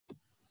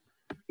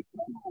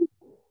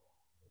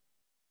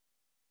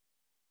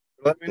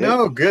Let me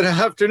know. Good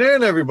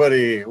afternoon,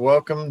 everybody.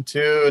 Welcome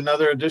to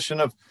another edition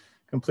of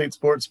Complete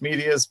Sports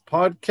Media's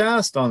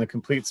podcast on the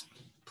Complete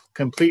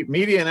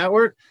Media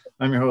Network.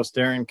 I'm your host,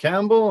 Darren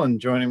Campbell, and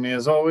joining me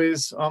as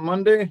always on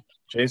Monday,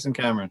 Jason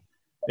Cameron.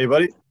 Hey,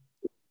 buddy.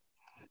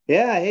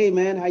 Yeah, hey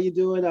man, how you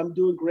doing? I'm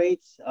doing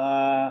great.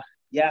 We're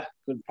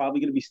probably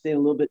gonna be staying a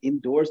little bit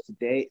indoors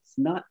today. It's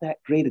not that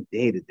great a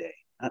day today,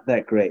 not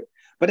that great,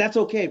 but that's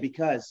okay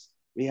because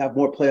we have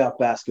more playoff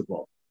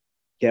basketball.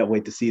 Can't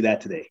wait to see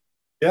that today.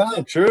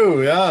 Yeah,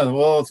 true. Yeah,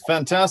 well, it's a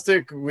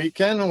fantastic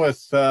weekend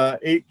with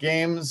 8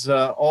 games,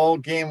 all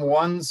game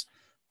ones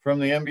from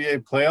the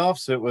NBA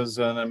playoffs. It was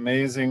an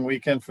amazing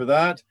weekend for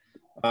that.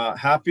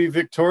 Happy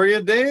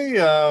Victoria Day.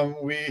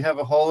 We have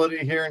a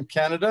holiday here in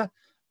Canada.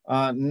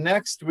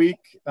 Next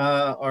week,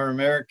 our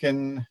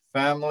American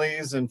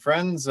families and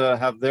friends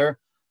have their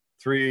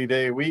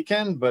 3-day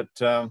weekend, but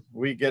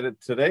we get it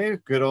today.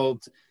 Good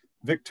old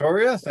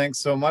Victoria. Thanks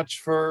so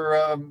much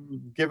for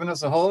giving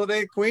us a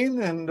holiday,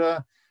 Queen. And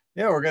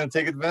yeah, we're going to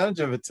take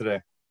advantage of it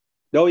today.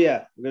 Oh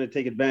yeah, we're going to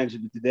take advantage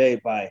of it today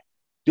by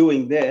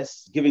doing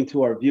this, giving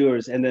to our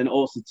viewers, and then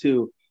also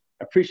too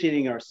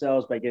appreciating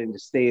ourselves by getting to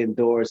stay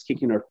indoors,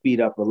 kicking our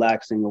feet up,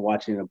 relaxing, and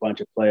watching a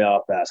bunch of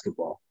playoff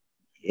basketball.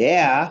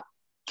 Yeah.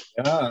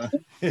 Yeah,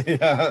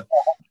 yeah.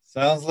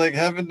 Sounds like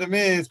heaven to me.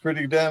 It's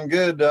pretty damn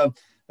good.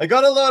 I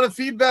got a lot of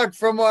feedback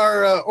from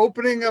our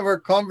opening of our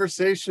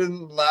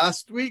conversation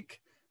last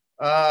week.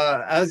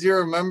 As you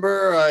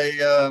remember,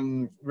 I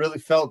really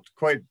felt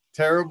quite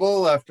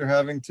terrible after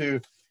having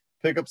to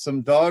pick up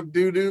some dog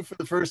doo-doo for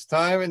the first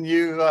time. And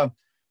you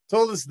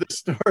told us the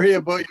story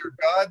about your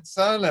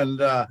godson.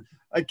 And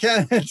I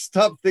can't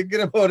stop thinking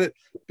about it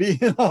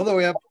being all the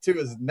way up to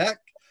his neck.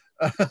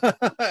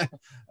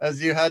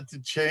 As you had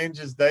to change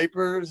his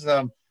diapers.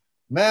 That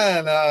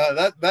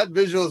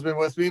visual has been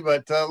with me,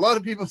 but a lot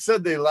of people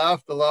said they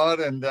laughed a lot,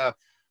 and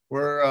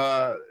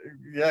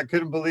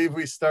couldn't believe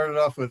we started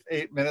off with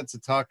 8 minutes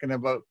of talking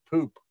about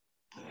poop.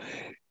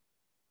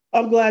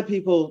 I'm glad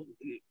people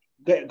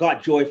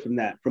got joy from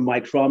that, from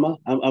my trauma.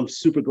 I'm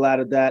super glad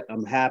of that.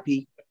 I'm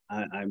happy.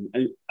 I'm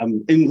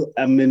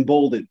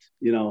emboldened.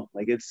 You know,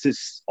 like it's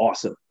just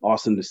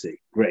awesome to see.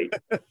 Great.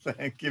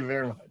 Thank you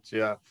very much.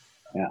 Yeah.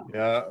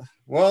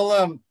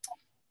 Well,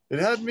 it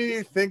had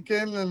me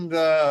thinking, and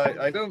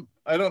I don't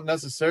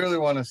necessarily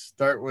want to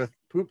start with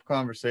poop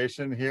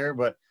conversation here,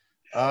 but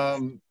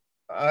I've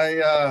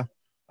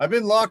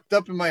been locked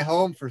up in my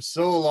home for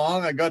so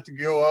long. I got to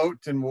go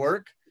out and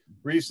work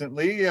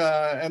recently,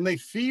 and they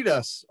feed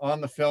us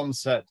on the film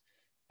set.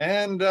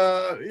 And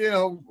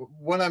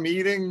when I'm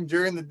eating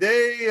during the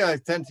day, I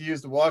tend to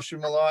use the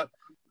washroom a lot.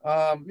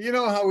 You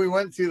know how we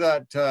went through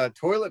that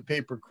toilet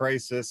paper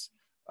crisis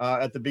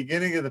at the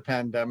beginning of the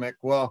pandemic.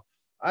 Well,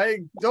 I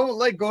don't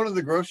like going to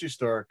the grocery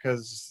store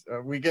because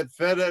we get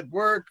fed at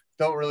work,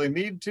 don't really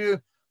need to.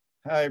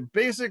 I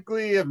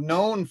basically have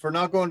known for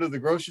not going to the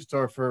grocery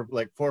store for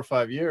like 4 or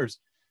 5 years.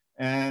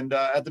 And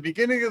at the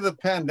beginning of the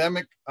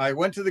pandemic, I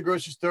went to the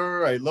grocery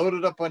store, I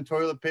loaded up on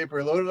toilet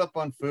paper, loaded up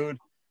on food.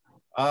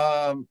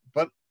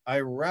 But I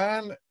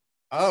ran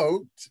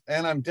out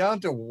and I'm down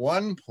to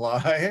 1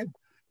 ply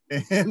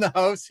in the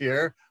house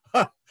here.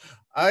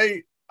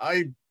 I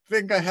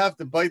think I have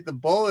to bite the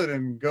bullet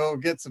and go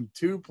get some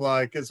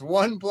 2-ply, because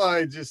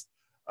 1-ply just,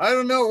 I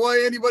don't know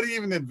why anybody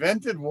even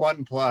invented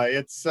 1-ply.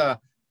 It's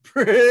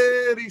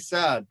pretty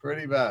sad,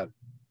 pretty bad.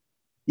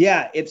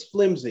 Yeah, it's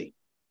flimsy.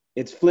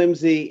 It's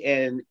flimsy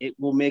and it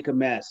will make a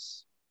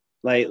mess.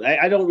 Like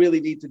I don't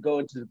really need to go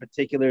into the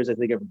particulars. I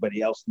think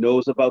everybody else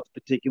knows about the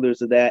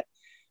particulars of that.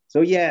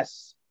 So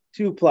yes,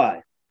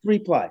 2-ply,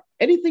 3-ply,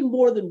 anything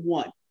more than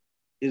one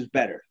is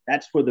better.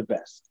 That's for the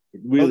best.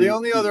 Well, the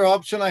only other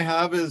option I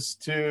have is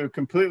to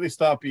completely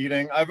stop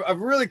eating. I've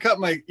really cut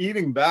my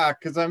eating back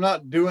because I'm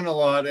not doing a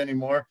lot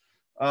anymore.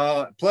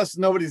 Plus,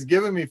 nobody's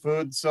giving me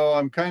food, so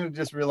I'm kind of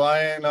just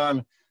relying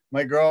on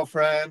my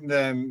girlfriend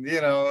and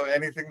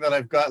anything that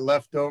I've got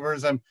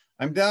leftovers. I'm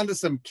down to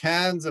some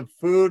cans of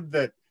food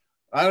that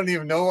I don't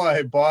even know why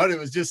I bought. It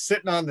was just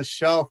sitting on the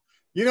shelf.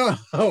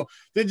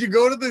 Did you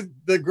go to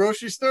the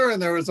grocery store and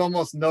there was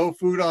almost no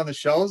food on the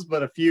shelves,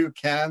 but a few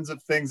cans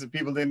of things that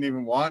people didn't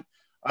even want?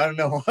 I don't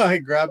know why I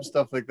grabbed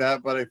stuff like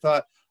that, but I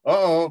thought,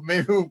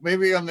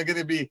 maybe I'm going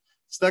to be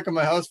stuck in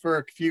my house for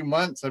a few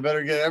months. I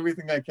better get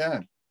everything I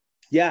can.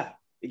 Yeah.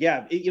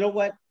 You know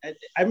what? I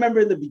remember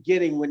in the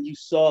beginning when you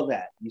saw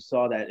that.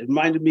 It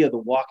reminded me of The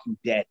Walking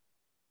Dead,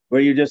 where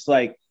you're just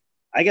like,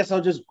 I guess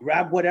I'll just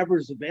grab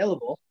whatever's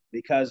available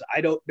because I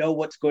don't know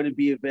what's going to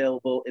be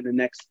available in the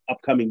next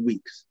upcoming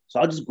weeks. So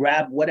I'll just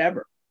grab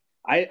whatever.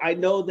 I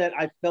know that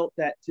I felt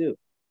that too,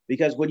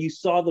 because when you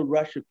saw the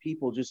rush of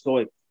people just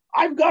going,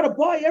 I've got to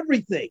buy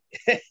everything.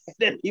 And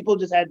then people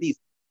just had these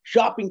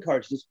shopping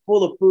carts just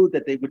full of food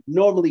that they would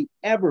normally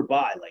ever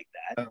buy like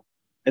that.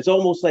 It's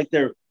almost like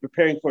they're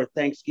preparing for a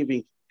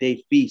Thanksgiving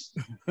Day feast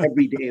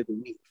every day of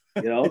the week,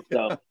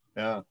 So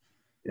yeah,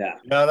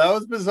 that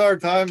was bizarre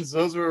times.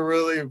 Those were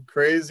really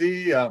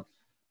crazy.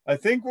 I I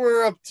think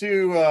we're up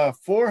to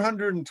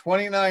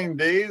 429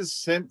 days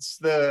since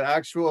the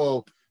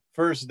actual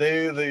first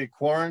day of the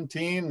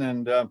quarantine.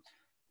 And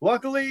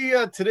luckily,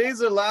 today's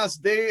the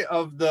last day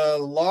of the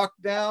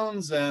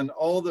lockdowns and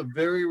all the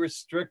very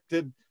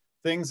restricted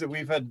things that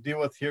we've had to deal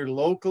with here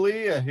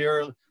locally.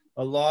 Here,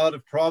 a lot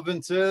of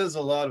provinces,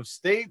 a lot of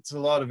states, a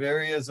lot of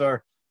areas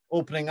are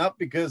opening up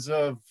because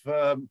of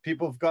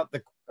people have got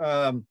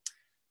the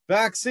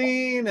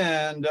vaccine,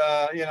 and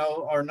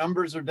our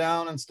numbers are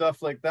down and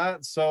stuff like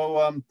that.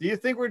 So do you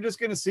think we're just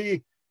going to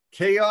see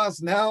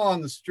chaos now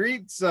on the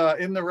streets,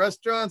 in the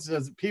restaurants,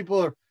 as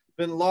people have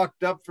been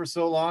locked up for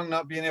so long,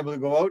 not being able to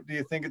go out? Do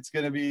you think it's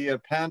going to be a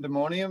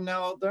pandemonium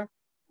now out there?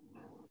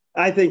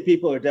 I think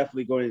people are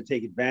definitely going to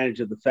take advantage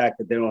of the fact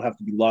that they don't have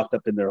to be locked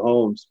up in their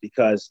homes,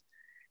 because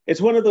it's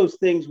one of those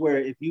things where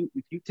if you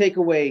take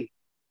away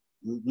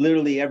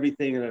literally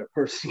everything that a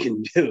person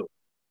can do,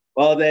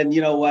 well, then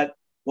you know what?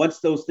 Once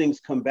those things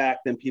come back,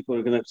 then people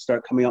are going to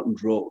start coming out in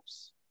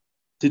droves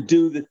to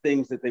do the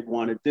things that they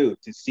want to do,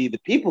 to see the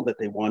people that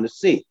they want to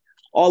see,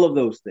 all of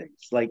those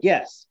things. Like,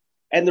 yes.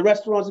 And the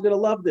restaurants are going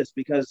to love this,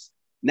 because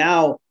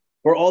now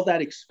for all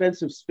that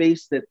expensive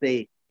space that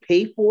they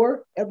pay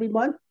for every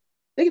month,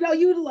 they can now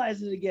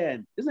utilize it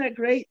again. Isn't that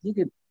great? You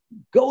can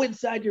go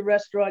inside your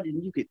restaurant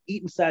and you can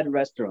eat inside the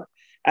restaurant,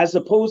 as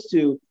opposed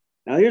to,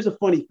 now here's a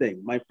funny thing.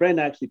 My friend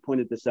actually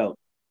pointed this out.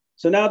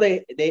 So now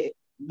they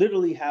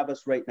literally have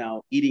us right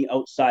now eating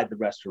outside the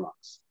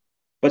restaurants.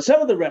 But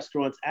some of the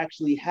restaurants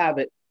actually have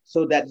it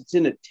so that it's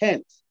in a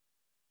tent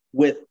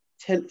with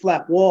tent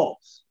flap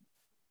walls.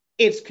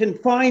 It's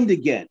confined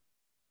again.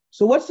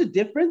 So what's the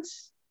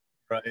difference?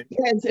 Right.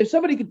 Yeah, if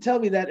somebody could tell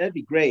me that, that'd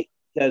be great.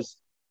 Because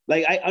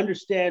like, I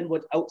understand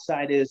what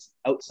outside is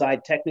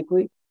outside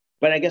technically,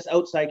 but I guess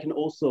outside can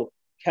also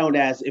count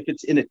as, if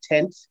it's in a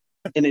tent,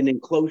 in an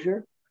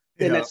enclosure,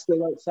 then that's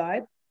still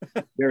outside.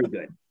 Very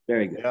good.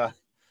 Very good. Yeah.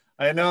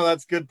 I know,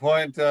 that's a good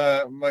point.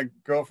 My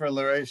girlfriend,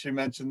 Lorraine, she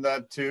mentioned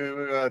that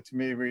too to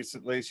me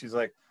recently. She's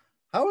like,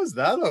 how is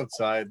that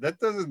outside? That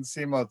doesn't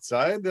seem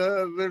outside.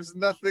 There's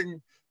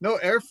nothing, no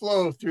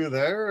airflow through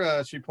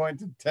there. She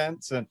pointed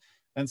tents and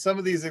some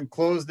of these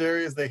enclosed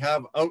areas they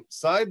have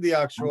outside the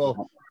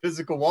actual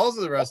physical walls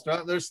of the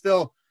restaurant. There's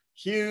still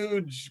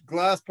huge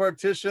glass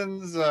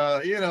partitions,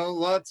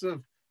 lots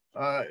of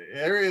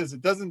areas.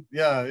 It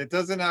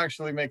doesn't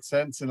actually make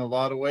sense in a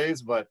lot of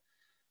ways, but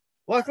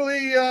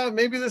luckily,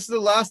 maybe this is the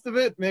last of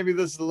it. Maybe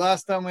this is the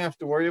last time we have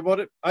to worry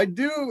about it. I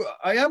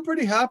am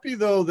pretty happy,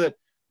 though, that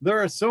there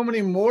are so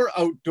many more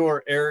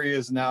outdoor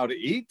areas now to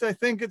eat. I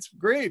think it's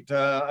great.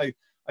 I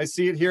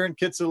see it here in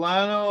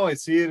Kitsilano. I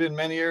see it in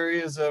many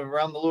areas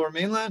around the Lower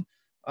Mainland.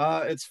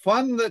 It's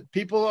fun that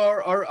people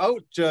are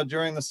out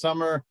during the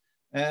summer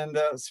and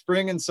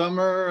spring and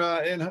summer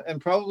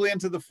and probably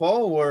into the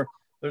fall, where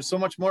there's so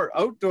much more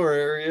outdoor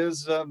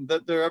areas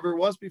that there ever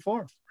was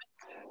before.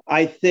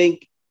 I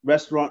think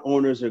restaurant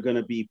owners are going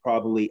to be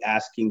probably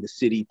asking the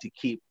city to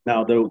keep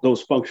now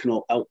those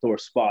functional outdoor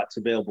spots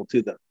available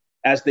to them,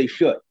 as they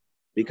should,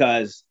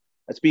 because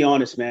let's be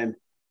honest, man,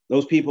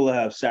 those people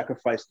have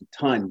sacrificed a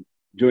ton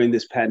during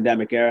this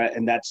pandemic era,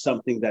 and that's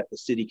something that the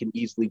city can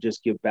easily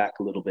just give back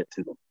a little bit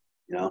to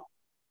them,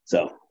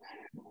 So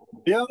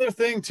the other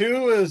thing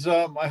too is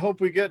I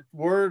hope we get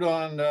word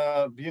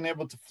on being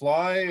able to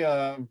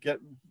fly, get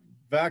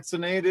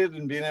vaccinated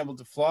and being able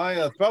to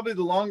fly. Probably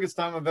the longest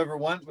time I've ever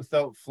went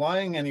without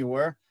flying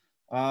anywhere.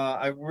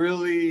 I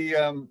really,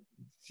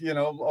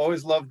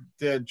 always loved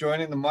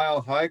joining the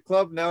Mile High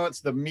Club. Now it's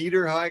the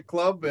Meter High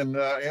Club, and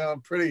I'm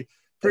pretty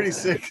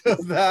sick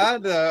of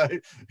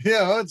that.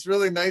 It's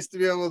really nice to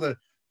be able to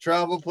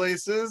travel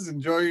places,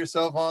 enjoy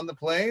yourself on the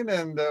plane,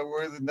 and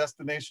where the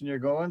destination you're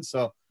going.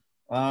 So,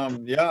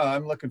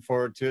 I'm looking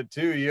forward to it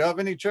too. You have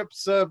any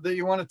trips that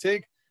you want to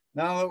take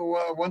now,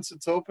 once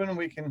it's open and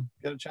we can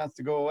get a chance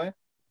to go away?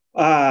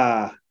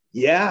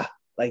 Yeah.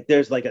 Like,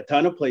 there's like a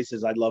ton of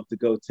places I'd love to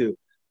go to.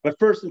 But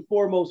first and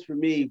foremost for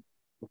me,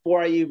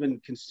 before I even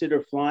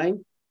consider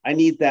flying, I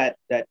need that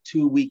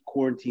 2-week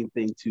quarantine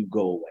thing to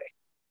go away.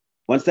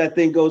 Once that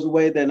thing goes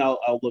away, then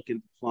I'll look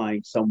into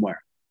flying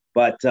somewhere.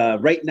 But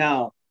right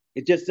now,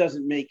 it just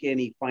doesn't make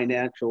any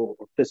financial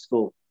or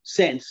fiscal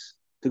sense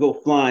to go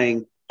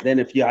flying. Then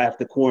if I have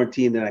to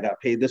quarantine, then I got to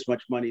pay this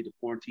much money to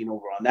quarantine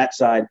over on that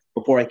side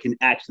before I can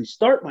actually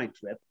start my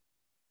trip,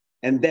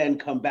 and then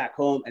come back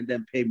home and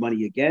then pay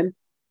money again.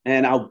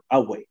 And I'll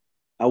wait.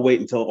 I'll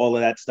wait until all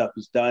of that stuff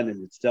is done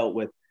and it's dealt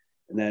with.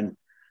 And then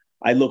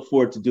I look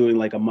forward to doing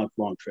like a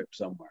month-long trip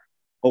somewhere,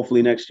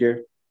 hopefully next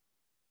year.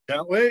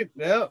 Can't wait.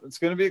 Yeah, it's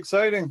going to be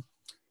exciting.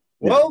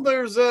 Well,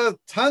 there's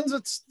tons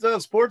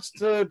of sports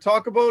to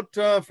talk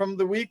about from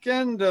the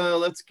weekend.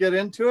 Let's get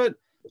into it.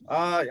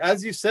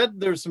 As you said,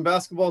 there's some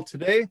basketball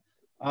today.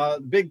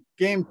 Big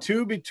game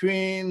 2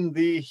 between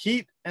the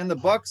Heat and the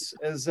Bucks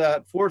is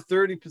at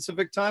 4:30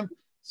 Pacific time,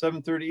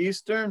 7:30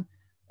 Eastern.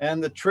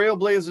 And the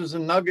Trailblazers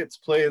and Nuggets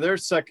play their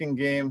second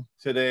game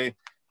today,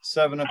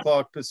 7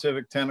 o'clock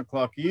Pacific, 10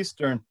 o'clock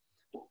Eastern.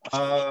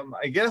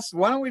 I guess,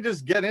 why don't we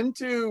just get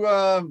into,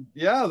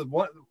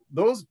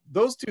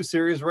 those two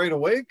series right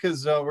away,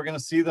 because we're going to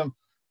see them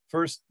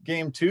first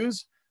game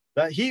twos.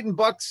 That Heat and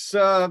Bucks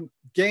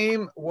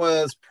game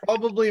was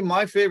probably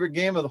my favorite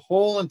game of the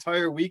whole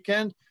entire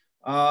weekend.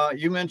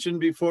 You mentioned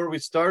before we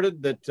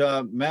started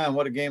that, man,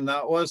 what a game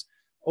that was.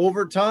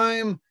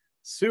 Overtime,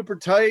 super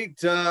tight.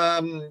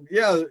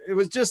 It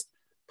was just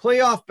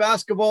playoff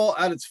basketball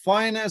at its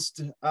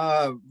finest.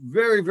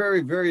 Very,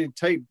 very, very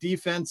tight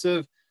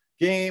defensive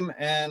game,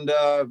 and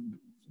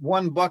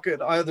one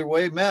bucket either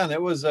way. Man,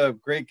 it was a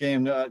great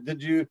game.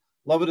 Did you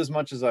love it as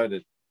much as I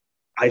did?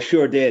 I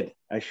sure did.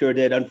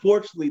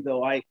 Unfortunately,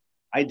 though, I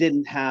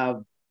didn't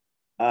have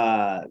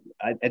I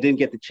didn't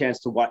get the chance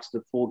to watch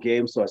the full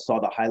game, so I saw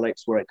the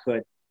highlights where I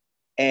could,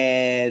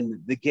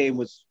 and the game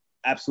was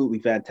absolutely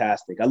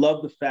fantastic. I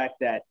love the fact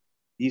that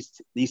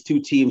these two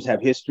teams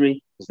have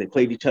history because they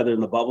played each other in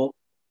the bubble,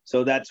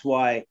 so that's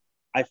why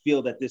I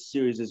feel that this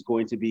series is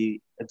going to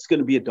be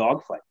a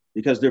dogfight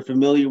because they're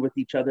familiar with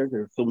each other,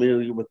 they're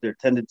familiar with their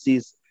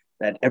tendencies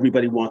that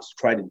everybody wants to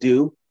try to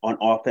do on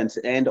offense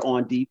and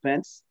on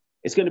defense.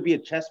 It's going to be a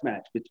chess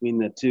match between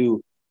the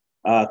two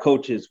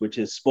coaches, which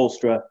is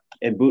Spoelstra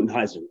and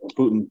Budenholzer.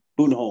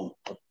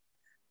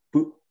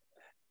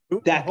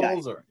 That guy.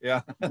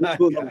 Yeah.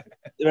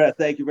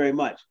 Thank you very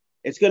much.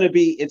 It's going to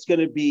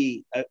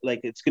be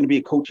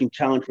a coaching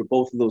challenge for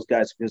both of those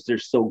guys because they're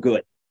so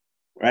good,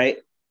 right?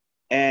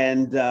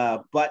 And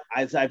but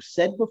as I've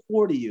said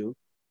before to you,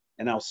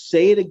 and I'll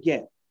say it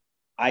again,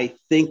 I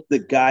think the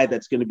guy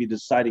that's going to be the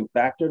deciding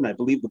factor, and I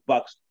believe the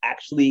Bucks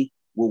actually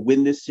will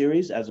win this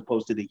series as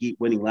opposed to the Heat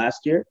winning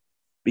last year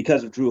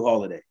because of Jrue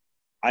Holiday.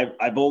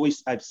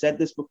 I've said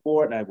this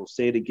before and I will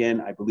say it again.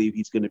 I believe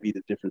he's going to be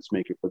the difference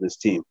maker for this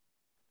team.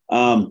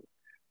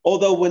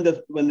 Although when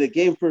the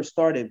game first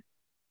started,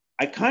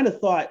 I kind of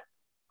thought,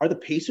 are the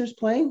Pacers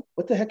playing?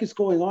 What the heck is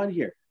going on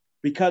here?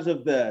 Because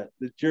of the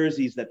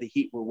jerseys that the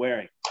Heat were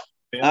wearing.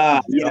 It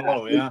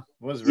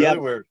was really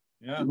weird.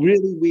 Yeah.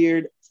 Really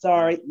weird.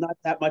 Sorry, not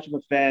that much of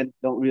a fan.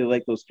 Don't really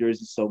like those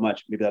jerseys so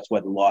much. Maybe that's why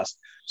they lost.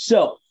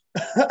 So,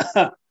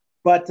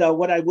 but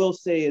what I will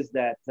say is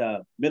that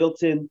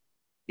Middleton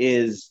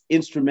is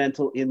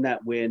instrumental in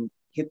that win,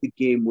 hit the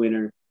game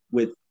winner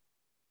with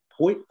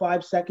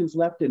 0.5 seconds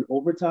left in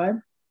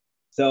overtime.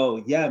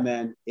 So, yeah,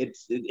 man,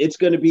 it's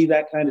going to be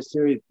that kind of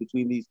series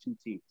between these two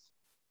teams.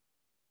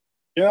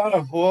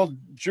 Yeah, well,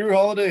 Jrue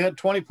Holiday had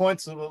 20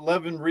 points and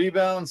 11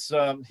 rebounds.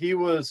 He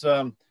was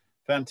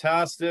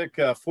fantastic.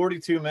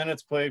 42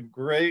 minutes, played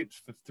great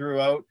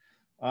throughout.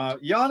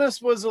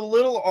 Giannis was a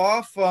little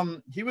off.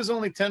 He was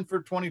only 10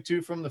 for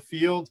 22 from the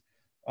field.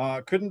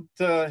 Couldn't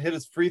hit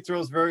his free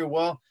throws very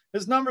well.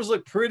 His numbers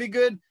look pretty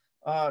good.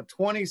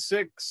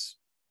 26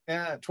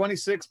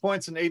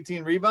 points and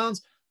 18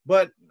 rebounds.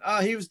 But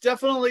he was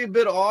definitely a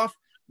bit off.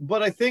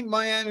 But I think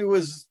Miami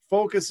was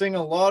focusing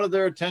a lot of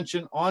their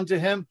attention onto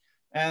him.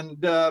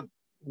 And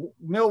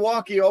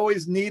Milwaukee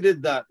always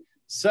needed that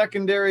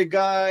secondary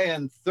guy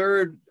and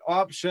third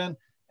option,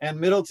 and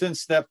Middleton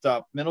stepped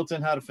up.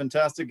 Middleton had a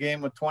fantastic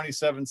game with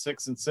 27,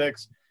 6 and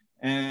 6.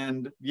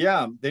 And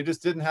yeah, they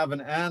just didn't have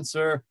an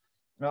answer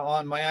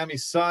on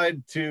Miami's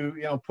side to,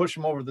 push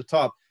them over the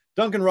top.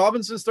 Duncan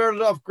Robinson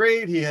started off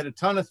great. He had a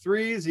ton of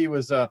threes. He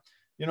was,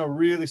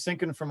 really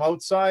sinking from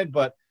outside,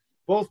 but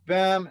both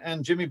Bam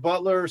and Jimmy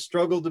Butler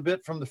struggled a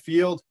bit from the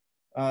field.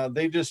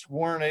 They just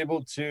weren't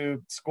able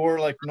to score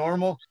like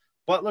normal.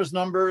 Butler's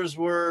numbers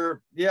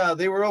were,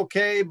 they were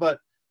okay, but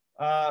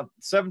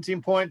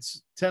 17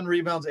 points, 10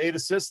 rebounds, 8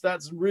 assists.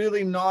 That's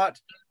really not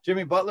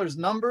Jimmy Butler's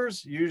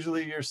numbers.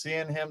 Usually you're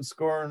seeing him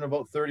scoring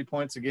about 30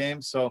 points a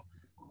game. So,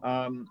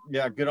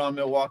 good on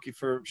Milwaukee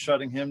for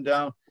shutting him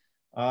down.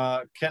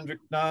 Kendrick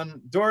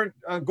Nunn,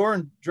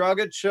 Goran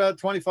Dragic,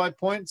 25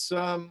 points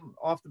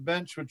off the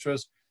bench, which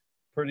was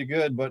pretty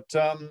good. But,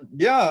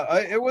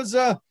 it was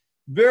a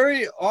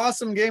very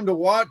awesome game to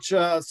watch.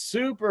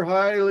 Super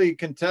highly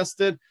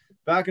contested,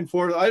 back and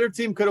forth. Either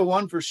team could have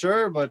won for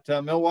sure, but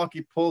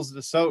Milwaukee pulls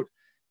this out.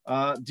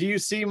 Do you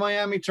see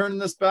Miami turning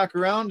this back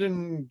around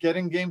and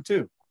getting game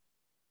 2?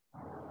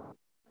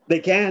 They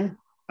can.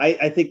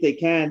 I think they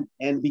can.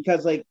 And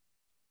because,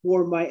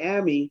 for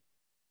Miami,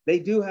 they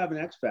do have an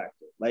X factor.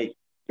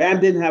 Bam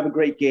didn't have a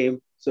great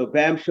game, so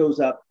Bam shows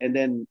up, and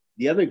then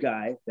the other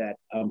guy that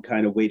I'm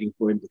kind of waiting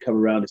for him to come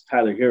around is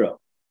Tyler Hero.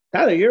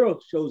 Tyler Hero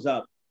shows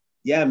up.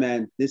 Yeah,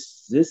 man,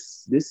 this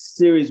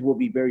series will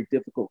be very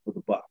difficult for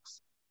the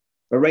Bucks.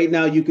 But right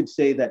now, you could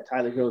say that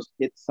Tyler Hero's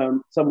hit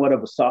somewhat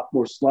of a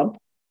sophomore slump,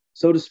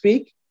 so to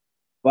speak.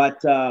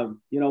 But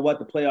you know what?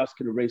 The playoffs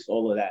can erase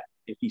all of that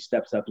if he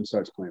steps up and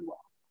starts playing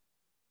well.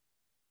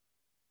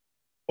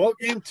 Well,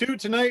 game 2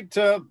 tonight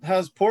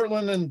has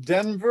Portland and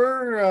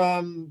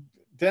Denver.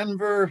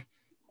 Denver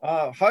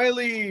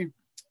highly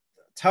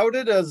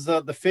touted as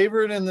the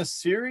favorite in this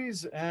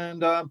series.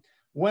 And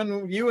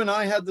when you and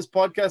I had this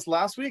podcast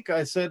last week,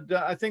 I said,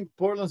 I think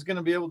Portland's going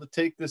to be able to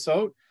take this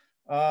out.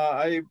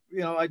 I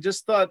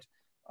just thought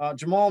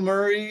Jamal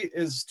Murray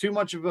is too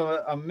much of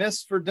a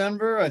miss for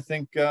Denver. I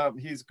think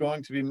he's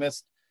going to be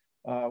missed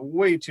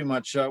way too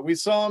much. We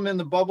saw him in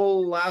the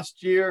bubble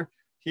last year,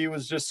 he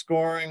was just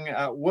scoring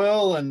at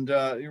will, and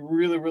a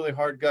really, really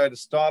hard guy to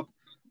stop.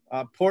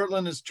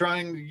 Portland is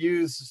trying to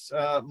use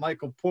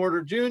Michael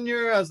Porter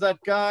Jr. as that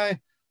guy,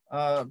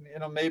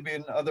 maybe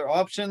in other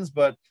options,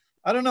 but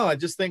I don't know. I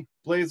just think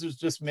Blazers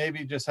just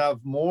have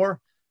more.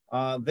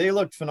 They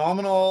looked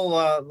phenomenal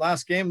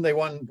last game. They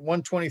won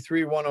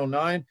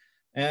 123-109,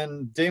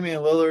 and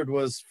Damian Lillard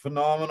was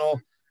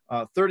phenomenal.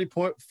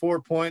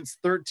 34 points,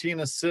 13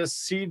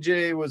 assists.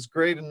 CJ was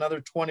great, another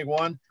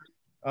 21.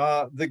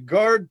 The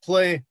guard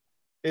play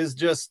is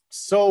just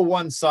so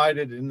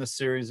one-sided in the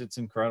series. It's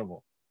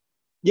incredible.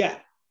 Yeah,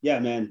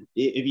 man.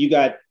 If you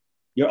got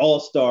your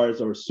all-stars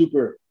or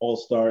super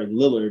all-star in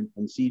Lillard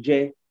and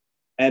CJ,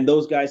 and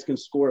those guys can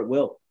score at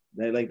will.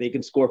 They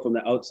can score from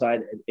the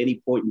outside at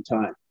any point in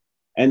time.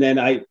 And then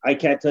I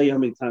can't tell you how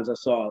many times I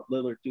saw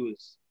Lillard do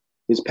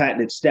his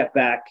patented step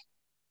back,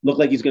 look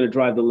like he's going to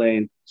drive the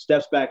lane,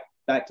 steps back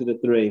to the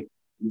three,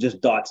 and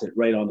just dots it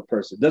right on the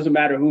person. Doesn't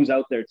matter who's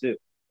out there too.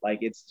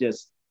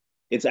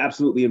 It's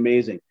absolutely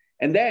amazing.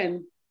 And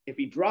then if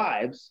he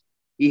drives,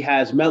 he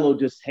has Melo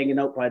just hanging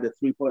out by the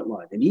three-point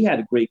line. And he had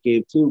a great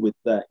game, too, with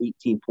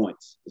 18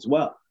 points as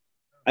well.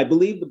 I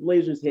believe the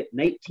Blazers hit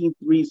 19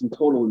 threes in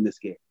total in this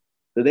game.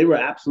 So they were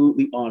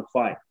absolutely on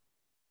fire.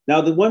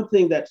 Now, the one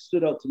thing that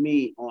stood out to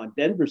me on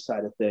Denver's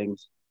side of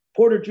things,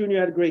 Porter Jr.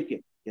 had a great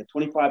game. He had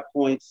 25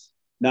 points,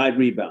 9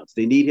 rebounds.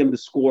 They need him to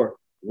score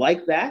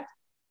like that.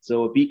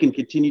 So if he can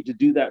continue to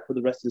do that for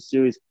the rest of the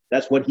series,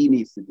 that's what he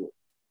needs to do.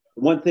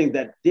 The one thing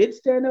that did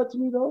stand out to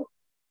me, though,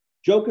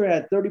 Joker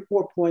had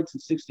 34 points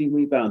and 16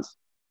 rebounds,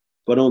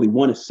 but only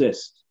 1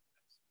 assist.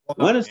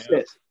 One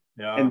assist.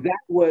 Yeah. And that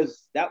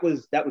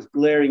was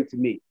glaring to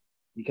me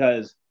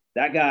because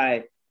that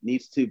guy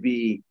needs to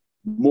be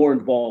more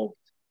involved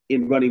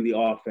in running the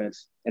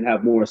offense and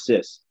have more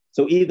assists.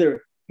 So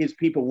either his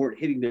people weren't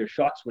hitting their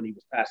shots when he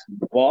was passing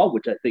the ball,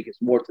 which I think is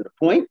more to the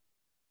point,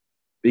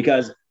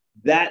 because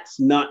that's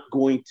not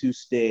going to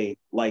stay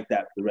like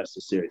that for the rest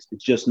of the series.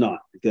 It's just not,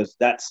 because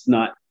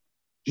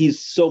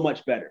he's so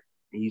much better.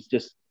 He's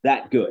just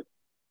that good.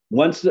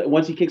 Once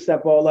he kicks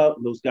that ball out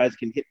and those guys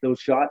can hit those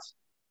shots,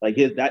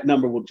 that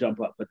number will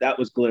jump up. But that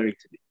was glaring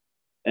to me.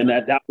 And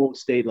that won't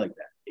stay like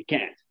that. It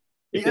can't.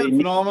 He had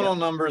phenomenal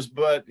numbers,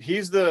 but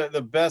he's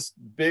the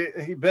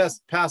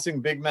best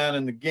passing big man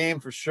in the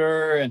game for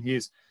sure. And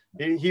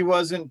he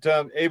wasn't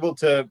able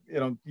to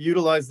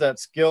utilize that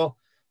skill.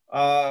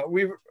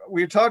 We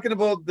were talking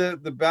about the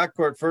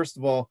backcourt first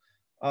of all.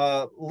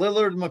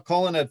 Lillard and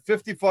McCollum had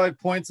 55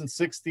 points and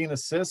 16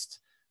 assists.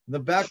 The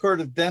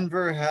backcourt of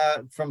Denver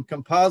had, from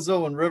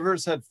Campazzo and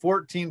Rivers, had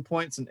 14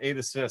 points and 8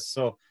 assists.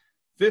 So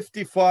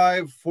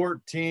 55,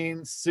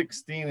 14,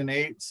 16, and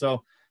 8.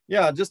 So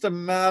yeah, just a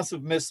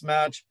massive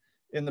mismatch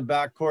in the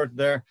backcourt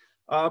there.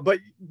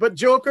 But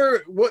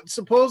Joker, what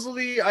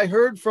supposedly I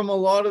heard from a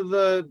lot of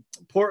the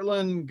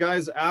Portland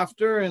guys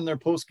after in their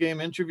post-game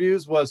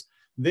interviews was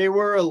they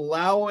were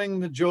allowing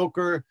the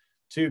Joker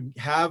to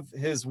have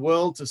his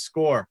will to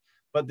score,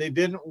 but they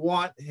didn't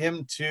want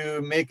him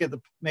to make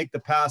the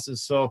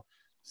passes. So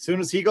as soon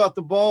as he got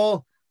the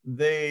ball,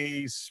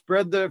 they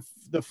spread the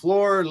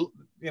floor,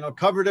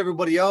 covered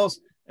everybody else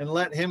and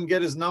let him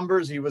get his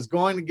numbers. He was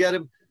going to get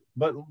him,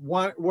 but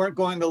weren't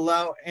going to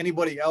allow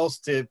anybody else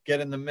to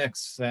get in the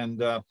mix.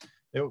 And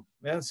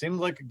it seemed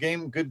like a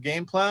good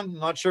game plan. I'm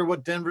not sure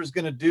what Denver's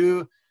going to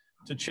do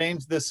to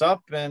change this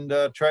up and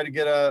try to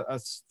get a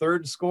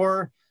third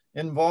scorer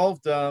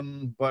involved. I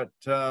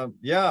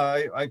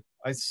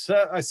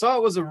saw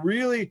it was a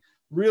really,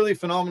 really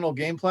phenomenal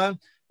game plan.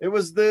 It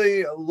was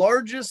the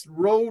largest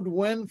road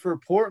win for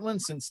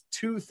Portland since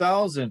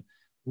 2000,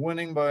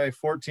 winning by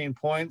 14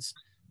 points.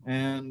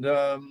 And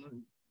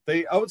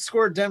they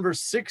outscored Denver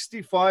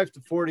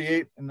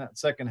 65-48 in that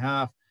second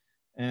half.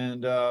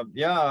 And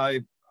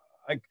I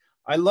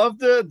love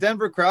the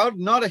Denver crowd.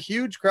 Not a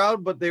huge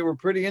crowd, but they were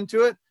pretty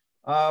into it.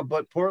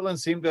 But Portland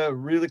seemed to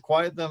really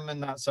quiet them in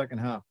that second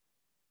half.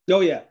 Oh,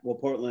 yeah. Well,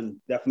 Portland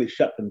definitely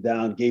shut them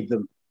down, gave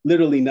them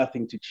literally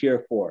nothing to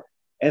cheer for.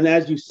 And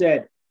as you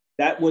said,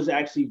 that was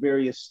actually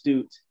very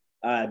astute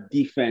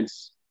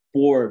defense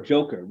for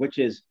Joker, which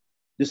is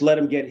just let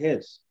him get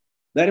his.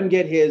 Let him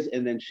get his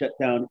and then shut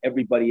down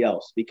everybody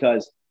else,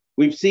 because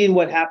we've seen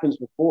what happens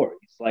before.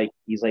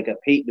 He's like a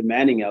Peyton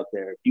Manning out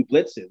there. If you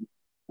blitz him,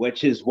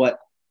 which is what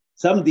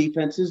some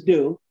defenses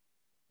do,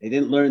 they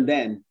didn't learn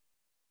then,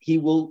 he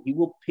will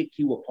pick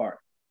you apart.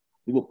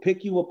 He will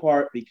pick you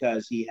apart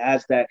because he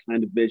has that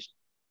kind of vision.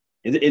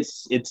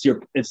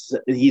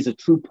 He's a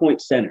true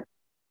point center.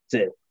 It's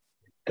a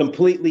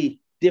completely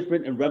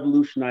different and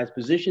revolutionized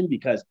position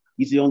because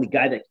he's the only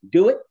guy that can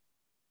do it,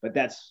 but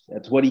that's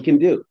what he can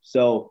do.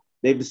 So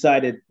they've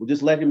decided we'll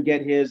just let him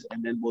get his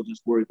and then we'll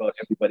just worry about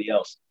everybody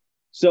else.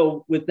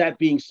 So with that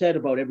being said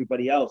about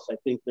everybody else, I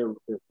think their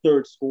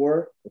third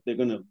scorer, if they're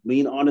going to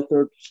lean on a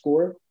third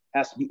scorer,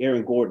 has to be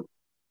Aaron Gordon.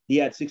 He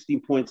had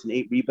 16 points and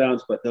 8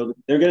 rebounds, but they're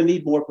going to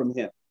need more from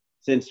him.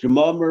 Since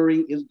Jamal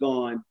Murray is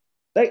gone,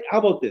 how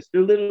about this?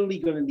 They're literally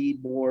going to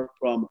need more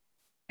from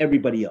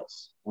everybody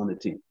else on the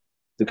team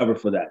to cover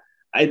for that.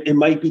 It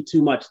might be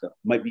too much, though. It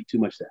might be too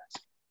much to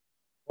ask.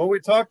 Well, we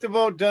talked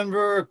about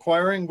Denver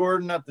acquiring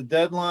Gordon at the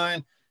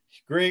deadline.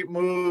 Great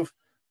move.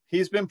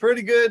 He's been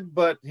pretty good,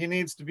 but he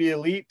needs to be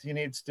elite. He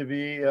needs to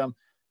be,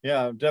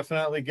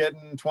 definitely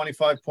getting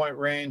 25-point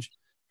range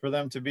for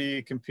them to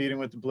be competing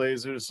with the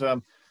Blazers.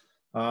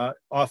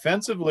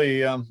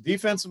 Offensively,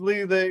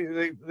 defensively,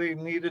 they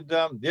needed,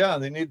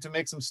 they need to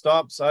make some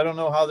stops. I don't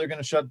know how they're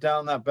going to shut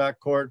down that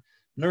backcourt.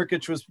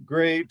 Nurkic was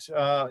great.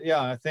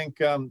 I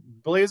think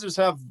Blazers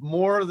have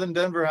more than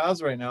Denver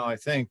has right now, I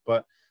think,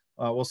 but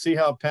we'll see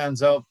how it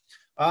pans out.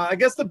 I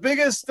guess the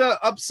biggest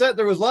upset,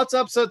 there was lots of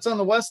upsets on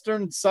the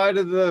western side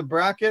of the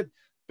bracket.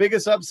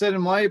 Biggest upset,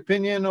 in my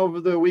opinion, over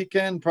the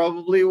weekend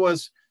probably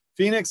was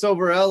Phoenix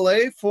over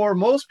LA for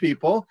most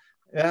people.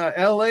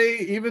 LA,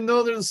 even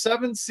though they're the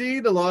 7th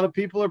seed, a lot of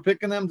people are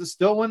picking them to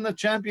still win the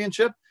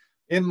championship.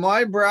 In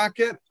my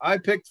bracket, I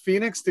picked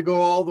Phoenix to go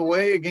all the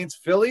way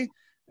against Philly,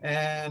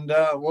 and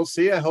we'll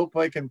see. I hope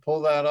I can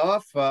pull that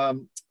off.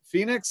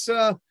 Phoenix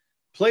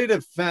played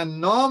a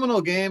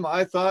phenomenal game,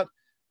 I thought.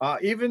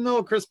 Even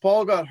though Chris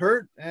Paul got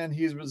hurt and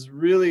he was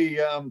really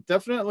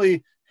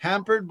definitely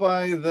hampered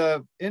by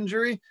the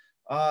injury,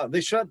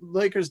 they shut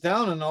Lakers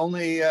down and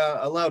only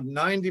allowed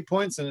 90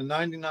 points in a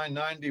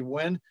 99-90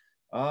 win.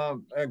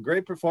 A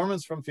great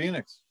performance from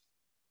Phoenix.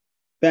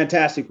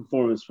 Fantastic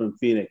performance from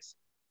Phoenix.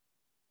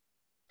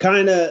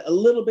 Kind of a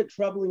little bit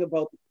troubling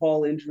about the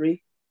Paul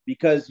injury,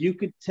 because you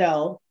could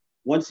tell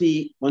once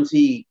he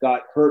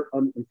got hurt,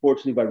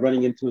 unfortunately, by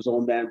running into his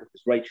own man with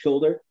his right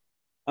shoulder.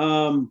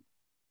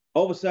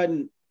 All of a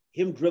sudden,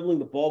 him dribbling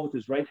the ball with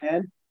his right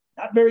hand,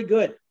 not very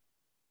good.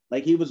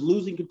 Like, he was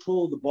losing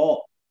control of the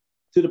ball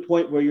to the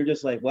point where you're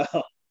just like,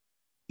 well,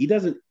 he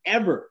doesn't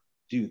ever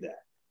do that.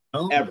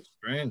 Oh, ever.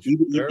 Strange. He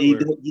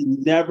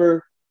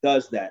never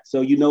does that.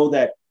 So you know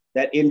that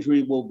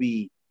injury will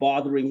be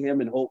bothering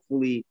him, and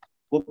hopefully,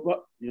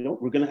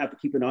 we're going to have to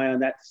keep an eye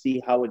on that to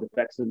see how it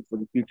affects him for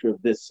the future of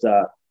this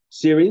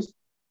series.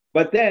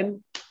 But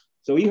then,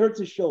 so he hurts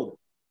his shoulder.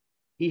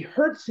 He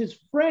hurts his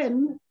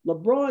friend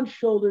LeBron's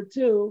shoulder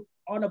too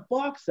on a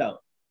box out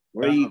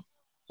where he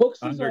hooks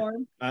his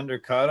arm,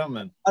 undercut him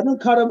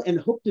and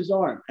hooked his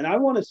arm. And I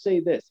want to say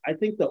this: I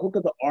think the hook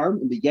of the arm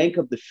and the yank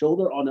of the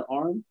shoulder on the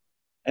arm,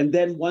 and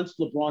then once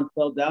LeBron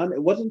fell down,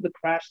 it wasn't the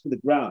crash to the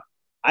ground.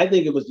 I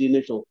think it was the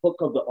initial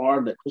hook of the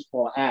arm that Chris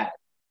Paul had,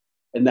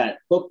 and that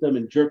hooked him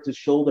and jerked his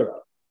shoulder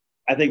up.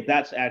 I think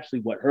that's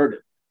actually what hurt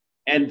him,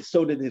 and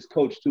so did his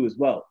coach too as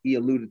well. He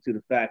alluded to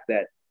the fact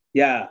that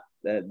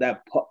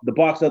the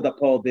box out that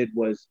Paul did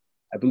was,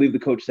 I believe the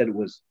coach said it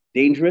was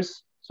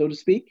dangerous, so to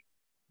speak.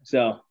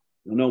 So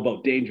I don't know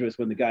about dangerous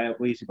when the guy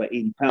outweighs you by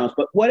 80 pounds,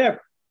 but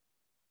whatever.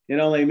 You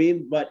know what I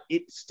mean? But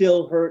it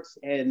still hurts,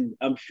 and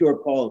I'm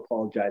sure Paul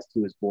apologized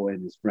to his boy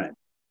and his friend.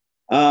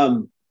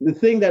 The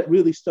thing that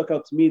really stuck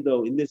out to me,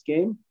 though, in this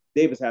game,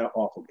 Davis had an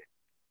awful game.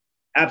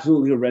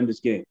 Absolutely horrendous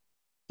game.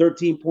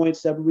 13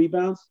 points, 7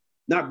 rebounds,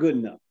 not good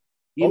enough.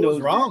 What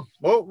was wrong?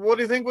 What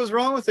do you think was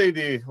wrong with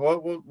AD?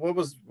 What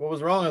was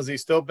wrong? Is he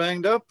still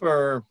banged up,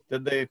 or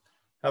did they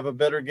have a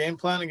better game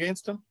plan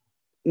against him?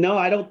 No,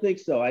 I don't think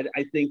so. I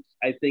think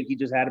he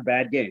just had a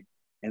bad game,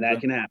 and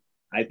that can happen.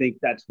 I think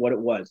that's what it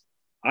was.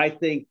 I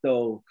think,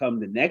 though,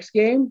 come the next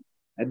game,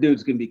 that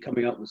dude's going to be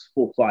coming out with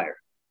full fire.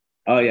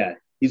 Oh, yeah.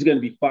 He's going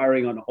to be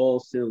firing on all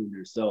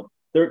cylinders. So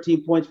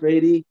 13 points for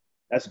AD.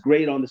 That's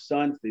great on the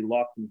Suns. They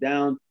locked him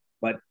down,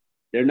 but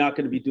they're not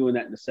going to be doing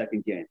that in the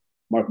second game.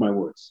 Mark my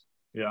words.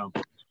 Yeah.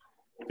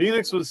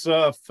 Phoenix was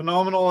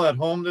phenomenal at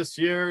home this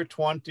year,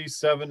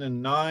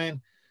 27-9.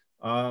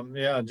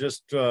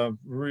 Just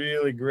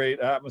really great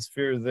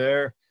atmosphere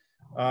there.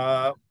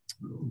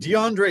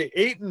 DeAndre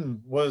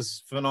Ayton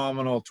was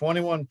phenomenal,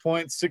 21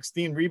 points,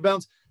 16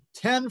 rebounds,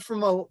 10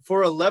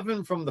 for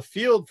 11 from the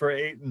field for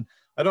Ayton.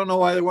 I don't know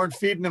why they weren't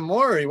feeding him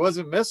more. He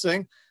wasn't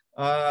missing.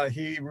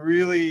 He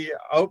really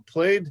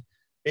outplayed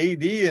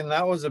AD, and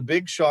that was a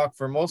big shock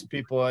for most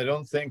people. I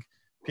don't think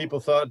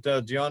people thought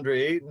DeAndre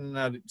Ayton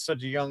at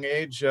such a young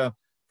age,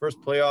 first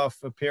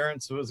playoff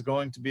appearance, was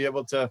going to be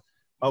able to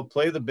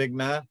outplay the big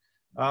man.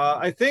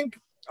 I think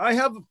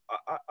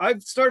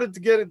I've started to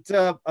get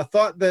a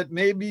thought that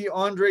maybe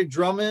Andre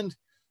Drummond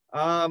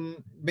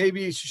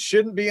maybe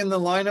shouldn't be in the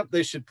lineup.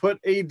 They should put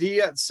AD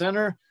at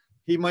center.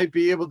 He might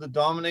be able to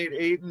dominate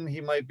Ayton.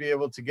 He might be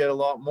able to get a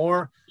lot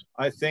more.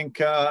 I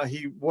think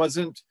he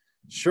wasn't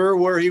sure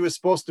where he was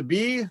supposed to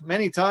be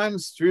many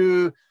times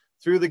through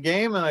the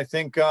game, and I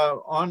think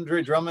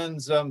Andre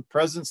Drummond's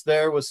presence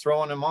there was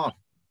throwing him off.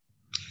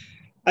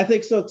 I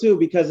think so too,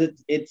 because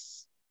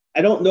it's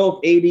I don't know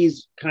if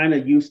AD's kind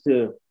of used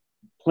to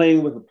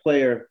playing with a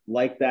player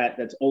like that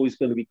that's always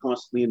going to be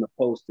constantly in the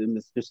post and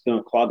it's just going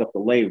to clog up the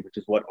lane, which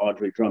is what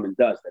Andre Drummond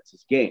does. That's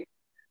his game.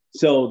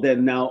 So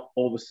then now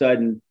all of a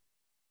sudden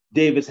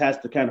Davis has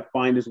to kind of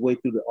find his way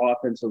through the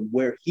offense of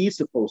where he's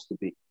supposed to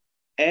be.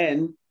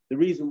 And the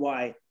reason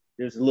why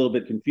there's a little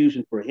bit of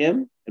confusion for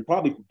him and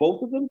probably for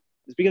both of them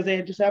is because they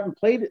just haven't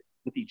played it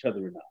with each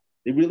other enough.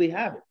 They really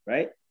haven't,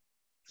 right?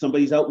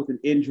 Somebody's out with an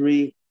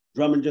injury.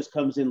 Drummond just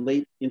comes in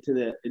late into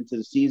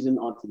the season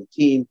onto the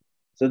team.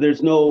 So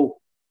there's no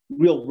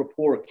real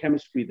rapport,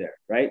 chemistry there,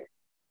 right?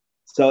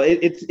 So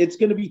it's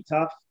going to be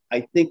tough.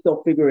 I think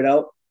they'll figure it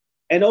out.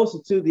 And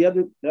also, too, the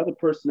other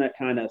person that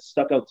kind of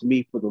stuck out to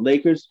me for the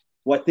Lakers,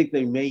 who I think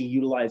they may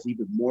utilize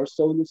even more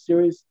so in this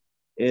series,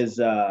 is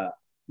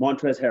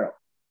Montrezl Harrell.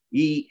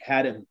 He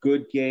had a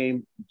good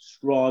game,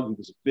 strong, he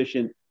was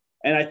efficient,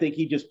 and I think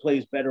he just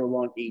plays better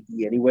along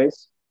AD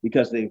anyways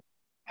because they've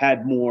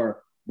had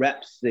more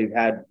reps, they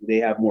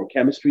have more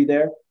chemistry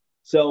there.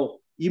 So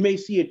you may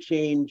see a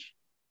change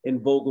in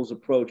Vogel's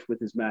approach with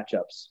his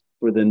matchups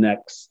for the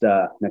next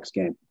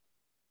game.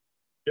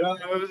 Yeah,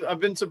 I've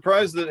been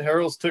surprised that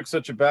Harrell's took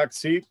such a back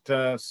seat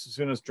as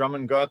soon as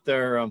Drummond got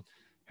there.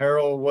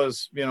 Harrell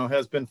was,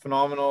 has been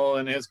phenomenal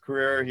in his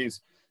career.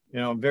 He's,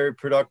 a very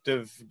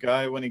productive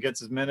guy when he gets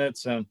his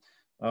minutes. And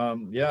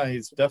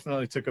he's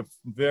definitely took a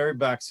very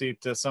back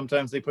seat.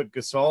 Sometimes they put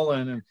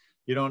Gasol in and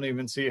you don't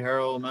even see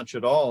Harrell much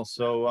at all.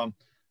 So,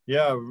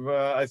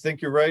 I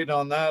think you're right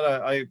on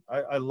that.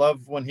 I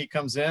love when he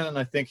comes in, and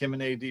I think him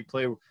and AD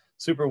play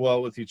super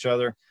well with each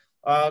other.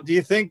 Do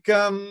you think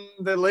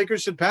the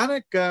Lakers should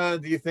panic?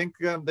 Do you think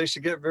they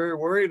should get very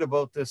worried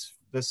about this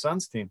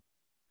Suns team?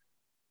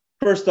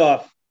 First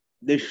off,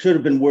 they should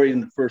have been worried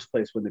in the first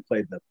place when they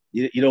played them.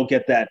 You don't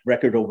get that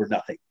record over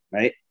nothing,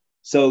 right?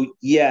 So,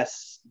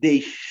 yes, they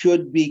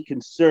should be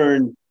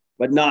concerned,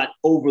 but not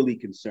overly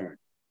concerned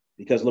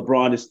because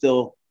LeBron is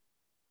still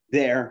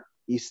there.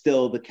 He's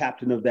still the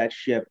captain of that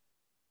ship.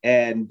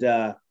 And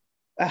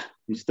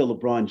he's still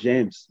LeBron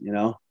James,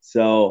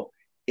 So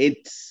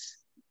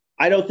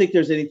I don't think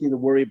there's anything to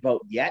worry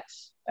about yet,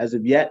 as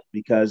of yet,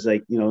 because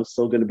it's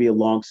still going to be a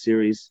long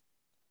series.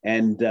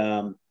 And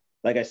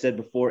like I said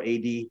before,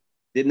 AD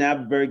didn't have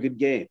a very good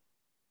game.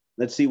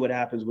 Let's see what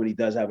happens when he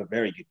does have a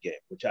very good game,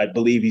 which I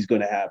believe he's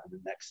going to have in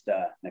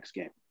the next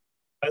game.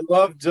 I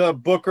loved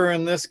Booker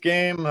in this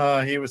game.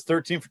 He was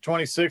 13 for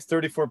 26,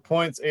 34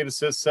 points, 8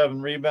 assists,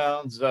 7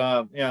 rebounds.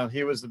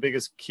 He was the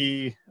biggest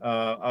key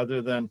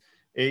other than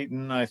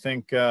Ayton. I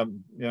think,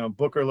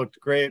 Booker looked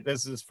great.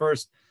 This is his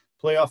first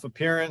playoff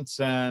appearance,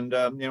 and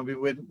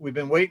we've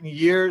been waiting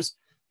years.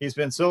 He's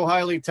been so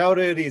highly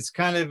touted. He's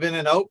kind of been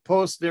an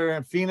outpost there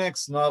in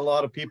Phoenix. Not a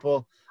lot of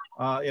people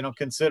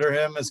consider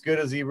him as good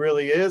as he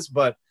really is,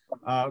 but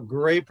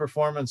great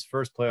performance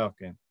first playoff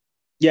game.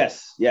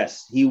 Yes,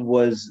 he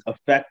was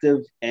effective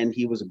and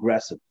he was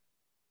aggressive.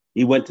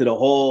 He went to the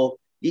hole.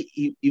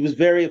 He was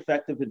very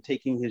effective in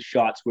taking his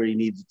shots where he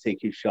needs to take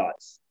his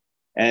shots,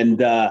 and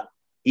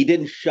he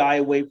didn't shy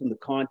away from the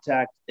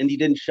contact, and he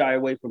didn't shy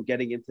away from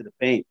getting into the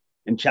paint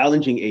and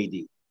challenging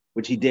AD,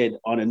 which he did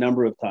on a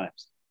number of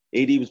times.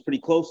 AD was pretty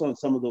close on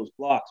some of those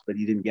blocks, but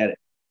he didn't get it,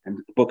 and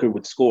Booker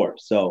would score.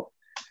 So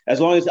as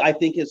long as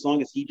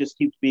he just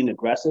keeps being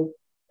aggressive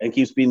and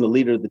keeps being the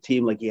leader of the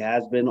team like he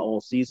has been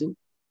all season,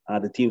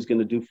 the team's going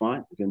to do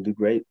fine. They're going to do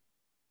great.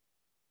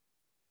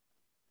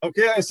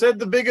 Okay, I said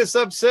the biggest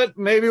upset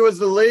maybe was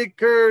the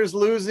Lakers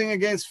losing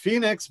against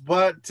Phoenix,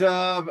 but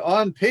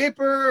on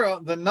paper,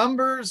 the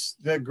numbers,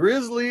 the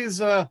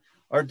Grizzlies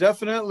are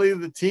definitely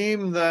the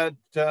team that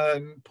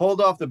pulled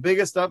off the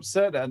biggest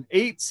upset. An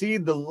 8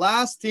 seed, the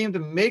last team to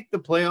make the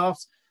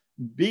playoffs,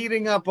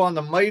 beating up on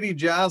the mighty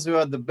Jazz, who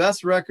had the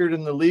best record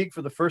in the league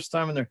for the first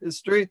time in their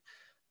history.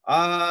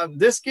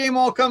 This game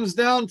all comes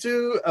down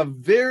to a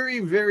very,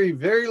 very,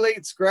 very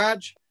late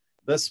scratch.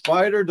 The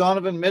Spider,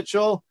 Donovan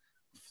Mitchell,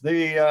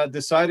 they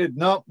decided,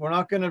 no, we're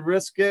not going to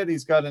risk it.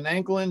 He's got an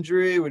ankle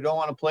injury. We don't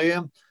want to play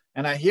him.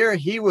 And I hear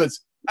he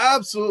was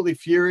absolutely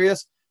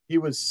furious. He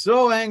was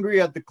so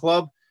angry at the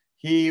club.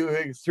 He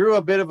threw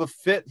a bit of a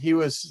fit.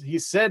 He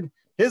said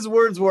his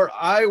words were,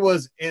 I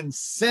was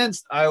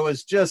incensed. I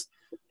was just,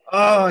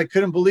 I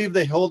couldn't believe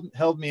they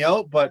held me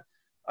out. But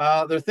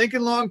they're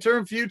thinking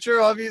long-term future,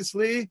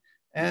 obviously,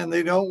 and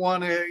they don't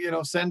want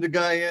to, send a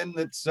guy in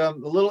that's a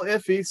little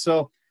iffy.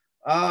 So,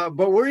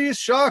 but were you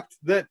shocked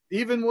that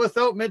even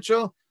without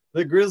Mitchell,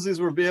 the Grizzlies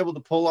were able to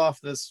pull off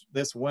this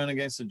win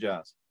against the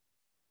Jazz?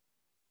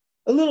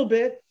 A little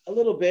bit,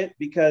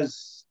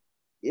 because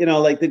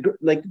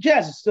the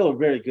Jazz is still a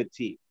very good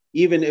team,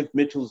 even if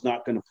Mitchell's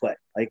not going to play.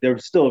 Like, they're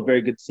still a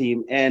very good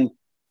team, and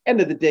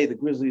end of the day, the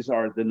Grizzlies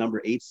are the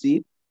number 8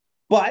 seed,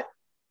 but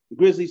the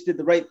Grizzlies did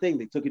the right thing.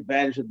 They took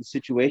advantage of the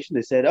situation.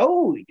 They said,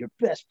 oh, your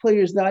best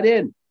player's not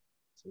in.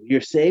 So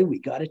you're saying we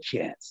got a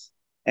chance.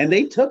 And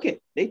they took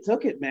it.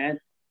 Man.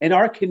 And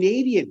our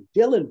Canadian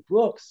Dylan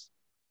Brooks,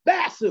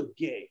 massive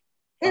game.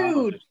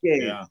 Huge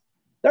game. Yeah.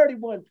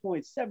 31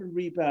 points, 7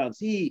 rebounds.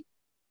 He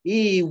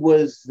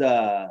was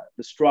the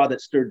straw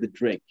that stirred the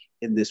drink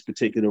in this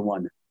particular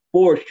one,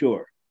 for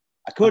sure.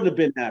 I couldn't have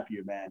been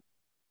happier, man.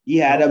 He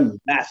had a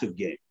massive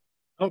game.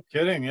 No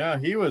kidding. Yeah,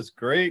 he was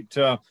great.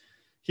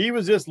 He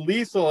was just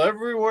lethal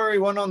everywhere he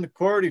went on the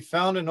court. He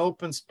found an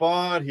open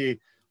spot.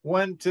 He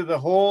went to the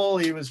hole.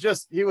 He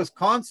was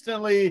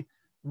constantly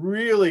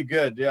really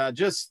good. Yeah,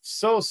 just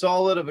so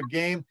solid of a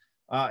game.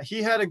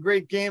 He had a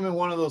great game in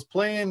one of those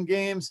play-in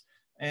games,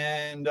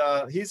 and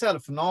he's had a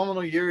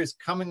phenomenal year. He's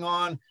coming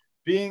on,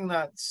 being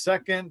that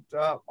second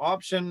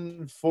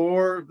option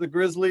for the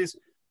Grizzlies.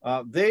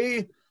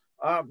 They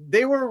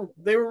They were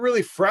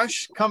really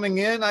fresh coming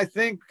in, I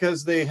think,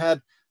 because they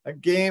had a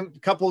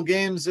couple of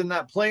games in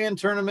that play-in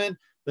tournament.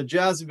 The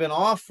Jazz have been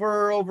off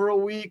for over a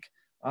week.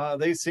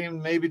 They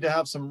seem maybe to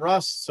have some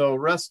rust. So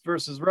rest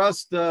versus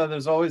rust,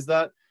 there's always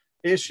that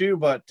issue.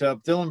 But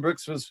Dylan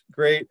Brooks was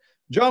great.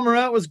 John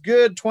Morant was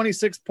good,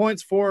 26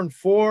 points, 4 and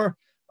 4.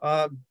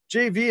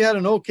 JV had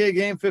an okay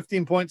game,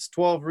 15 points,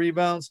 12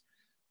 rebounds.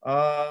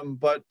 I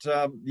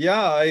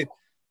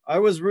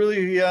was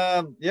really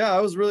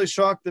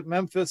shocked that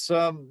Memphis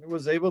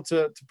was able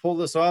to pull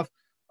this off.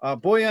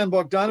 Bojan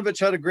Bogdanovic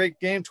had a great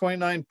game,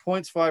 29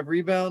 points, 5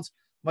 rebounds.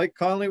 Mike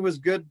Conley was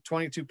good,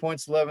 22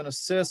 points, 11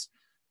 assists.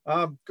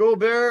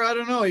 Gobert, I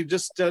don't know, he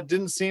just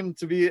didn't seem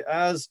to be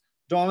as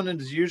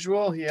dominant as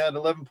usual. He had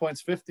 11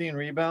 points, 15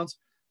 rebounds.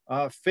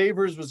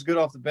 Favors was good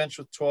off the bench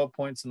with 12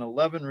 points and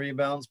 11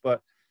 rebounds.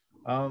 But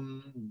I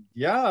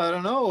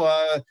don't know.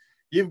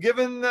 You've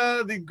given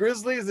the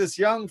Grizzlies, this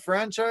young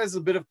franchise,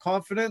 a bit of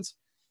confidence.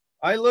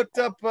 I looked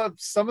up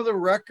some of the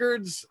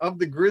records of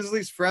the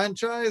Grizzlies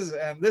franchise,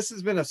 and this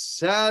has been a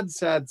sad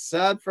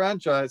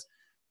franchise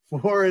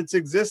for its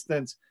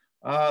existence.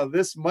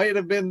 This might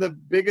have been the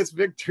biggest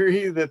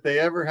victory that they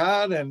ever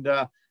had, and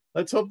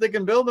let's hope they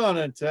can build on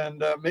it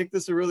and make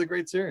this a really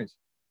great series.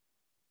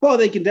 Well,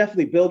 they can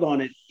definitely build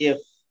on it if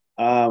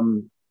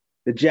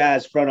the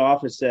Jazz front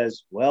office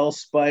says, well,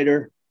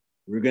 Spider,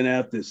 we're going to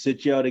have to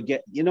sit you out again.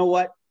 You know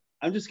what?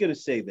 I'm just going to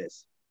say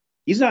this.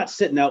 He's not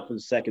sitting out for the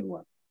second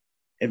one.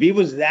 If he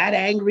was that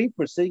angry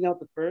for sitting out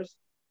the first,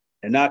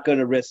 they're not going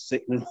to risk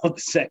sitting him out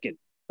the second.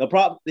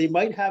 They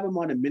might have him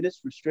on a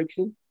minutes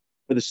restriction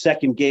for the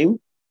second game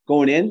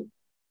going in,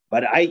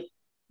 but I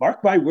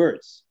mark my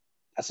words.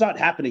 That's not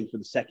happening for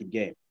the second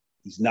game.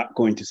 He's not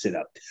going to sit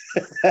out.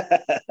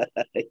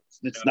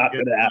 It's not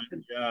going to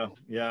happen.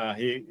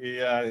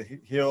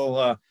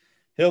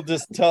 He'll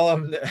just tell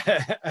him,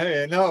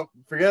 hey, no,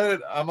 forget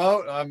it. I'm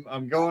out.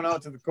 I'm going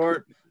out to the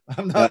court.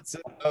 I'm not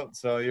sitting out.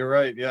 So you're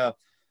right. Yeah.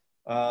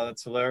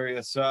 That's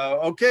hilarious.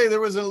 Okay. There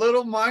was a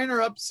little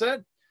minor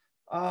upset.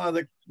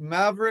 The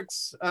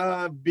Mavericks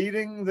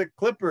beating the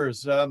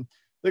Clippers.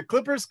 The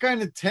Clippers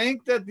kind of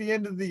tanked at the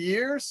end of the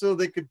year so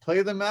they could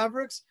play the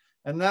Mavericks.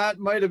 And that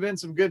might have been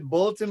some good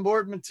bulletin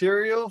board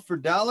material for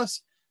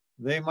Dallas.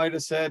 They might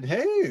have said,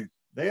 hey,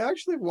 they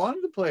actually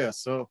wanted to play us.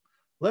 So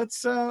let's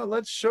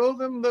show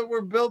them that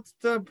we're built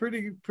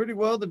pretty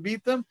well to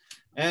beat them.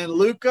 And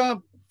Luka,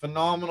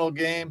 phenomenal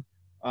game.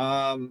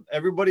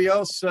 Everybody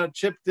else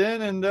chipped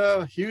in, and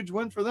a huge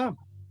win for them.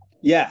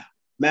 Yeah,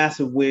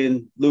 massive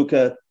win.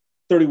 Luka,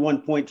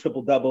 31-point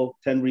triple-double,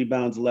 10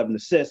 rebounds, 11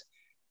 assists.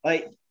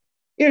 Like,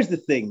 here's the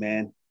thing,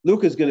 man.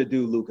 Luka's going to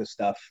do Luka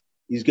stuff.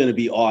 He's going to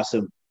be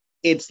awesome.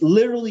 It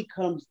literally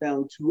comes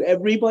down to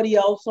everybody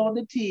else on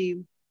the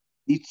team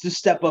needs to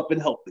step up and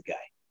help the guy.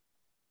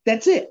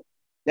 That's it.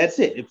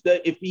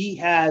 If he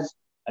has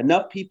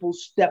enough people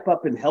step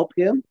up and help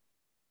him,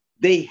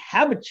 they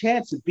have a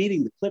chance of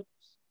beating the Clippers.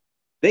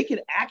 They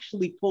can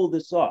actually pull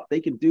this off. They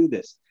can do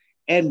this.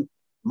 And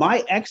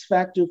my X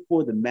factor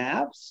for the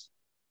Mavs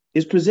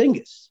is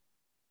Porzingis.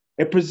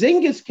 If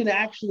Porzingis can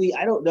actually,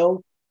 I don't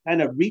know,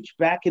 kind of reach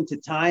back into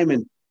time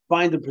and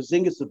find the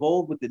Porzingis of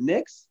old with the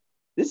Knicks,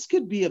 this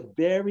could be a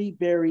very,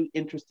 very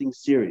interesting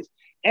series.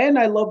 And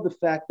I love the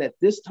fact that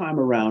this time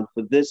around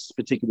for this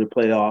particular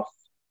playoff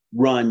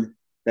run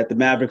that the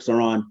Mavericks are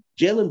on,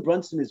 Jalen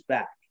Brunson is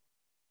back.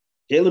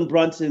 Jalen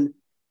Brunson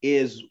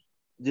is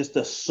just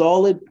a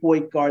solid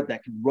point guard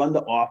that can run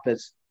the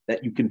offense,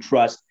 that you can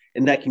trust,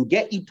 and that can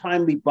get you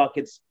timely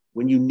buckets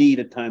when you need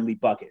a timely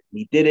bucket. And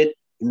he did it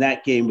in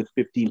that game with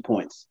 15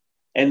 points.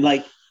 And,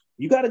 like,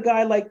 you got a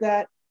guy like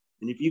that,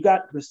 and if you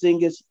got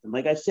Porzingis, and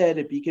like I said,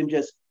 if he can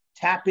just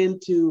tap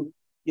into,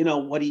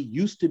 what he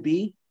used to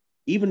be,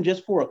 even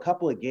just for a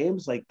couple of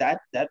games like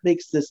that, that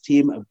makes this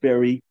team a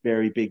very,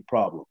 very big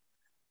problem.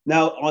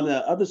 Now, on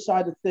the other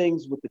side of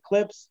things with the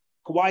Clips,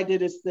 Kawhi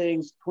did his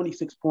things,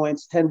 26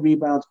 points, 10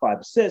 rebounds, 5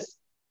 assists.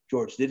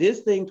 George did his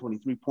thing,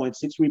 23 points,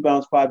 6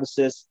 rebounds, 5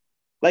 assists.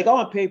 Like,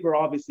 on paper,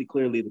 obviously,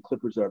 clearly the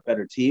Clippers are a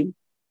better team,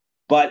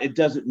 but it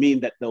doesn't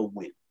mean that they'll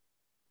win,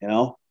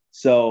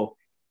 So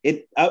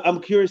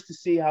I'm curious to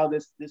see how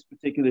this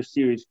particular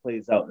series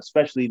plays out,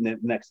 especially in the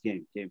next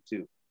game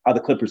 2, how the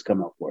Clippers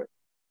come out for it.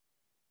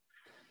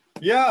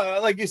 Yeah,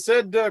 like you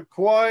said,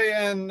 Kawhi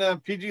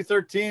and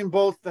PG-13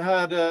 both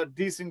had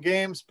decent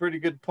games, pretty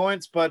good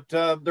points, but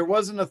there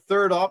wasn't a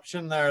third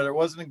option there. There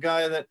wasn't a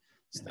guy that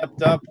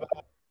stepped up.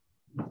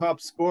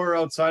 Top scorer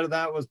outside of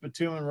that was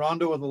Batum and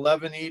Rondo with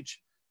 11 each.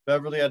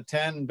 Beverly had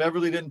 10.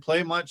 Beverly didn't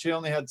play much. He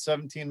only had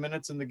 17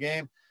 minutes in the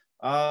game.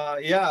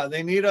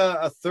 They need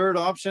a third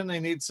option. They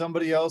need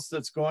somebody else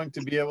that's going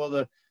to be able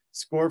to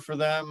score for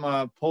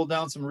them, pull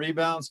down some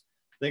rebounds.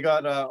 They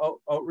got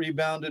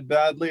out-rebounded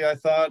badly, I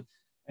thought.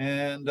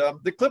 And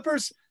the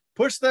Clippers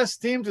pushed this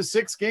team to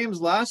 6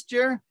 games last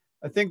year.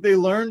 I think they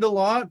learned a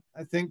lot.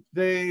 I think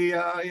they,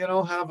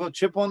 have a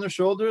chip on their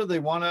shoulder. They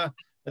want to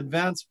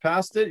advance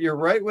past it. You're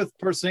right with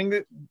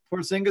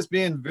Porzingis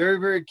being very,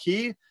 very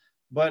key.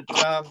 But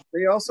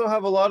they also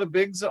have a lot of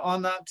bigs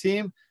on that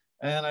team.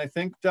 and I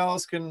think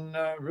Dallas can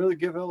really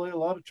give LA a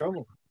lot of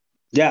trouble.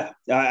 Yeah,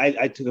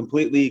 I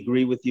completely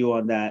agree with you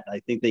on that. I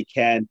think they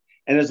can.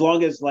 And as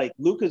long as like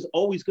Luka's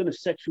always going to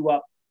set you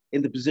up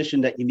in the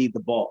position that you need the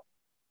ball,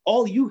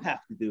 all you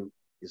have to do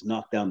is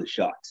knock down the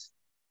shots.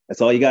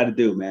 That's all you got to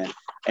do, man.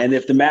 And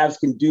if the Mavs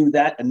can do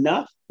that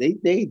enough,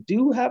 they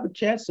do have a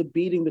chance of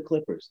beating the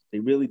Clippers. They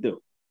really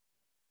do.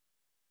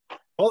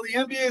 Well, the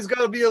NBA's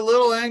got to be a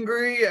little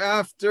angry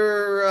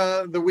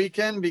after the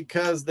weekend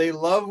because they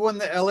love when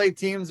the LA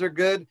teams are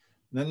good.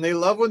 Then they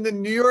love when the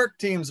New York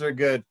teams are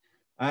good.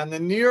 And the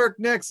New York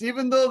Knicks,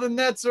 even though the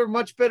Nets are a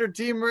much better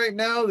team right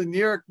now, the New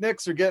York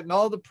Knicks are getting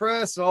all the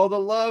press, all the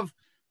love.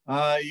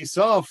 You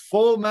saw a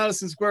full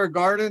Madison Square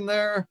Garden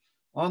there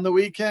on the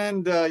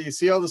weekend. You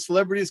see all the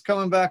celebrities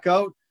coming back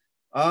out.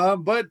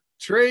 But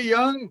Trae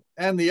Young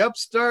and the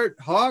upstart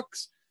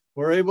Hawks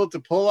were able to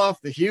pull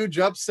off the huge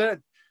upset.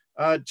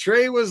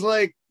 Trae was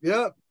like,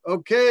 yeah,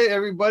 okay,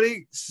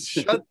 everybody,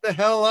 shut the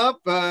hell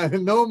up.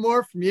 No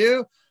more from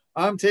you.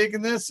 I'm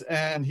taking this.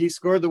 And he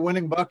scored the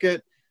winning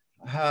bucket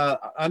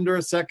under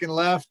a second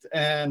left.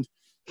 And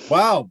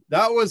wow,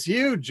 that was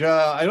huge.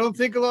 I don't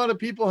think a lot of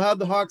people had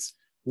the Hawks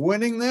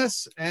winning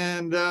this.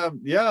 And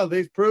yeah,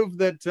 they've proved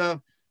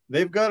that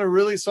they've got a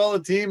really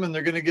solid team, and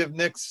they're going to give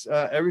Knicks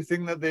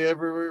everything that they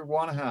ever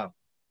want to have.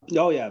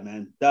 Oh yeah,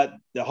 man. That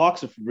the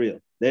Hawks are for real.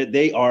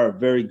 They are a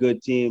very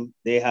good team.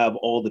 They have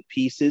all the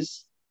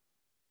pieces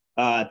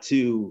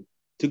to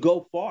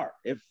go far,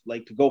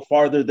 to go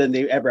farther than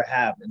they ever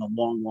have in a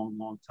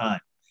long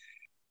time.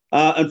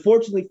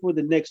 Unfortunately for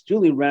the Knicks,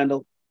 Julius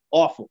Randle,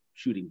 awful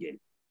shooting game.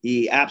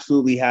 He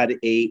absolutely had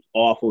a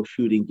awful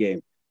shooting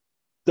game.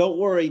 Don't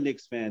worry,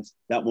 Knicks fans,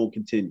 that won't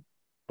continue.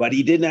 But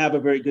he didn't have a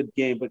very good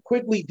game, but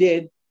quickly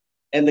did.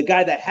 And the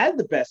guy that had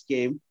the best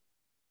game,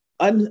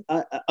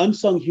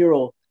 unsung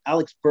hero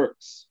Alex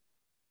Burks,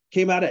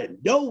 came out of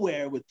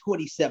nowhere with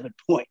 27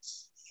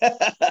 points.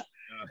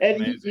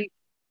 And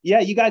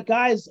you got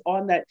guys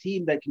on that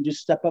team that can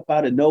just step up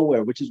out of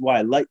nowhere, which is why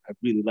I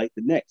really like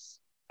the Knicks.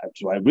 That's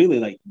why I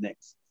really like the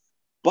Knicks.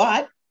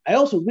 But I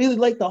also really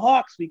like the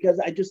Hawks because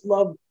I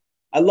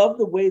love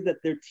the way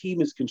that their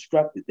team is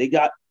constructed. They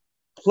got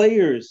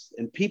players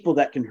and people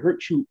that can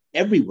hurt you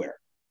everywhere.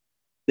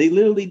 They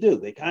literally do.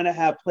 They kind of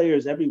have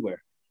players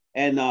everywhere.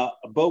 And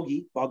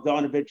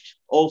Bogdanovic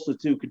also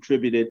too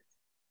contributed,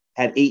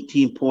 had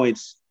 18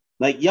 points.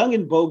 Like Young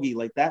and Bogey,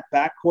 like that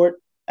backcourt,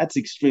 that's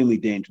extremely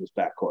dangerous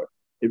backcourt.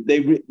 If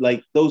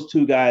they those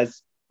two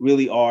guys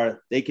really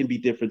are, they can be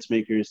difference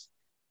makers.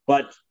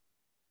 But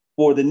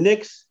for the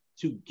Knicks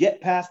to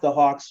get past the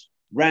Hawks,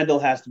 Randall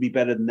has to be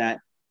better than that,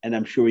 and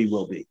I'm sure he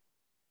will be.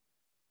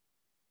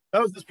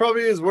 That was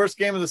probably his worst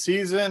game of the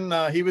season.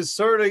 He was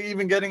sort of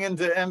even getting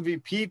into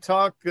MVP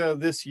talk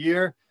this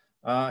year.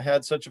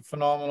 Had such a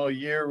phenomenal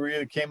year,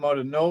 really came out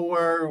of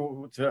nowhere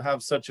to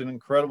have such an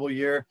incredible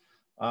year.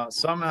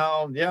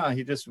 Somehow, yeah,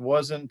 he just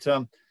wasn't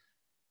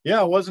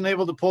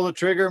able to pull the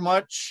trigger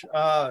much.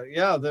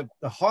 The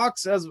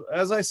Hawks,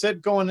 as I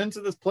said, going into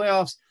this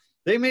playoffs,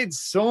 they made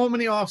so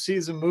many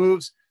offseason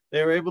moves.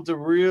 They were able to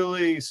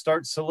really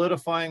start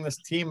solidifying this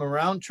team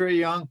around Trae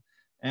Young.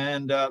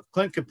 And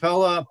Clint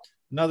Capella,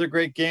 another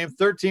great game,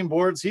 13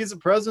 boards. He's a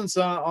presence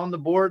on the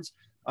boards.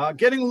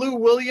 Getting Lou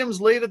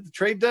Williams late at the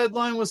trade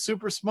deadline was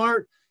super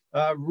smart.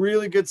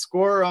 Really good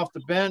scorer off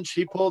the bench.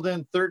 He pulled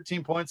in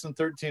 13 points in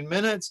 13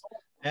 minutes.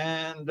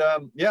 And,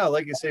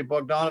 like you say,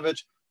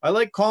 Bogdanovic. I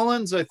like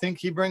Collins. I think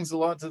he brings a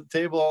lot to the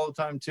table all the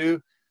time,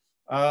 too.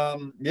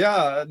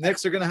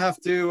 Knicks are going to have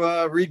to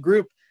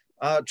regroup.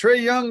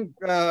 Trae Young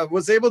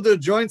was able to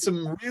join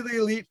some really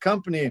elite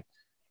company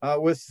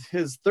with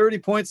his 30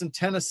 points and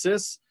 10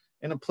 assists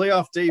in a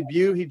playoff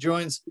debut. He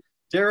joins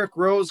Derrick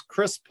Rose,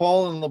 Chris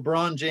Paul, and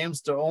LeBron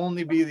James to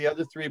only be the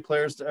other three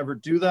players to ever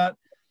do that.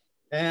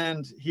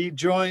 And he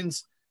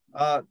joins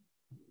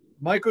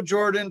Michael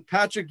Jordan,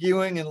 Patrick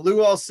Ewing, and Lou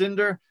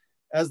Alcindor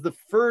as the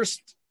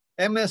first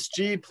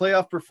MSG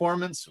playoff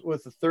performance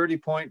with a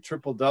 30-point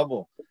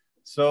triple-double.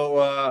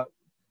 So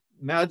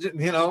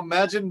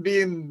imagine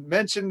being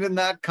mentioned in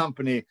that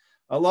company.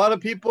 A lot of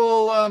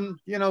people,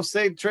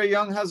 say Trae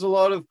Young has a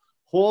lot of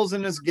holes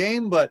in his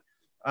game, but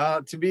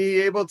to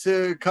be able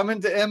to come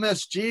into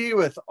MSG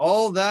with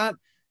all that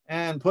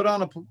and put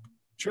on a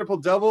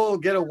triple-double,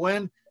 get a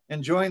win,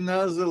 and join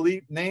those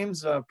elite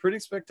names, pretty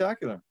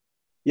spectacular.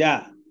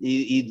 Yeah,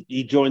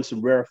 he joined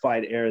some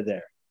rarefied air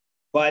there.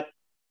 But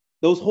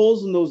those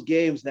holes in those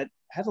games, that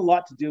has a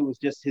lot to do with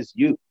just his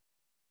youth.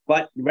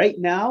 But right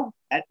now,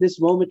 at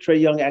this moment,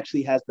 Trae Young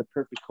actually has the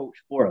perfect coach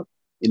for him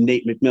in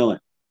Nate McMillan.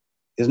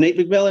 Because Nate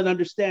McMillan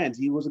understands.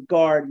 He was a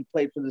guard. He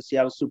played for the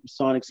Seattle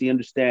Supersonics. He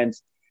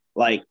understands,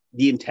 the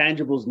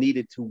intangibles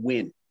needed to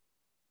win.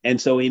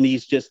 And so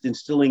he's just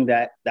instilling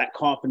that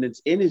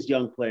confidence in his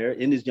young player,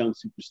 in his young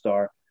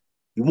superstar.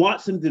 He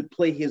wants him to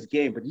play his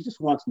game, but he just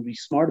wants him to be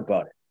smart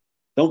about it.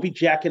 Don't be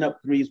jacking up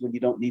threes when you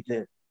don't need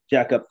to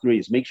jack up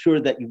threes. Make sure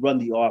that you run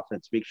the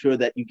offense. Make sure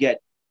that you get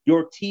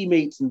your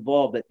teammates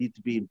involved that need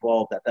to be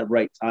involved at the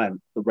right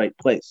time, the right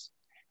place.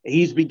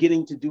 He's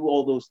beginning to do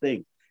all those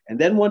things. And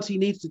then once he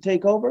needs to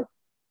take over,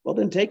 Well,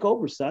 then take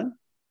over, son.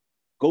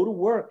 Go to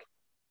work.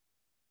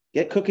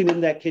 Get cooking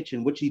in that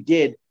kitchen, which he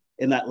did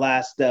in that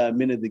last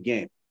minute of the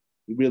game.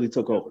 He really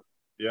took over.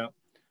 Yeah.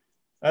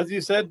 As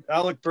you said,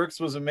 Alec Burks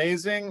was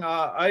amazing.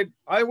 I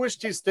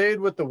wished he stayed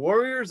with the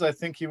Warriors. I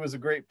think he was a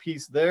great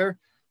piece there.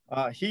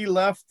 He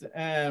left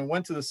and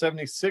went to the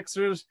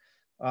 76ers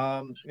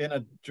in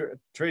a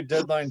trade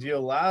deadline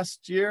deal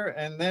last year,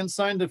 and then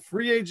signed a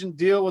free agent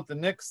deal with the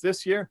Knicks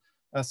this year,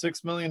 a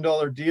 $6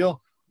 million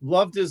deal.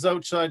 Loved his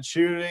outside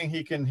shooting.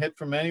 He can hit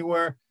from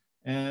anywhere,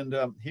 and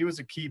he was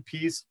a key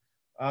piece.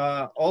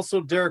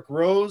 Also, Derrick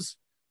Rose,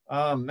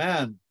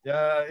 man,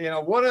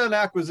 what an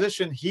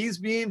acquisition he's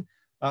been.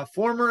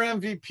 Former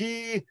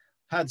MVP,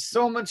 had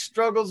so much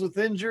struggles with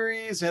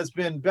injuries, has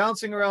been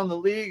bouncing around the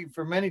league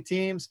for many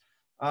teams,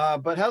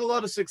 but had a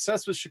lot of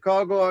success with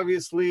Chicago,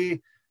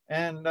 obviously.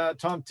 And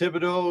Tom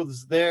Thibodeau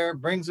is there,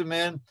 brings him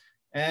in.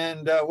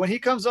 And when he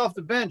comes off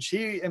the bench,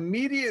 he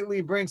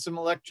immediately brings some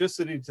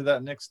electricity to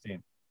that Knicks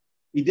team.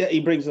 He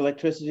brings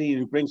electricity and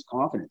he brings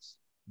confidence.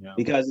 Yeah.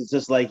 Because it's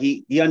just like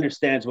he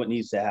understands what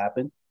needs to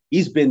happen.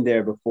 He's been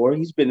there before.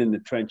 He's been in the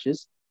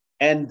trenches.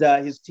 And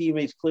his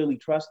teammates clearly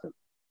trust him.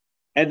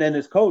 And then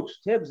his coach,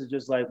 Tibbs, is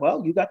just like,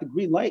 well, you got the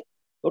green light.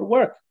 Go to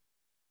work.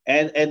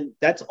 And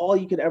that's all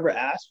you could ever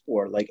ask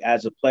for, like,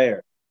 as a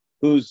player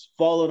who's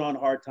fallen on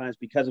hard times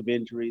because of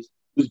injuries,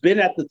 who's been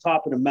at the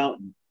top of the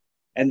mountain,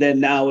 and then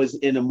now is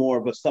in a more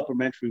of a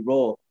supplementary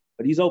role.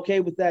 But he's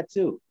okay with that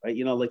too, right?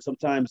 Like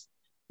sometimes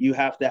you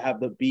have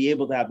to be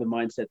able to have the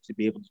mindset to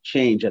be able to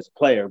change as a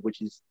player,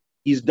 which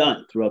he's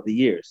done throughout the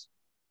years.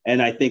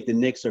 And I think the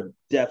Knicks are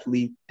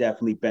definitely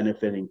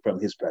benefiting from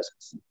his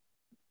presence.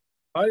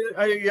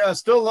 I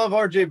still love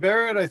RJ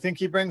Barrett. I think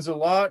he brings a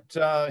lot.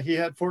 He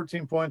had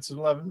 14 points and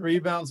 11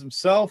 rebounds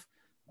himself.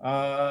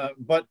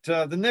 But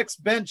the Knicks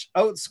bench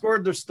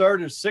outscored their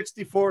starters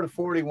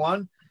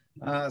 64-41.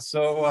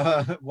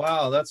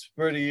 Wow, that's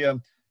pretty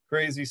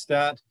crazy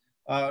stat.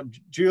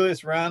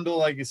 Julius Randle,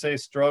 like you say,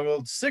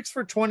 struggled 6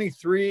 for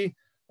 23,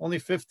 only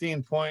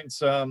 15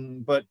 points.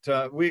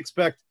 But we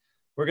expect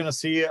we're going to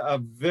see a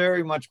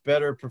very much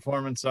better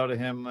performance out of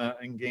him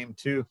in game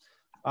 2.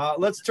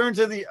 Let's turn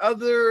to the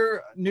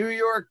other New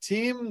York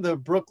team, the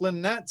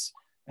Brooklyn Nets,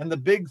 and the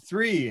Big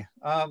Three.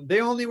 They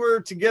only were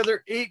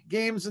together 8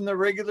 games in the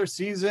regular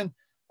season.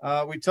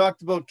 We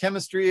talked about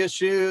chemistry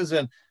issues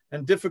and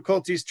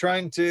difficulties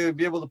trying to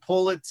be able to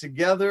pull it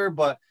together.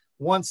 But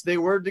once they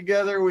were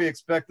together, we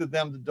expected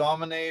them to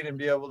dominate and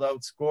be able to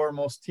outscore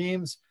most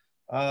teams.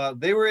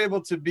 They were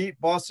able to beat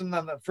Boston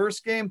on that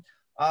first game.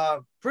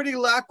 Pretty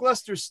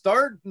lackluster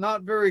start,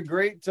 not very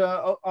great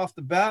off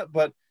the bat,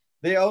 but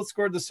they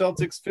outscored the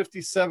Celtics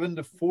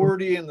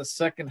 57-40 in the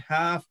second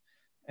half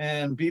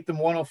and beat them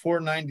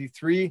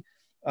 104-93.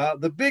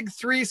 The Big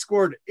Three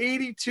scored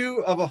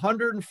 82 of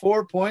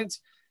 104 points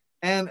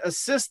and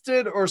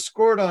assisted or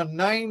scored on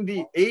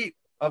 98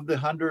 of the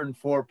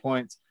 104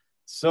 points.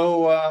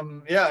 So,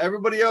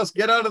 everybody else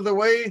get out of the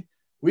way.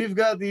 We've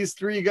got these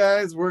 3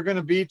 guys. We're going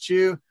to beat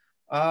you.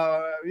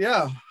 How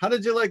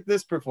did you like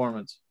this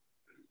performance?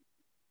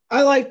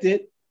 I liked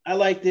it.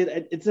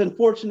 It's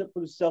unfortunate for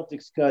the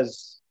Celtics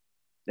because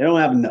they don't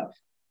have enough.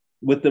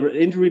 With the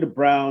injury to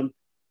Brown,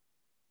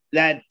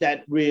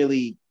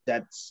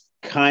 that's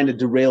kind of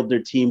derailed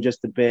their team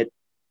just a bit.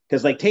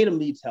 Because like Tatum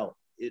needs help.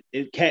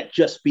 It can't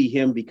just be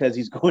him because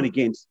he's going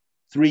against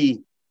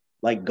 3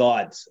 like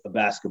gods of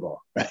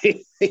basketball,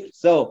 right?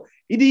 So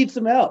he needs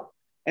some help.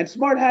 And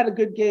Smart had a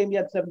good game. He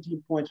had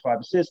 17 points, 5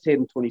 assists.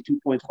 Tatum 22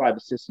 points, 5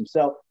 assists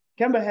himself.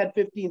 Kemba had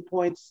 15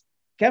 points.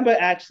 Kemba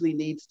actually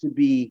needs to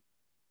be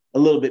a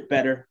little bit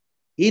better.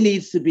 He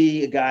needs to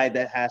be a guy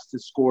that has to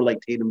score like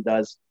Tatum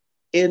does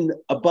in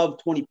above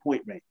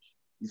 20-point range.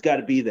 He's got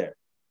to be there.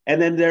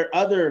 And then their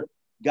other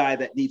guy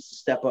that needs to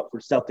step up for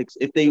Celtics,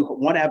 if they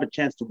want to have a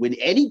chance to win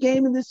any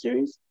game in this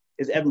series,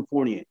 is Evan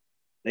Fournier.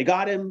 They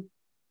got him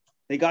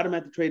at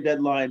the trade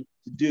deadline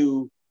to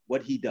do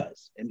what he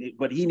does,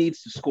 but he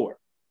needs to score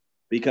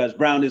because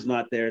Brown is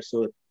not there.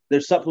 So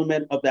their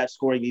supplement of that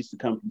scoring needs to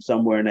come from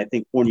somewhere, and I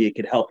think Fournier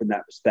could help in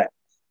that respect.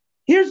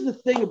 Here's the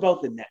thing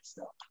about the Nets,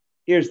 though.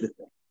 Here's the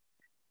thing.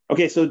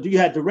 Okay, so you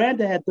had Durant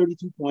that had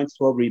 32 points,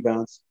 12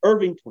 rebounds.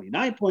 Irving,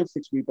 29 points,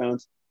 6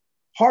 rebounds.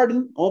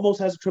 Harden almost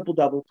has a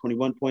triple-double,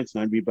 21 points,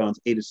 9 rebounds,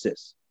 8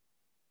 assists.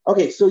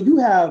 Okay, so you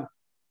have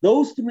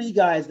those 3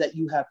 guys that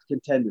you have to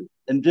contend with.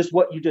 And just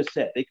what you just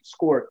said, they can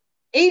score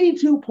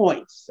 82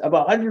 points of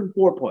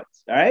 104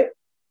 points, all right?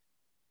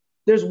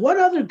 There's one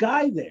other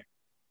guy there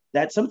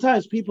that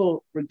sometimes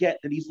people forget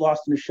that he's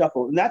lost in the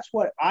shuffle, and that's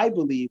what I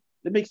believe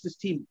that makes this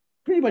team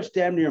pretty much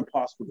damn near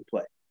impossible to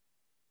play.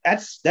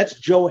 That's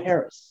Joe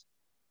Harris.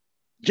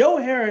 Joe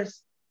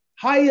Harris,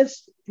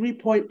 highest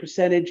 3-point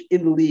percentage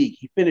in the league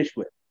he finished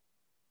with.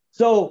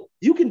 So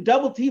you can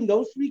double team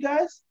those 3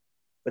 guys,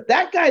 but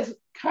that guy's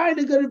kind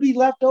of going to be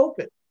left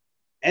open.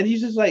 And he's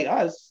just like,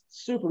 it's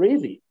super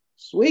easy.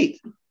 Sweet.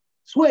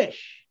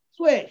 Swish,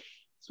 swish,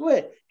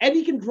 swish. And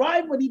he can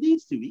drive when he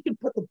needs to. He can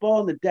put the ball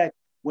on the deck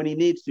when he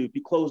needs to if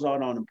you close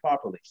on him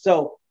properly.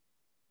 So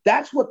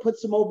that's what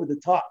puts him over the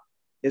top.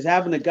 is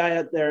having a guy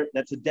out there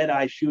that's a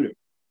dead-eye shooter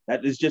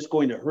that is just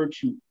going to hurt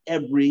you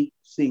every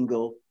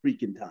single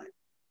freaking time.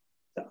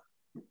 So.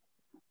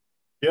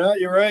 Yeah,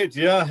 you're right.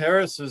 Yeah,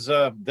 Harris is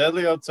a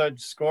deadly outside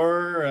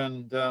scorer,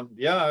 and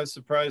I was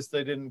surprised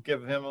they didn't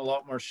give him a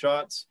lot more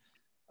shots.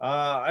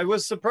 I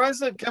was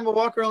surprised that Kemba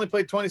Walker only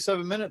played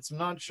 27 minutes. I'm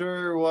not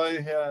sure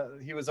why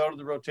he was out of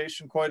the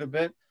rotation quite a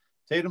bit.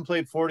 Tatum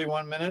played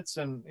 41 minutes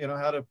and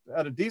had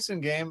a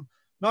decent game.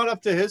 Not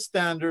up to his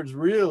standards,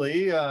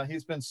 really.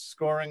 He's been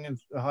scoring in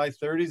the high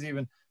 30s,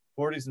 even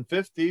 40s and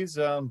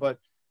 50s, but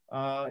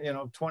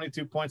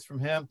 22 points from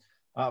him.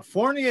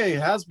 Fournier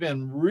has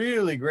been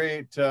really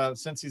great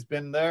since he's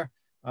been there.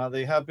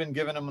 They have been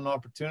giving him an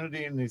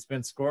opportunity, and he's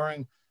been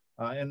scoring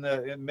in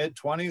the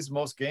mid-20s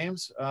most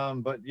games.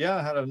 But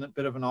had a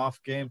bit of an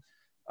off game.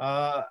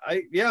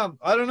 I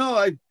don't know.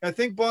 I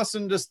think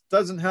Boston just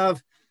doesn't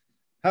have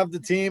the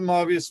team,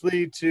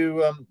 obviously,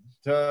 to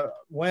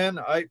win.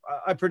 I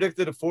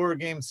predicted a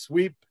 4-game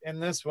sweep in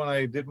this when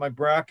I did my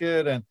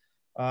bracket, and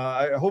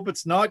I hope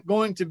it's not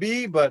going to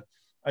be, but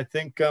I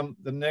think the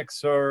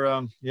Knicks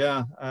are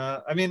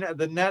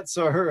the Nets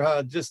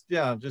are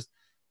just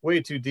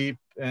way too deep,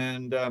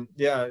 and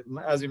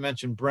as you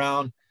mentioned,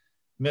 Brown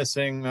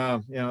missing,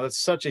 that's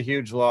such a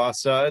huge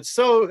loss. It's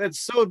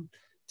so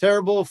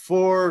terrible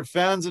for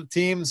fans of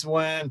teams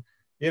when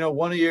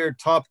one of your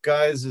top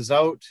guys is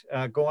out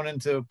going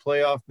into a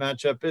playoff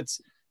matchup.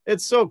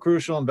 It's so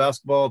crucial in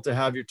basketball to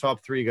have your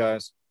top 3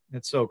 guys.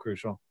 It's so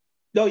crucial.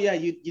 No, yeah,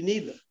 you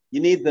need them. You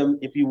need them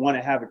if you want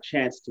to have a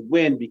chance to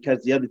win,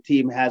 because the other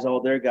team has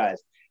all their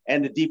guys.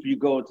 And the deeper you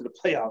go into the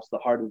playoffs, the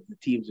harder the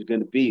teams are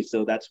going to be.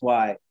 So that's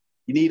why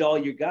you need all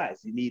your guys.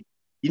 You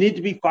need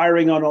to be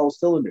firing on all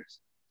cylinders.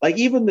 Like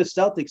even the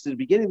Celtics at the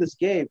beginning of this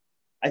game,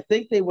 I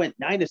think they went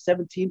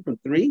 9-17 from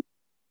 3.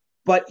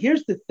 But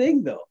here's the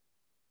thing, though.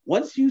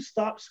 Once you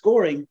stop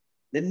scoring,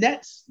 the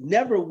Nets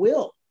never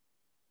will.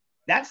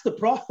 That's the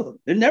problem.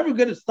 They're never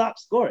going to stop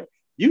scoring.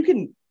 You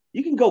can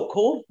go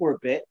cold for a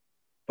bit,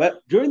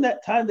 but during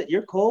that time that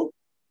you're cold,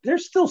 they're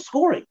still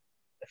scoring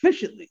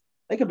efficiently,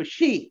 like a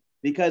machine,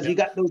 because you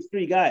got those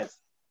 3 guys.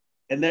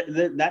 And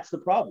that's the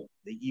problem.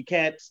 You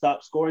can't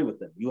stop scoring with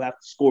them. You have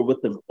to score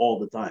with them all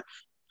the time.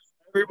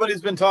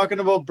 Everybody's been talking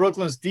about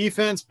Brooklyn's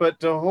defense, but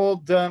to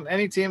hold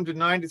any team to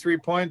 93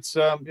 points,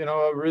 a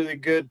really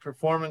good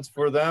performance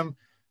for them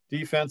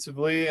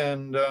defensively.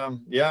 And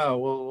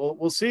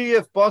we'll see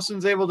if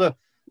Boston's able to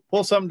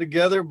pull something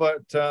together,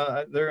 but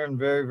they're in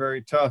very,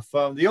 very tough.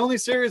 The only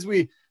series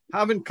we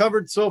haven't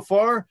covered so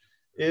far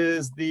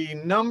is the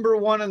number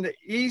 1 in the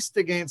East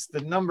against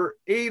the number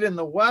 8 in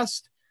the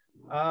West.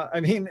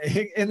 In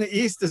the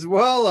East as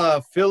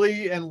well,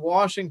 Philly and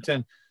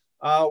Washington.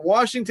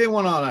 Washington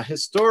went on a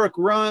historic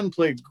run,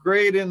 played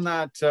great in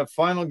that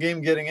final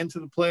game getting into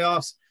the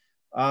playoffs.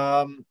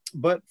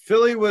 But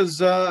Philly was,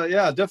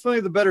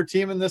 definitely the better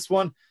team in this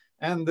one.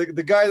 And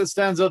the guy that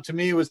stands out to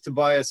me was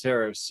Tobias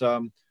Harris.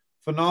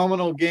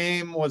 Phenomenal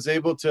game, was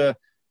able to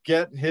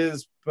get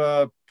his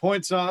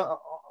points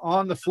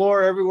on the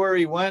floor everywhere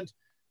he went.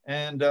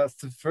 And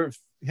for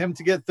him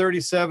to get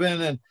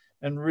 37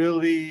 and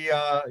really,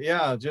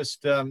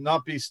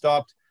 not be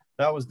stopped,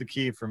 that was the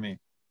key for me.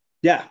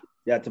 Yeah,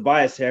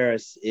 Tobias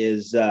Harris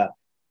is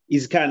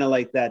he's kind of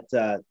like that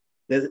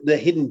the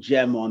hidden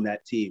gem on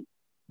that team,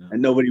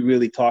 and nobody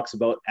really talks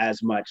about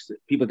as much.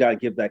 People got to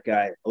give that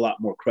guy a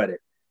lot more credit,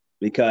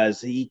 because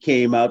he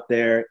came out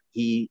there,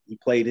 he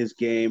played his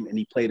game, and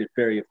he played it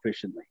very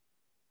efficiently.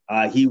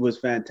 He was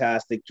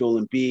fantastic.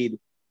 Joel Embiid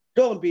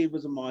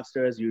was a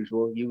monster as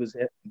usual. He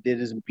did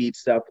his Embiid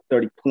stuff,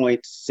 30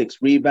 points, 6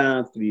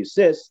 rebounds, 3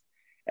 assists,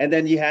 and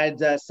then you had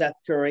Seth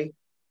Curry,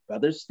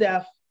 brother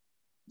Steph,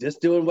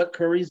 just doing what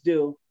Curry's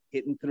do,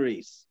 hitting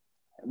threes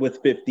with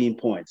 15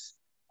 points.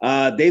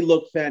 They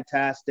look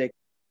fantastic.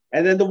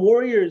 And then the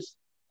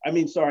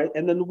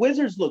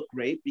Wizards look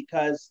great,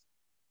 because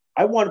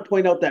I want to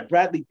point out that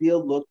Bradley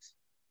Beal looked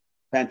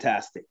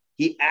fantastic.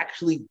 He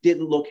actually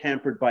didn't look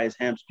hampered by his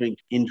hamstring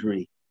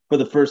injury for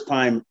the first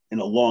time in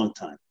a long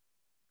time.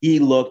 He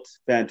looked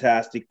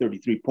fantastic,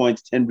 33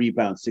 points, 10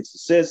 rebounds, 6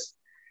 assists.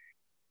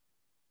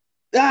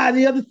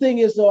 The other thing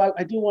is, though,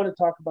 I do want to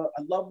talk about,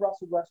 I love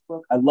Russell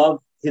Westbrook. I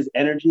love his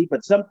energy,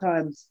 but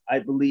sometimes I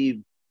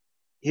believe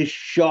his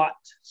shot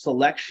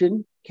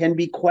selection can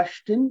be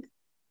questioned.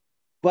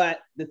 But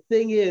the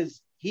thing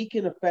is, he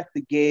can affect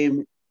the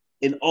game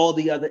in all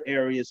the other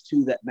areas,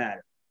 too, that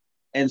matter.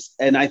 And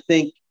I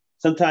think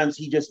sometimes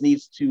he just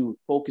needs to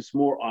focus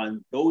more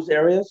on those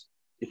areas.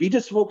 If he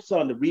just focuses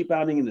on the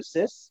rebounding and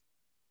assists,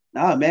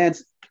 and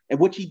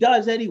which he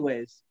does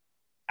anyways,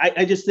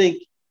 I just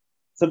think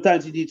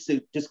sometimes he needs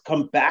to just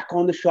come back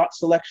on the shot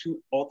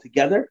selection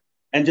altogether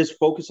and just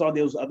focus on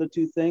those other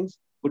 2 things,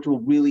 which will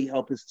really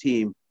help his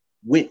team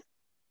win.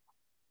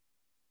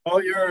 Oh,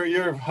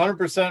 you're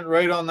 100%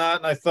 right on that.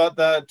 And I thought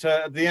that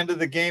at the end of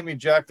the game, he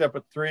jacked up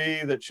a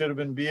 3 that should have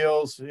been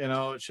Beal's.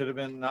 It should have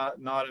been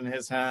not in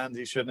his hands.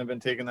 He shouldn't have been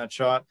taking that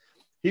shot.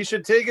 He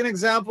should take an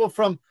example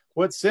from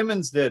what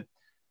Simmons did.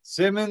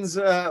 Simmons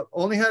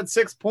only had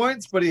 6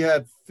 points, but he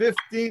had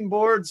 15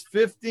 boards,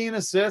 15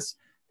 assists,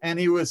 and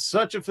he was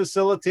such a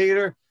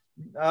facilitator.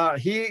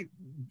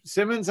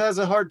 Simmons has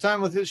a hard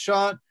time with his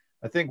shot.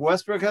 I think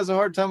Westbrook has a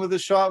hard time with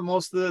his shot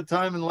most of the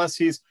time, unless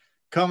he's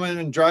coming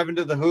and driving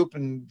to the hoop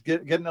and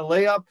getting a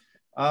layup.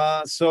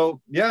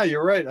 So yeah,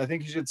 you're right. I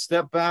think you should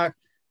step back,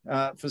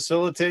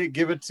 facilitate,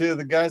 give it to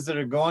the guys that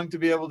are going to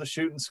be able to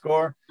shoot and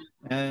score.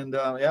 And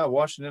yeah,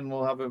 Washington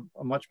will have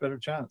a much better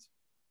chance.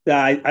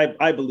 Yeah,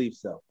 I believe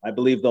so. I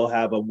believe they'll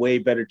have a way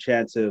better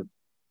chance of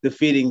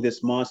defeating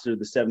this monster,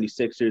 the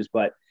 76ers.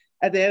 But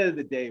at the end of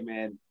the day,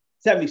 man,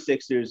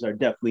 76ers are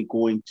definitely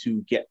going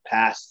to get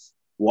past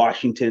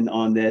Washington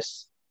on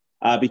this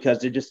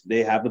because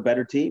they have a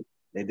better team.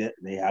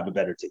 They have a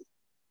better team.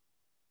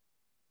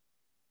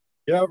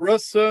 Yeah,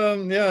 Russ,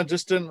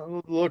 just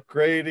didn't look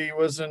great. He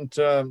wasn't,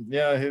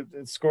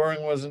 his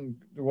scoring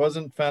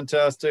wasn't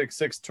fantastic.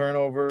 6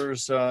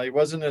 turnovers. He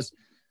wasn't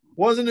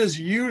his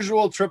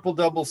usual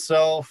triple-double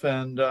self,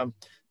 and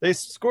they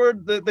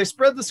spread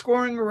the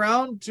scoring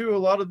around to a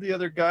lot of the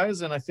other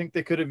guys, and I think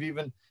they could have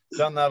even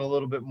done that a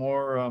little bit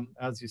more,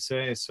 as you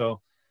say.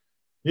 So,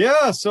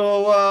 yeah,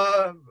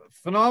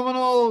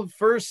 phenomenal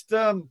first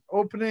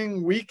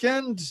opening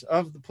weekend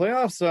of the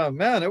playoffs.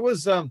 Man, it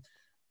was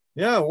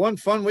one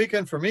fun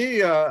weekend for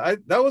me.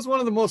 That was one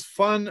of the most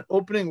fun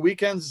opening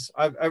weekends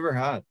I've ever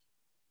had.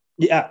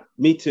 Yeah,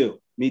 me too.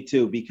 Me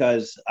too,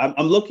 because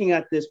I'm looking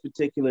at this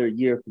particular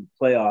year for the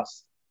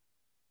playoffs.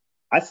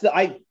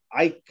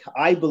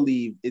 I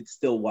believe it's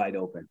still wide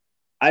open.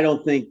 I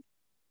don't think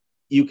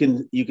you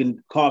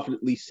can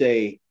confidently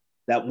say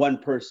that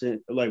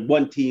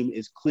one team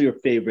is clear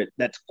favorite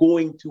that's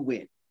going to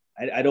win.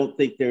 I don't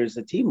think there's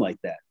a team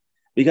like that,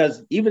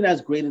 because even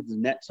as great as the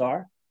Nets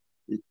are,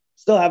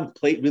 still haven't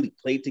really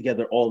played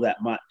together all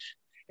that much.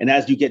 And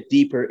as you get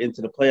deeper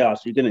into the playoffs,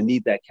 you're going to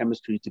need that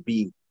chemistry to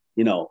be,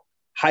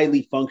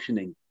 highly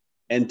functioning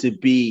and to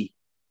be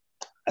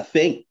a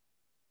thing.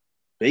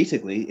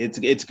 Basically,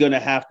 it's going to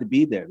have to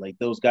be there. Like,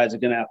 those guys are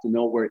going to have to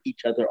know where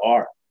each other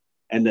are.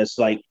 And that's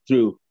like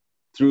through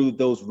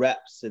those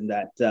reps and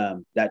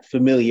that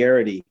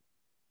familiarity,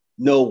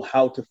 know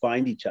how to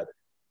find each other.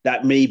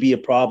 That may be a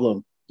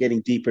problem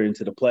getting deeper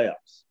into the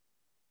playoffs.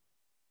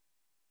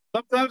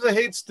 Sometimes I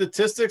hate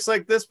statistics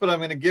like this, but I'm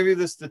going to give you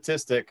the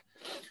statistic.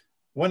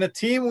 When a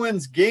team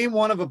wins game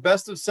 1 of a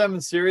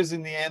best-of-7 series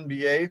in the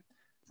NBA,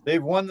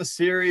 they've won the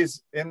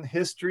series in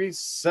history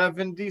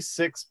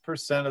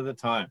 76% of the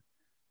time.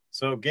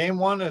 So game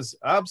 1 is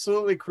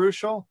absolutely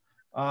crucial.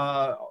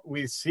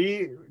 We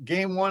see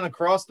game 1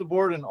 across the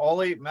board in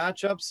all 8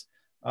 matchups.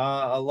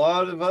 A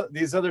lot of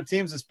these other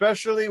teams,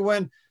 especially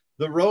when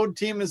the road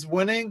team is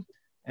winning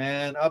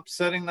and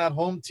upsetting that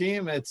home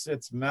team,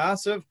 it's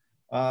massive.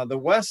 The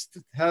West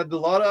had a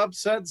lot of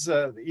upsets.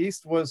 The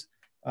East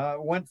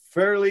went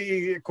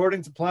fairly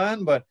according to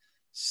plan, but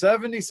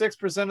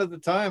 76% of the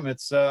time,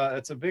 it's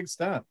a big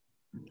stat.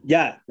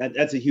 Yeah,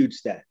 that's a huge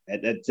stat.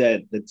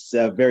 That's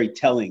very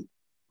telling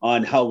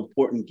on how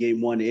important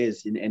game 1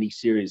 is in any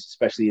series,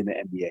 especially in the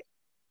NBA.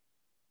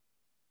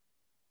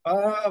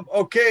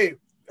 Okay,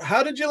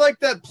 how did you like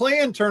that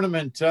play-in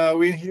tournament?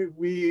 We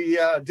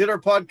did our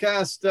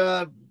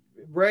podcast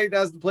right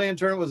as the play-in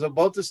tournament was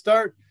about to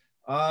start.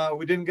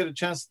 We didn't get a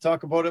chance to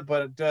talk about it,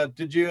 but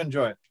did you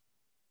enjoy it?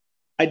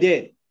 I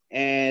did.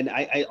 And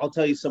I'll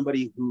tell you,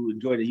 somebody who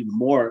enjoyed it even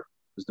more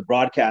was the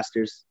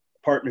broadcasters,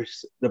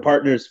 the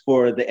partners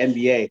for the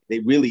NBA. They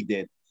really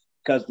did,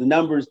 because the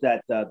numbers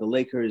that the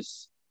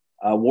Lakers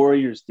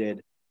Warriors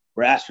did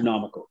were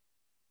astronomical.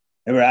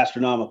 They were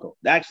astronomical.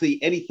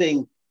 Actually,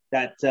 anything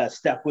that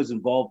Steph was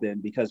involved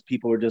in, because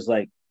people were just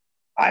like,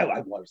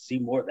 I want to see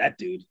more of that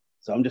dude.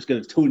 So I'm just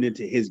going to tune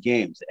into his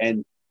games.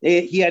 And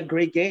he had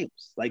great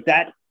games. Like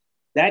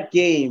that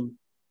game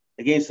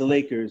against the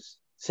Lakers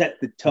set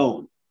the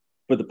tone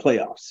for the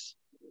playoffs.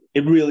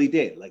 It really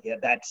did. Like,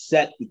 that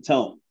set the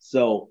tone.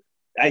 So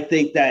I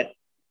think that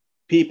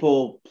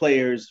people,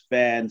 players,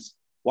 fans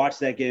watch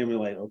that game and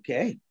are like,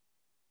 okay,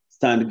 it's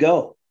time to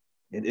go.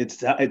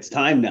 It's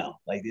time now.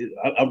 Like,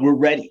 we're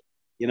ready.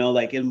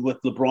 And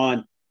with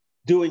LeBron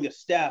doing a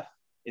Steph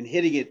and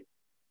hitting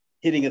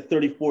a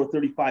 34,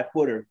 35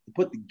 footer to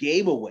put the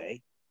game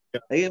away.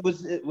 Yep.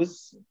 It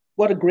was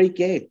what a great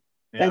game.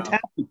 Yeah.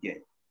 Fantastic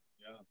game.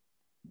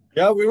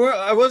 Yeah,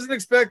 I wasn't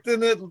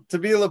expecting it to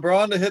be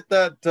LeBron to hit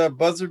that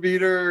buzzer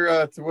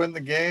beater to win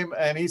the game.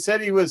 And he said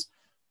he was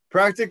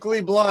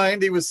practically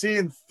blind. He was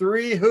seeing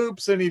 3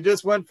 hoops and he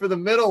just went for the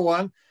middle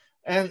one.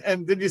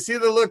 And did you see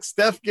the look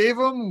Steph gave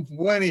him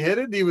when he hit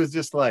it? He was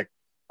just like,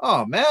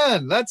 oh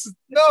man,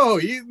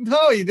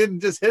 you didn't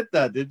just hit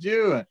that, did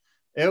you?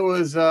 It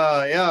was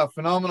a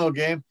phenomenal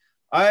game.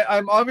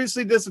 I'm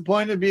obviously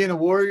disappointed, being a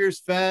Warriors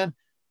fan,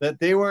 that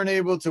they weren't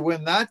able to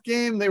win that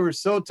game. They were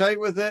so tight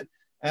with it,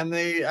 and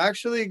they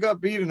actually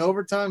got beat in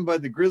overtime by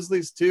the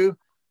Grizzlies too.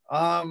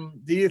 Do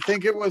you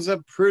think it was a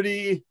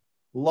pretty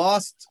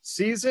lost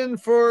season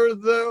for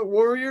the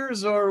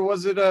Warriors, or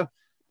was it a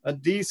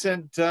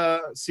decent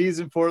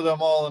season for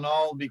them all in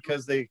all,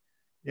 because they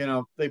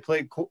they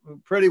played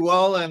pretty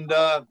well, and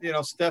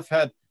Steph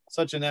had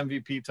such an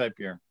MVP type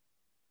year.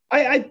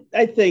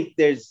 I think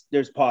there's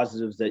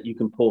positives that you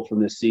can pull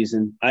from this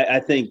season. I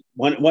think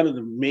one of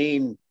the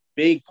main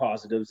big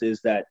positives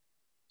is that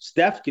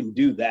Steph can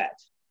do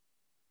that.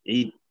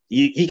 He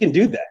can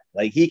do that.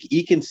 Like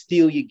he can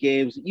steal you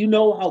games. You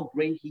know how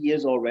great he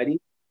is already.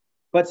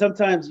 But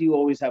sometimes you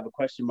always have a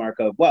question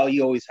mark of, well,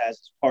 he always has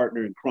his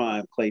partner in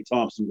crime, Klay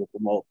Thompson, with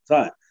him all the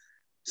time.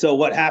 So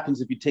what happens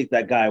if you take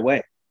that guy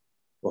away?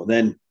 Well,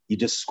 then he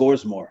just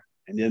scores more,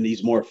 and then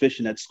he's more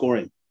efficient at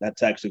scoring.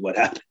 That's actually what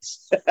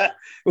happens,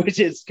 which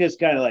is just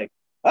kind of like,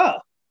 oh,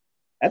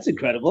 that's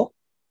incredible.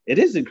 It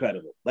is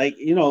incredible. Like,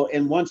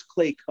 and once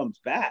Klay comes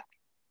back,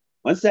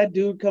 once that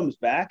dude comes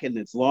back, and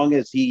as long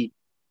as he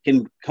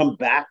can come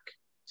back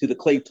to the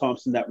Klay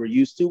Thompson that we're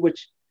used to,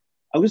 which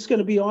I'm just going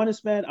to be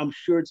honest, man, I'm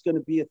sure it's going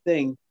to be a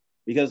thing,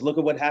 because look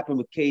at what happened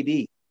with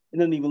KD. It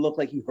doesn't even look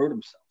like he hurt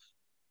himself.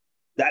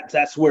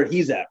 That's where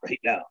he's at right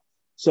now.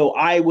 So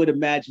I would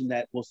imagine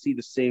that we'll see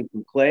the same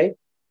from Klay.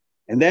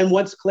 And then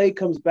once Klay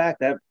comes back,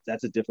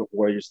 that's a different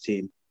Warriors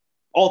team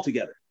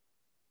altogether.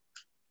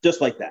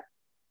 Just like that.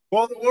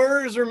 Well, the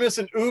Warriors are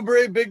missing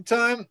Oubre big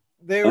time.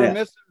 They were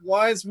missing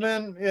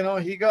Wiseman.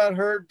 He got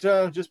hurt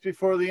just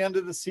before the end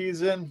of the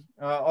season.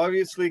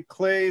 Obviously,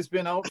 Klay's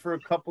been out for a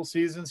couple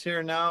seasons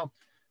here now.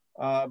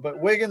 But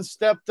Wiggins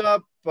stepped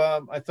up.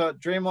 I thought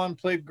Draymond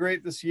played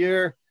great this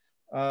year.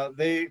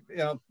 They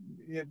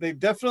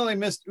definitely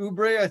missed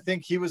Oubre. I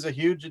think he was a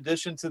huge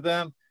addition to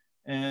them.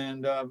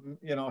 And,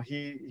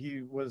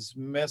 he was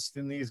missed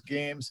in these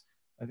games.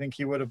 I think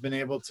he would have been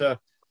able to,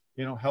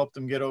 help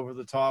them get over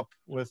the top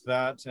with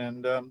that.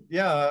 And,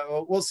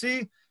 we'll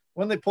see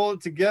when they pull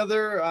it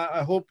together.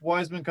 I hope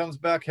Wiseman comes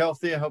back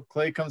healthy. I hope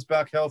Klay comes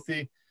back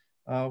healthy.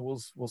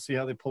 We'll see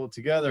how they pull it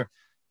together.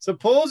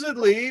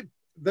 Supposedly,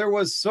 there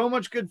was so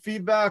much good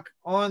feedback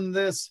on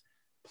this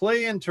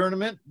play-in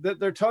tournament that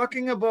they're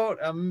talking about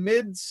a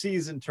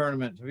mid-season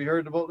tournament. Have you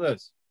heard about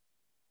this?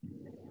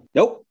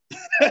 Nope.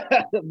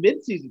 The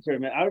mid-season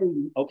tournament.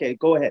 Okay,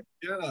 go ahead.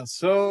 Yeah,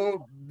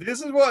 so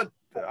this is what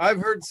I've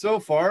heard so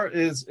far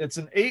is it's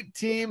an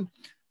 8-team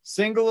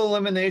single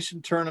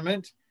elimination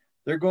tournament.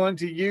 They're going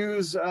to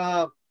use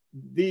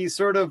the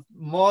sort of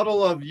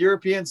model of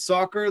European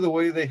soccer, the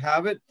way they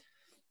have it.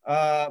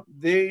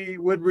 They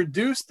would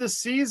reduce the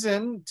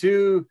season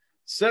to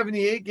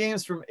 78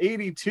 games from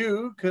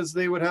 82 because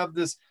they would have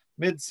this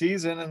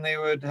mid-season and they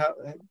would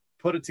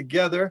put it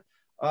together.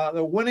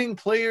 The winning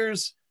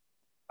players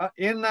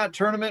in that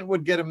tournament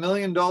would get $1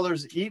 million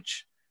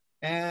each.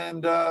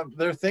 And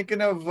they're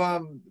thinking of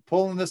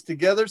pulling this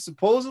together.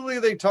 Supposedly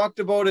they talked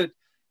about it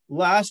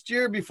last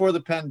year before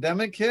the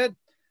pandemic hit.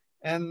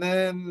 And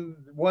then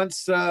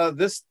once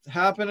this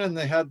happened and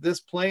they had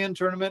this play-in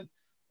tournament,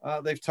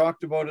 they've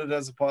talked about it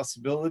as a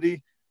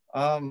possibility.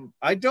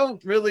 I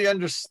don't really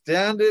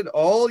understand it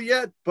all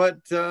yet, but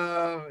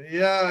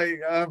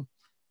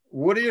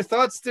what are your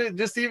thoughts to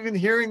just even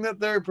hearing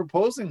that they're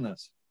proposing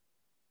this?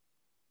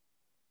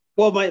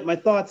 Well, my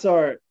thoughts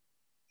are,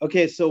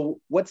 okay, so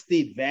what's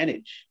the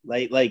advantage?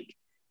 Like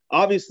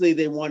obviously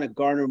they want to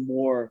garner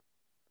more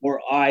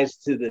eyes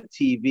to the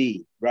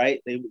TV,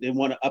 right? They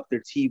want to up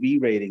their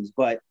TV ratings,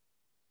 but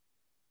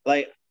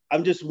like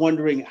I'm just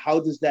wondering, how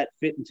does that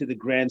fit into the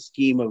grand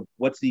scheme of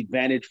what's the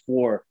advantage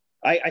for?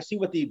 I see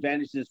what the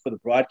advantage is for the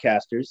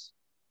broadcasters,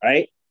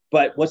 right?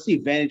 But what's the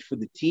advantage for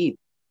the team?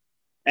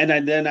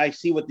 And then I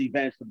see what the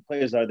advantage for the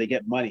players are. They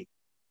get money,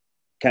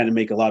 kind of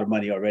make a lot of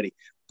money already.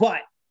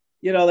 But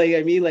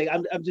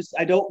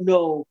I don't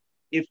know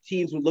if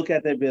teams would look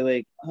at that and be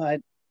like, oh, I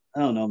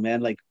don't know,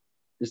 man. Like,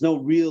 there's no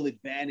real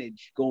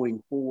advantage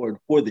going forward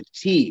for the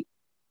team.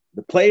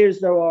 The players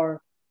there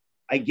are,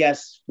 I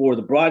guess, for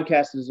the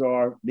broadcasters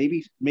are.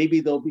 Maybe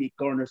they'll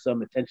garner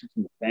some attention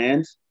from the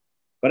fans.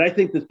 But I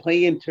think the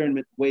play-in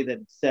tournament, the way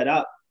that it's set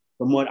up,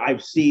 from what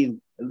I've seen,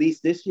 at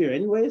least this year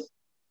anyways,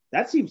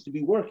 that seems to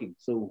be working.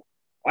 So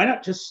why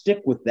not just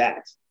stick with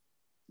that?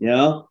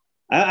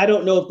 I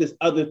don't know if this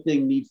other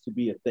thing needs to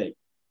be a thing.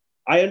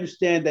 I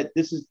understand that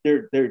this is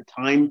their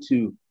time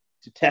to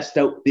test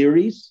out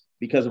theories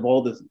because of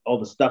all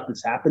the stuff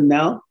that's happened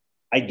now.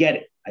 I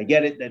get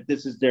it that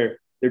this is their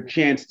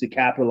chance to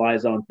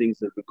capitalize on things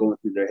that are going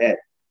through their head.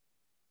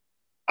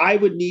 I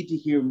would need to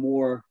hear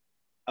more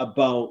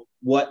about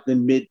what the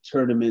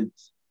mid-tournament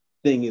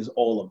thing is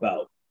all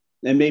about.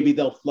 And maybe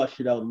they'll flush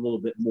it out a little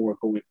bit more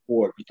going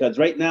forward, because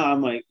right now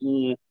I'm like,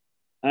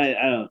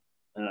 I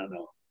don't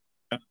know.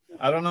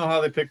 I don't know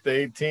how they pick the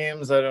 8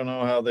 teams. I don't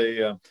know how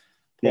they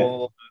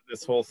pull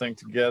this whole thing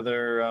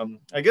together.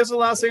 I guess the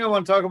last thing I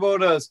want to talk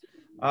about is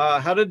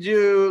how did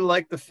you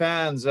like the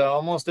fans?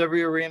 Almost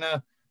every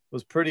arena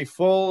was pretty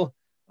full.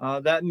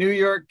 That New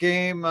York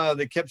game,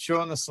 they kept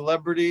showing the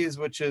celebrities,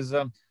 which is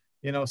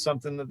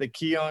something that they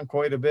key on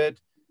quite a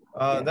bit.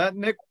 That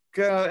Nick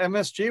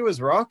MSG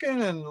was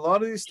rocking, and a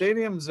lot of these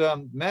stadiums,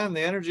 man,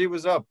 the energy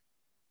was up.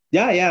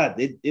 Yeah,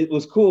 it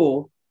was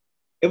cool.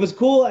 It was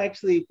cool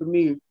actually for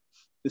me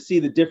to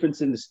see the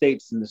difference in the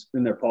states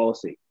in their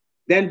policy.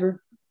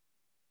 Denver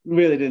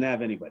really didn't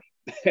have anybody.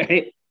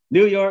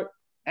 New York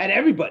had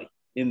everybody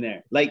in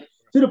there, like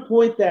to the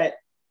point that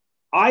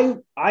I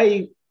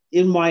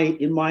in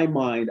my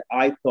mind,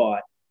 I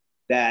thought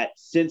that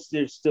since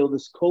there's still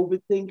this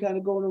COVID thing kind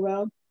of going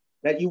around,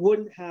 that you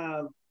wouldn't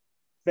have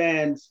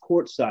fans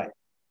courtside.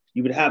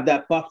 You would have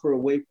that buffer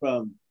away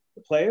from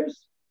the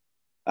players.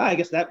 I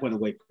guess that went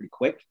away pretty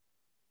quick.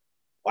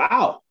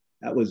 Wow,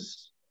 that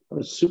was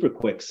super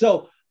quick.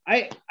 So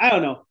I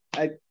don't know.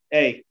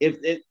 Hey,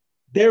 if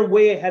they're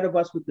way ahead of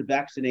us with the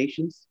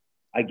vaccinations,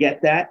 I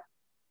get that,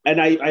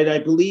 and I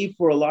believe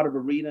for a lot of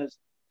arenas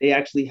they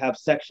actually have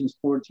sections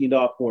quarantined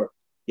off for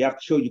you have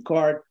to show your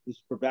card. This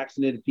is for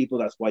vaccinated people.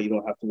 That's why you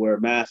don't have to wear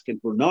a mask, and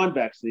for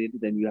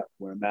non-vaccinated, then you have to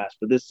wear a mask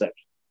for this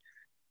section.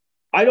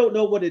 I don't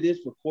know what it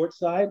is for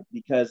courtside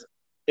because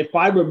if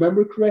I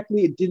remember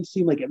correctly, it didn't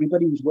seem like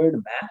everybody was wearing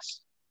a mask,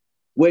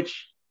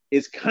 which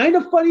is kind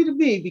of funny to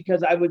me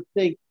because I would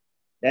think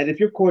that if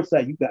you're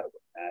courtside, you got to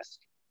wear a mask.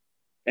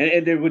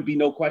 And there would be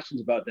no questions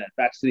about that,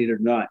 vaccinated or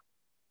not.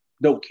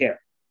 Don't care.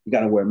 You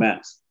got to wear a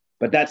mask.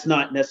 But that's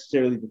not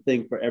necessarily the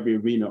thing for every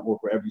arena or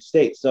for every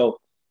state. So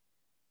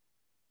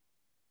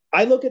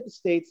I look at the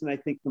states and I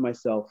think to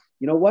myself,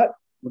 you know what?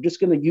 We're just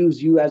going to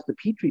use you as the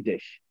petri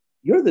dish.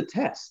 You're the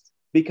test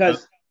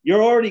because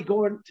you're already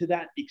going to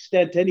that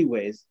extent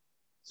anyways.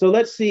 So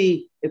let's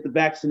see if the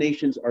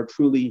vaccinations are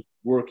truly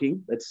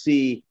working. Let's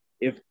see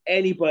if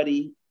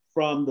anybody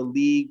from the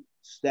league,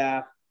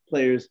 staff,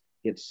 players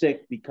get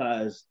sick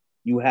because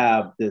you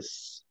have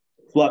this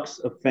flux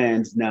of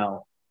fans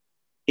now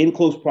in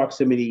close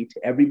proximity to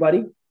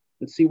everybody.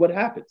 Let's see what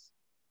happens.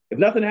 If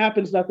nothing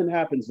happens, then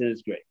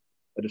it's great.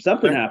 But if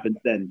something happens,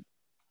 then,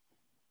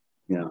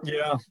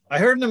 Yeah. I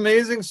heard an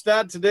amazing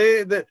stat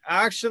today that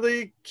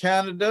actually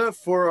Canada,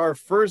 for our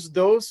first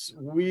dose,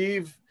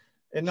 we've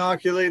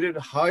inoculated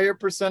a higher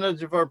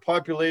percentage of our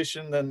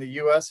population than the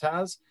US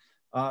has.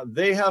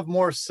 They have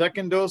more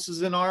second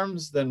doses in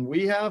arms than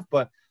we have,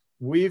 but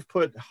we've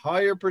put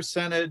higher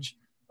percentage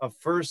of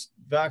first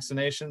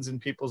vaccinations in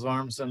people's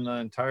arms than the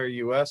entire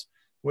US,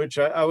 which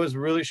I was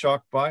really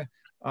shocked by.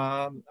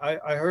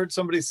 I heard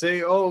somebody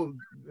say,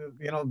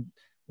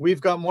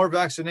 we've got more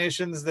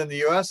vaccinations than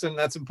the US, and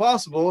that's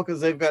impossible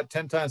because they've got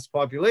 10 times the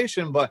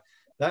population, but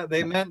that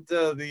they meant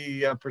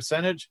the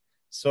percentage.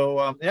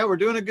 So we're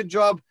doing a good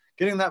job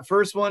getting that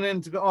first one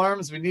into the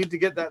arms. We need to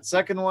get that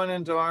second one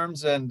into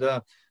arms. And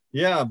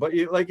but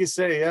like you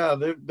say,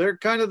 they're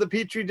kind of the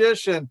petri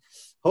dish, and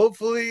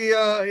hopefully,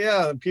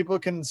 people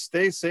can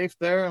stay safe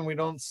there and we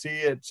don't see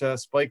it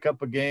spike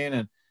up again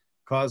and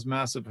cause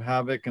massive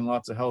havoc and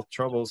lots of health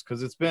troubles,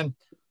 because it's been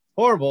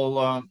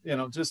horrible,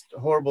 just a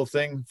horrible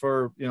thing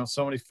for,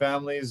 so many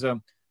families. I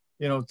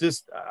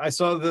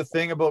saw the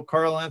thing about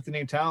Karl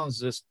Anthony Towns,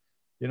 just,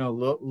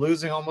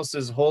 losing almost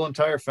his whole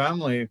entire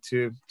family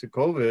to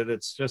COVID.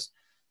 It's just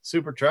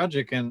super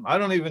tragic. And I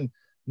don't even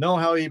know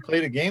how he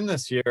played a game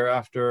this year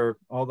after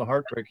all the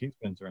heartbreak he's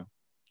been through.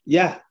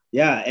 Yeah.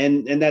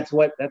 And that's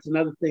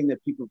another thing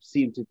that people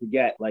seem to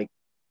forget. Like,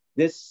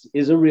 this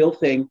is a real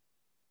thing.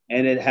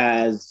 And it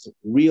has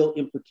real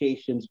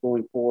implications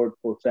going forward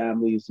for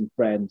families and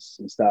friends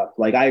and stuff.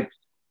 Like, I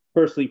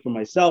personally, for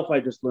myself,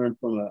 I just learned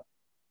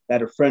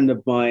that a friend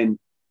of mine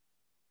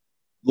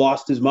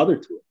lost his mother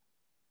to it.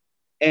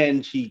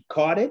 And she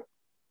caught it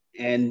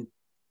and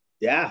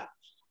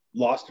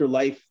lost her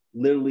life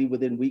literally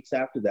within weeks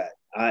after that.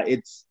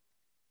 It's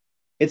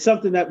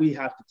something that we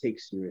have to take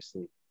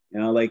seriously,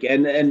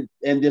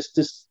 and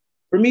just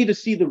for me to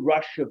see the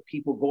rush of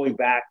people going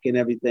back and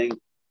everything.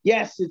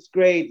 Yes, it's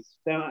great.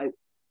 I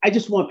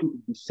just want people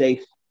to be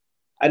safe.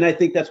 And I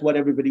think that's what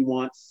everybody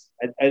wants.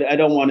 I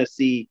don't want to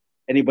see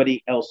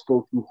anybody else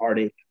go through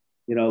heartache.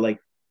 People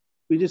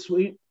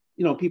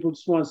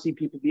just want to see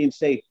people being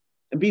safe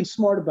and being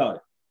smart about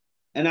it.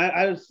 And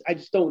I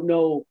just don't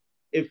know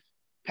if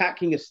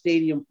packing a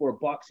stadium for a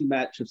boxing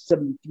match of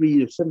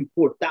 73 or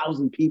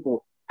 74,000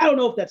 people, I don't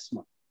know if that's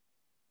smart.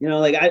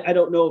 I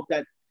don't know if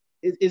that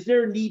is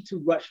there a need to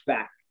rush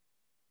back?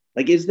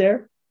 Like, is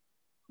there?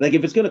 Like,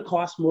 if it's going to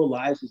cost more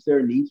lives, is there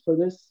a need for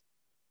this?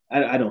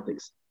 I don't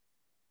think so.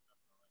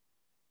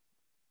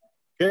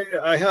 Okay,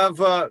 I have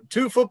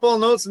 2 football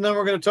notes, and then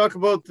we're going to talk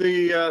about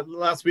the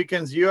last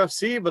weekend's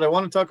UFC, but I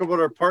want to talk about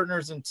our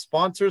partners and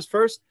sponsors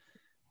first.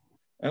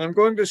 And I'm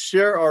going to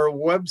share our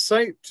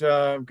website.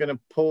 I'm going to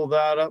pull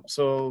that up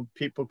so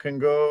people can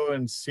go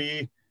and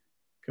see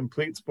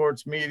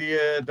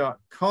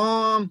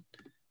CompleteSportsMedia.com.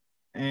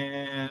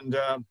 And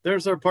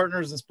there's our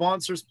partners and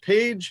sponsors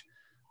page.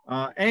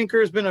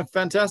 Anchor has been a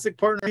fantastic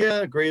partner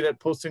here, great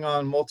at posting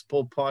on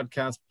multiple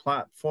podcast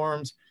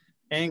platforms.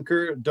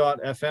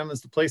 Anchor.fm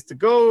is the place to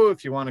go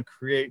if you want to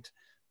create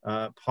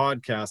a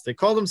podcast. They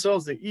call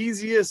themselves the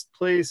easiest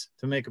place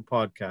to make a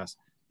podcast,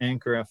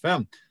 Anchor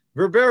FM.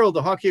 Verbero,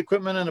 the hockey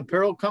equipment and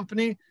apparel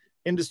company,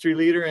 industry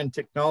leader in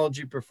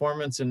technology,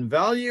 performance, and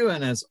value.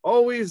 And as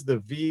always, the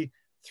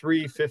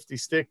V350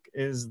 stick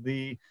is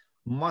the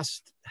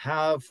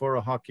must-have for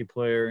a hockey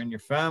player in your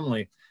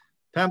family.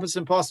 Pampas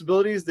and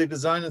Possibilities, they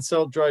design and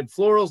sell dried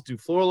florals, do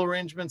floral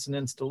arrangements and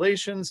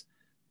installations.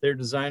 They're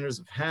designers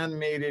of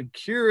handmade,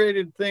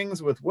 curated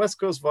things with West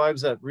Coast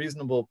vibes at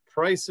reasonable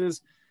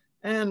prices.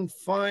 And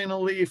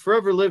finally,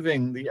 Forever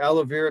Living, the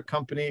aloe vera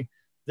company.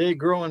 They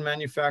grow and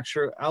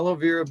manufacture aloe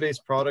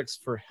vera-based products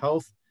for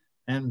health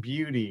and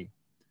beauty.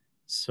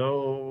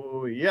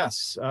 So,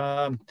 yes,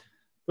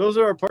 those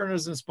are our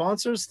partners and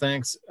sponsors.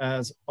 Thanks,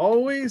 as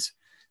always.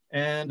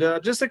 And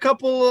just a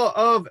couple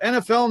of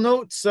NFL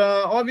notes.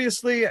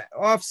 Obviously,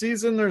 off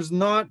season, there's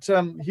not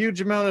a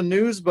huge amount of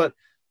news, but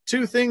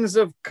two things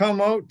have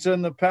come out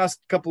in the past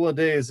couple of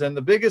days. And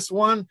the biggest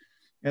one,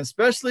 and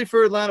especially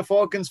for Atlanta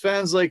Falcons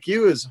fans like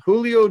you, is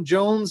Julio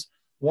Jones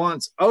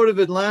wants out of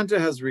Atlanta,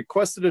 has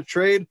requested a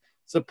trade.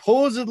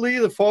 Supposedly,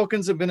 the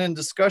Falcons have been in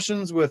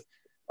discussions with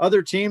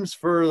other teams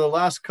for the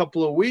last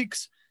couple of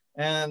weeks,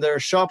 and they're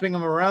shopping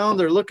him around.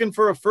 They're looking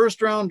for a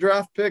first-round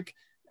draft pick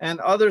and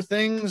other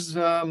things.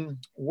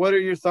 What are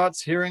your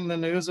thoughts hearing the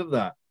news of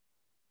that?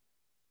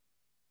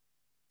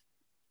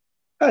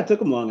 It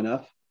took him long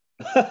enough.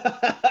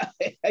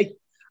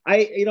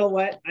 You know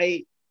what?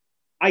 I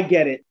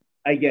get it.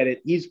 I get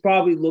it. He's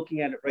probably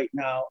looking at it right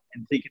now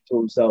and thinking to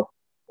himself,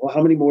 well,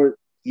 how many more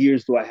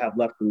years do I have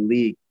left in the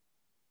league?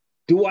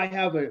 Do I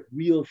have a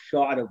real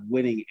shot of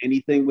winning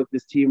anything with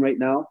this team right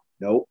now?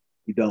 No,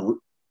 you don't.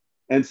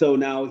 And so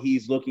now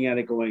he's looking at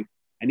it going,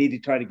 I need to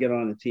try to get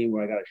on a team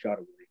where I got a shot of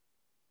winning.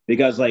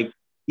 Because, like,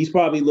 he's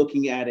probably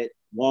looking at it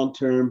long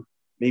term.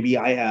 Maybe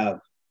I have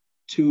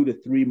 2 to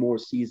 3 more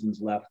seasons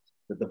left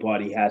that the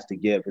body has to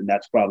give. And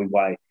that's probably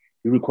why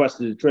he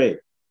requested a trade.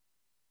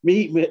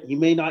 He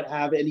may not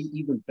have any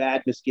even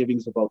bad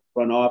misgivings about the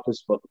front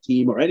office, about the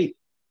team or anything.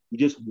 He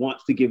just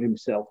wants to give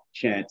himself a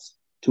chance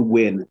to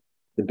win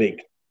the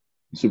big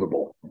Super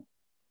Bowl.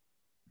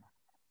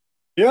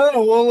 Yeah,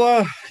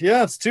 well,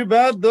 it's too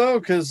bad, though,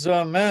 because,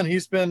 man,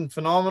 he's been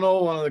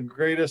phenomenal, one of the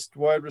greatest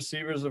wide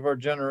receivers of our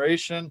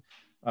generation.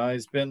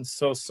 He's been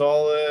so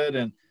solid,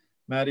 and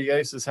Matty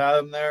Ice has had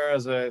him there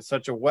as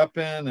such a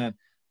weapon,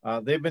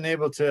 and they've been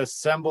able to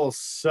assemble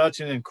such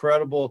an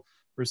incredible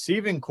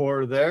receiving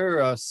core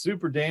there,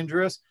 super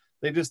dangerous.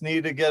 They just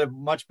need to get a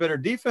much better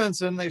defense,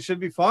 and they should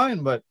be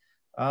fine. But,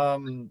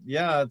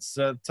 it's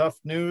tough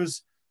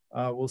news.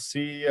 We'll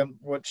see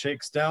what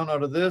shakes down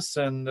out of this,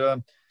 and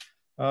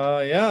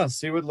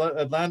see what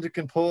Atlanta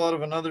can pull out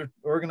of another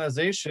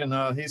organization.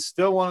 He's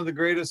still one of the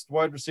greatest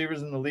wide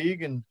receivers in the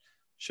league and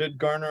should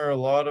garner a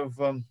lot of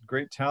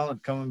great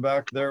talent coming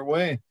back their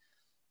way.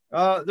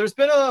 There's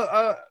been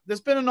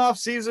an off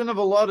season of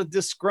a lot of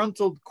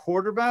disgruntled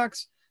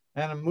quarterbacks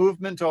and a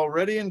movement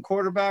already in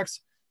quarterbacks.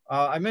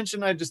 I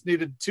mentioned I just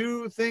needed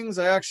 2 things.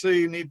 I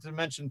actually need to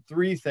mention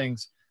 3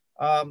 things.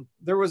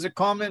 There was a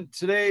comment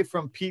today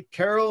from Pete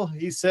Carroll.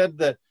 He said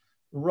that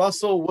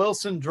Russell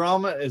Wilson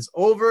drama is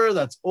over.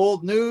 That's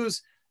old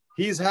news.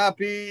 He's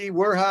happy.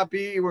 We're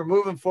happy. We're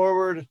moving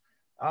forward.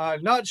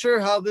 Not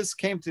sure how this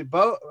came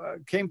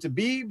to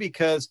be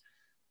because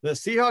the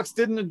Seahawks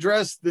didn't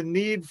address the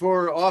need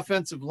for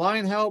offensive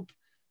line help.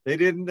 They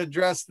didn't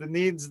address the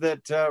needs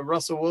that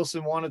Russell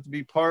Wilson wanted to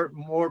be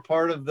more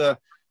part of the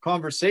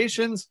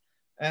conversations.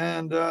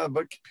 And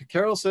but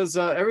Carroll says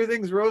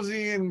everything's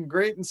rosy and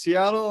great in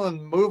Seattle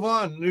and move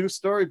on. New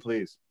story,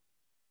 please.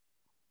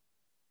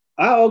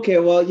 Oh, okay.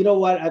 Well, you know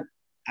what?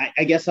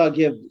 I guess I'll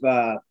give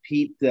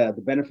Pete the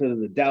benefit of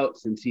the doubt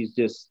since he's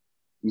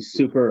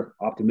super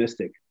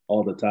optimistic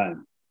all the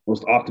time.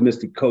 Most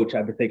optimistic coach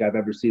I think I've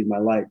ever seen in my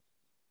life.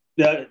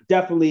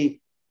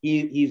 Definitely,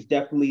 he's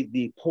definitely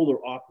the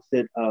polar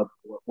opposite of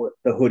what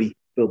the hoodie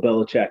Bill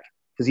Belichick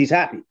because he's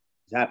happy.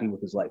 He's happy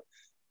with his life.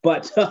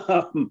 But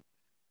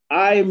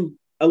I'm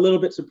a little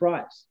bit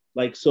surprised.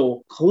 Like,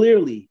 so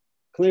clearly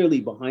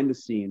behind the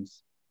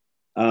scenes,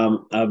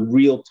 a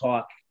real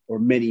talk or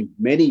many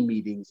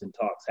meetings and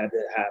talks had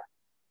to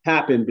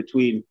happen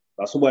between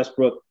Russell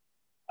Westbrook,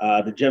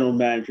 the general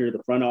manager,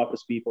 the front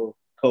office people,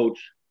 coach,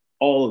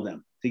 all of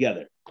them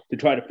together to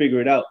try to figure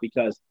it out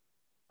because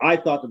I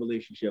thought the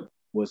relationship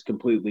was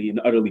completely and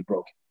utterly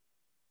broken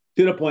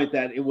to the point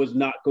that it was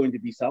not going to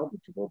be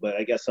salvageable, but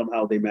I guess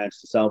somehow they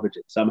managed to salvage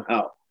it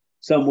somehow,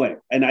 some way.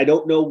 And I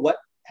don't know what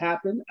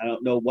happened. I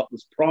don't know what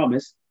was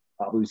promised.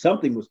 Probably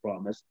something was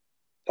promised,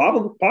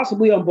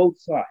 possibly on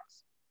both sides,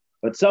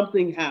 but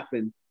something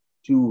happened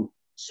to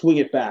swing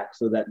it back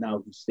so that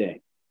now he's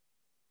staying.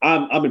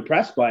 I'm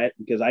impressed by it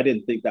because I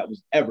didn't think that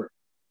was ever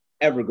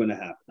going to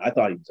happen. I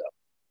thought he was up.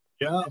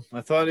 Yeah, I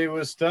thought he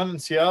was done in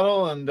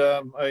Seattle, and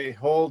a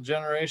whole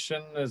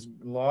generation is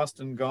lost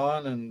and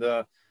gone, and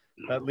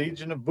that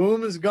Legion of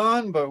Boom is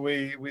gone. But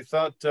we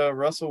thought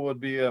Russell would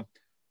be a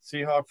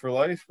Seahawk for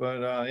life.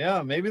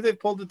 But maybe they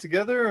pulled it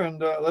together, and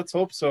let's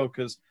hope so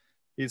because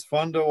he's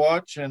fun to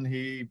watch, and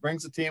he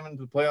brings the team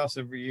into the playoffs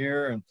every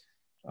year, and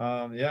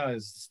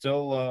is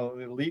still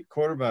an elite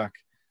quarterback.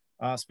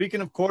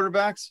 Speaking of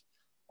quarterbacks,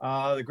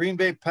 the Green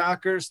Bay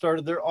Packers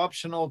started their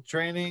optional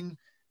training.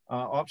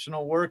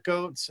 Optional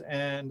workouts,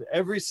 and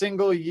every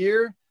single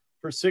year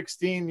for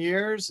 16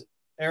 years,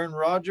 Aaron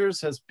Rodgers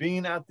has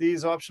been at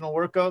these optional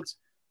workouts.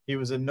 He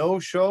was a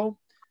no-show,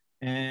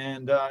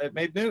 and it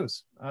made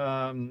news.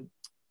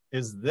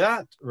 Is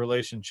that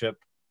relationship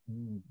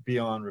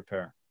beyond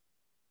repair.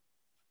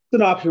 It's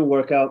an optional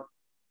workout.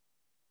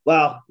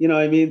 Well, you know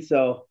what I mean?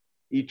 So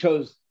he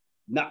chose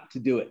not to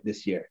do it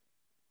this year.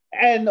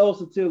 And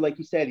also, too, like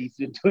you said, he's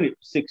been doing it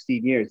for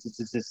 16 years. This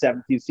is his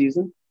 17th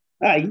season.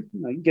 He's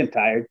getting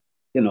tired,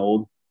 getting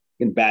old,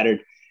 getting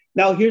battered.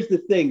 Now, here's the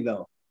thing,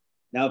 though.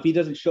 Now, if he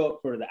doesn't show up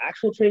for the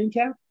actual training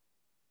camp,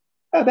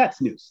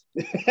 that's news.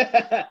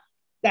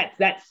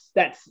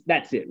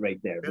 that's it right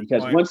there. Good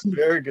because point.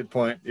 Very good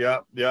point.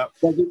 Yeah.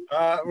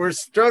 We're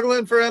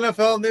struggling for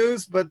NFL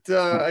news, but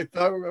I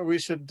thought we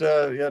should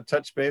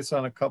touch base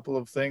on a couple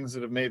of things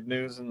that have made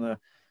news in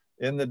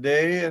the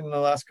day in the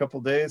last couple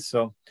of days.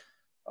 So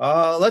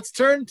let's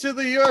turn to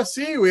the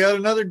UFC. We had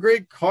another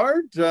great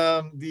card.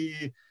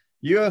 The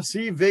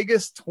UFC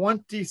Vegas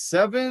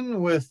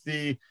 27 with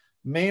the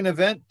main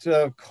event,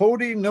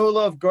 Cody No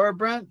Love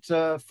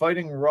Garbrandt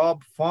fighting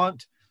Rob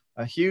Font.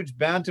 A huge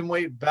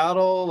bantamweight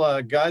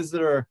battle, guys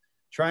that are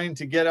trying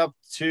to get up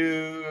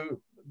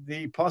to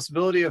the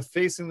possibility of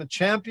facing the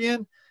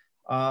champion.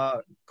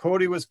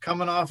 Cody was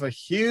coming off a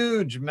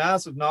huge,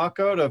 massive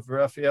knockout of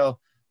Rafael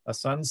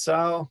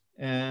Assunção,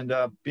 and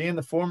being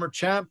the former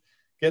champ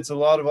gets a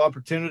lot of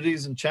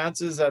opportunities and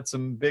chances at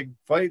some big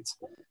fights.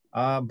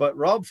 But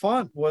Rob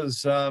Font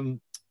was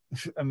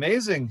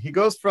amazing. He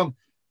goes from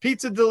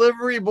pizza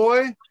delivery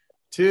boy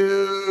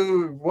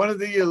to one of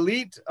the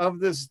elite of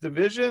this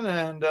division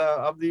and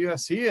of the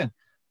UFC, and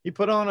he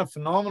put on a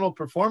phenomenal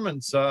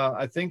performance.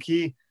 I think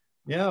he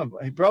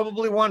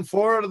probably won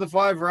 4 out of the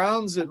 5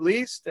 rounds at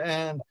least,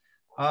 and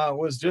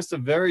was just a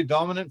very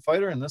dominant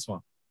fighter in this one.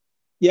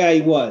 Yeah,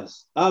 he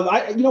was.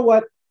 You know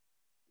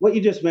what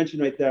you just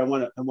mentioned right there, I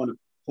want to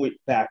point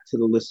back to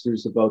the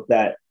listeners about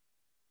that.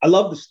 I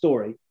love the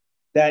story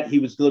that he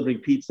was delivering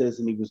pizzas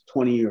and he was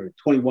 20 or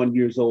 21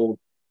 years old,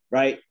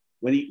 right?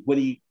 When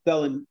he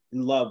fell in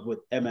love with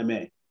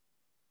MMA.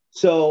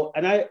 So,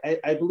 and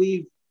I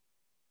believe,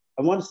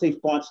 I want to say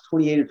Font's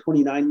 28 or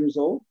 29 years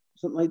old,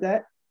 something like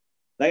that.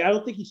 Like, I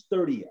don't think he's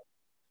 30 yet.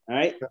 All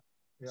right.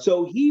 Yeah.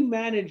 So he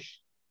managed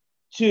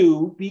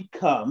to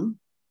become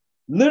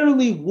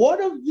literally one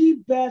of the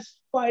best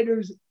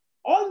fighters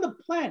on the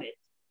planet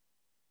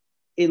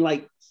in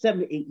like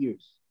 7 to 8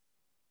 years.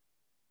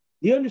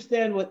 Do you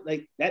understand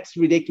that's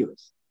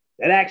ridiculous.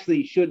 That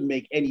actually shouldn't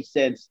make any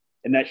sense.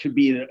 And that should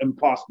be an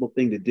impossible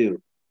thing to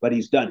do, but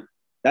he's done it.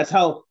 That's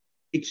how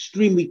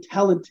extremely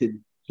talented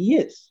he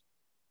is.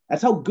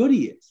 That's how good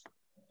he is.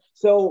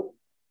 So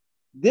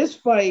this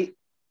fight,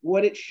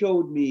 what it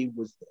showed me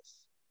was this.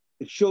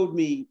 It showed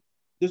me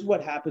this is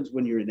what happens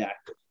when you're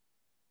inactive,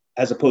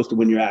 as opposed to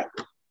when you're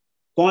active.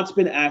 Font's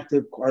been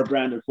active.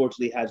 Garbrandt,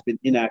 unfortunately, has been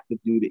inactive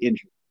due to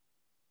injury.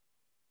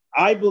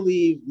 I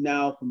believe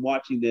now from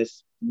watching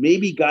this,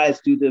 maybe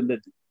guys do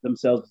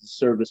themselves a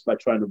service by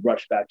trying to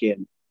rush back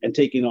in and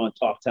taking on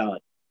top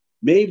talent.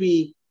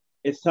 Maybe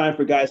it's time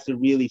for guys to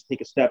really take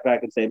a step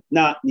back and say,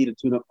 need a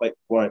tune-up fight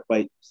before I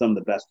fight some of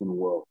the best in the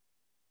world.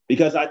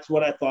 Because that's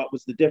what I thought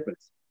was the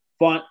difference.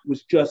 Font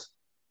was just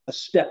a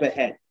step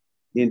ahead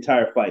the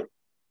entire fight.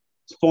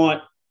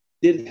 Font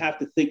didn't have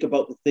to think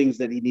about the things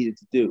that he needed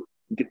to do.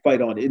 He could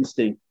fight on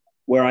instinct,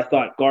 where I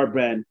thought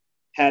Garbrandt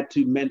had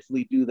to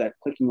mentally do that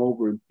clicking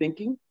over and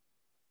thinking.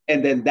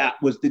 And then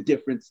that was the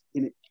difference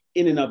in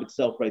and of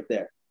itself right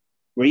there.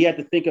 Where he had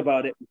to think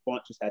about it, and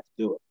Font just had to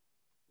do it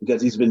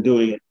because he's been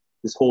doing it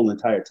this whole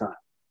entire time.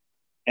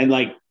 And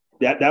like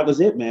that was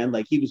it, man.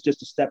 Like he was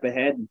just a step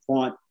ahead, and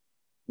Font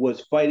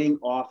was fighting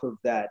off of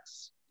that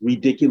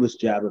ridiculous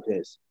jab of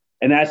his.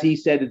 And as he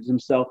said it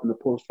himself in the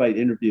post-fight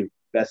interview,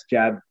 best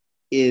jab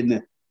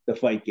in the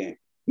fight game.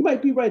 He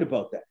might be right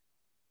about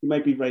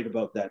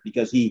that.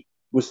 Because he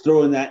was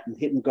throwing that and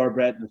hitting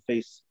Garbrandt in the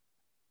face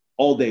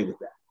all day with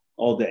that,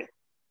 all day.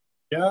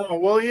 Yeah,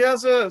 well, he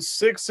has a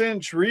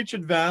 6-inch reach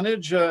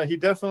advantage. He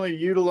definitely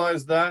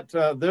utilized that.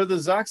 They're the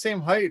exact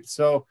same height,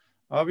 so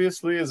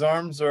obviously his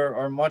arms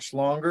are much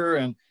longer.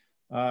 And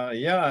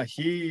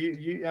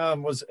he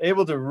was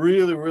able to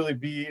really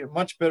be a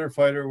much better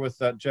fighter with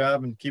that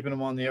jab and keeping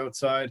him on the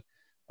outside.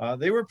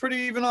 They were pretty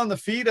even on the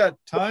feet at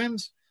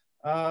times,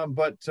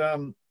 but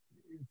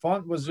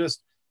Font was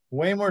just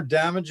way more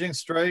damaging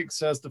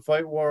strikes as the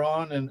fight wore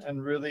on,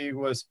 and really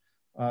was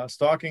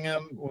stalking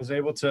him, was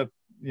able to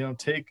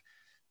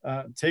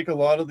take a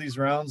lot of these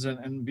rounds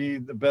and be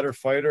the better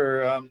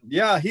fighter.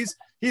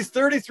 He's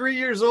 33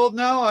 years old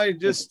now. I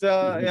just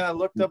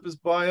looked up his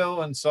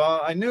bio and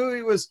I knew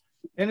he was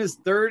in his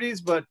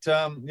 30s, but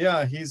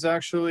he's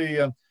actually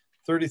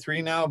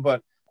 33 now.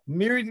 But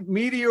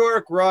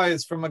meteoric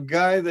rise from a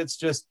guy that's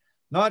just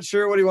not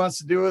sure what he wants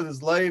to do with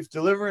his life,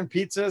 delivering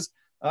pizzas.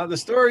 The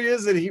story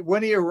is that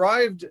when he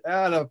arrived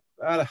at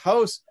a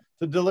house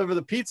to deliver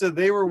the pizza,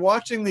 they were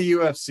watching the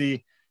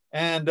UFC.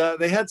 And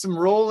they had some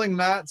rolling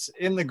mats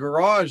in the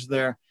garage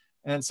there.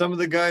 And some of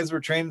the guys were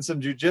training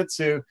some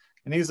jujitsu.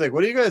 And he's like,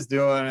 what are you guys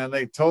doing? And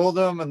they told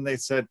him, and they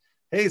said,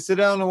 hey, sit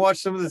down and watch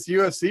some of this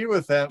UFC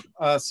with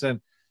us.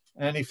 And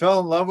he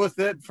fell in love with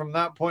it from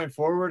that point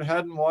forward.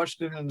 Hadn't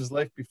watched it in his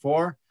life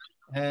before.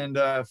 And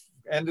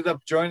ended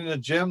up joining a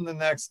gym the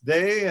next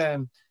day.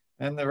 And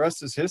and the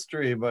rest is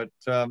history. But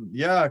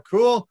yeah,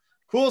 cool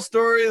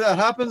story. That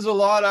happens a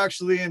lot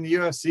actually in the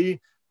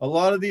UFC. A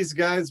lot of these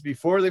guys,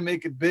 before they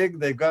make it big,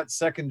 they've got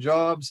second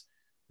jobs.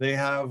 They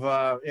have,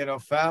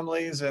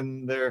 families,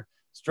 and they're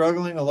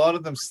struggling. A lot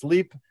of them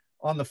sleep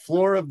on the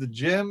floor of the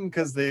gym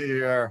because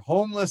they are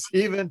homeless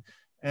even.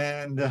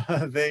 And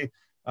they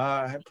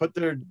put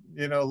their,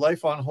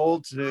 life on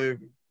hold to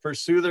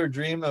pursue their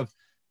dream of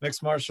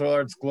mixed martial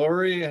arts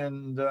glory.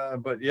 And,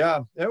 but yeah,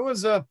 it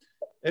was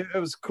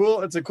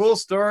cool. It's a cool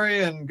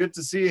story, and good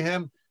to see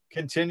him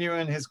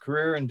continuing his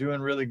career and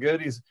doing really good.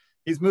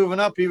 He's moving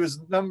up. He was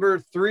number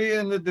 3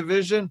 in the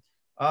division.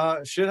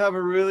 Should have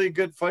a really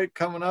good fight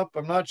coming up.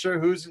 I'm not sure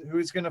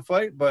who's going to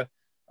fight, but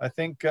I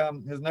think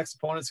his next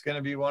opponent's going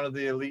to be one of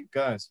the elite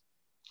guys.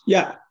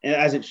 Yeah,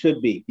 as it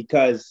should be,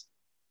 because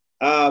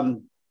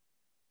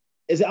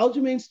is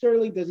Aljamain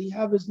Sterling, does he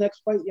have his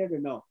next fight yet or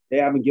no? They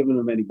haven't given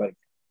him anybody.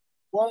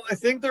 Well, I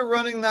think they're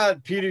running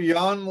that Peter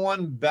Yan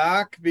one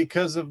back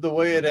because of the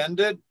way it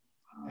ended.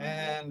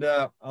 And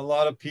a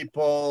lot of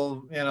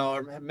people,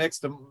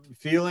 mixed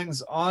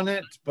feelings on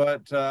it,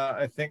 but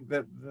I think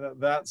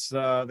that's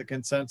the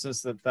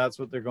consensus that's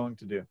what they're going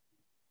to do.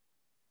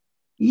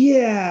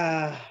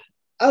 Yeah.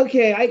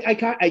 Okay.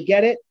 I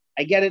get it.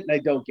 I get it, and I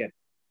don't get it,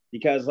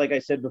 because, like I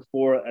said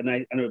before, and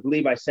I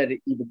believe I said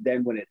it even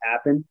then when it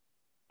happened,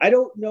 I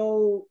don't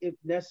know if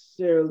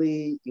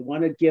necessarily you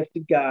want to gift a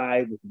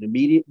guy with an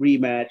immediate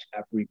rematch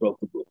after he broke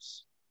the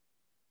rules.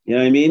 You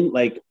know what I mean?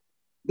 Like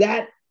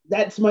that.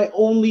 That's my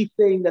only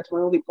thing. That's my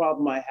only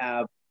problem I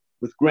have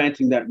with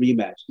granting that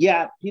rematch.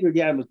 Yeah, Peter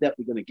Yan was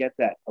definitely going to get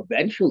that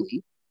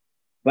eventually,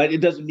 but it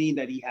doesn't mean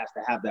that he has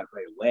to have that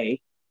right away.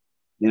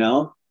 You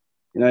know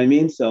what I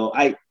mean? So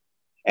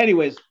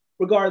anyways,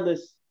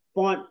 regardless,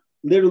 Font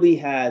literally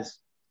has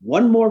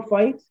one more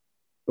fight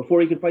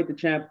before he can fight the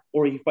champ,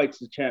 or he fights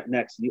the champ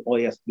next. And all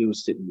he has to do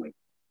is sit and wait,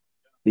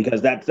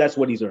 because that's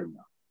what he's earned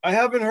now. I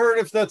haven't heard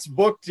if that's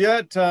booked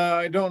yet.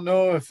 I don't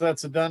know if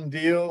that's a done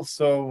deal.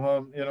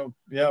 So,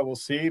 we'll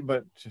see.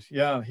 But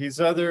yeah, he's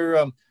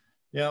either,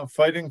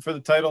 fighting for the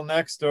title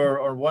next,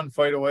 or one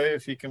fight away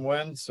if he can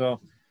win. So,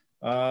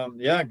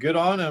 good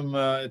on him.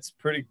 It's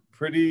pretty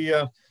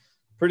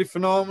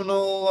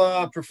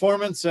phenomenal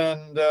performance.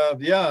 And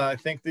I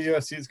think the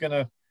UFC is going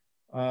to,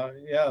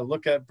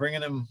 look at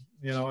bringing him,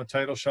 a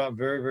title shot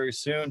very, very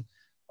soon.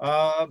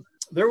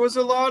 There was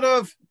a lot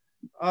of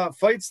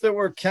fights that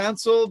were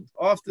canceled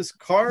off this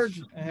card,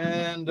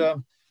 and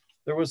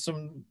there was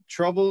some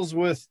troubles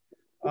with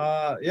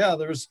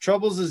there was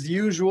troubles as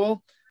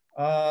usual.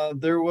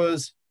 There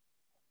was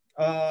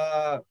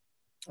let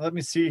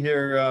me see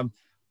here.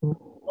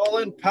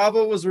 Roland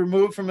Pavel was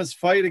removed from his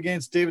fight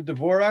against David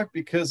Dvorak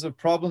because of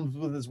problems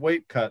with his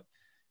weight cut.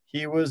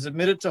 He was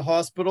admitted to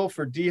hospital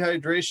for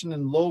dehydration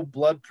and low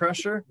blood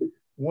pressure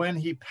when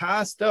he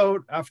passed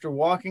out after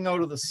walking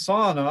out of the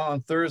sauna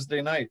on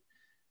Thursday night.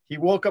 He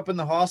woke up in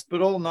the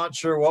hospital, not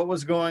sure what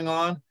was going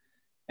on.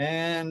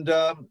 And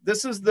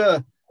this is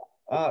the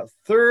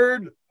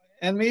third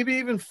and maybe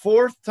even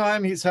fourth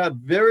time he's had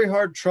very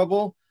hard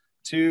trouble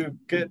to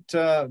get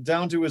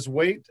down to his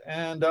weight.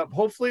 And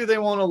hopefully they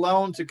won't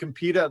allow him to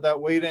compete at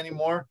that weight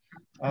anymore.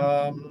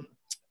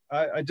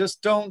 I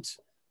just don't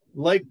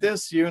like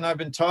this. You and I've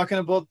been talking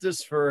about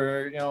this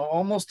for,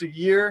 almost a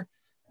year.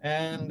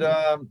 And,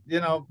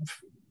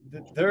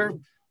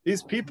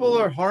 these people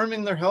are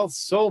harming their health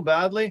so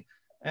badly.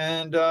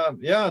 And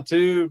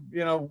to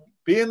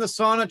be in the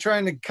sauna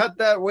trying to cut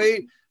that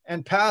weight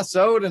and pass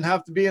out and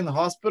have to be in the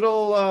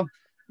hospital,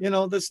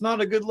 that's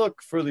not a good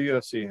look for the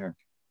UFC here.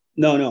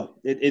 No,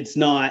 it's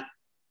not.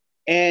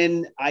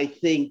 And I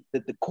think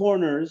that the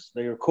corners,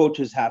 their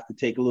coaches, have to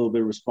take a little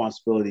bit of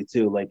responsibility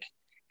too. Like,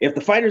 if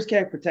the fighters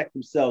can't protect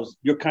themselves,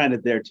 you're kind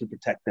of there to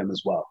protect them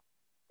as well.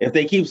 If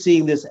they keep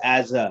seeing this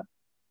as a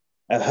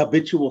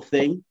habitual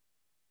thing,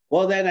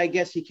 well, then I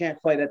guess you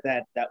can't fight at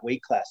that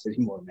weight class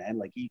anymore, man.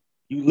 Like, you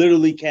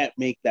literally can't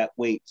make that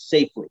weight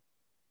safely.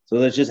 So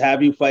let's just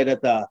have you fight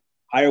at the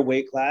higher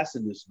weight class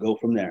and just go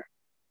from there,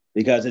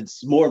 because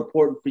it's more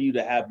important for you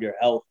to have your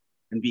health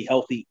and be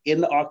healthy in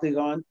the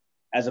octagon,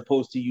 as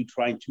opposed to you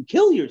trying to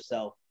kill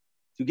yourself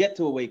to get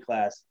to a weight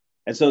class.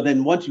 And so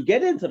then once you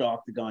get into the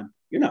octagon,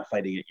 you're not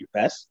fighting at your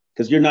best,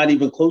 because you're not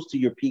even close to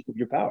your peak of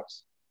your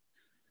powers.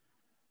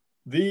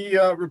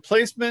 The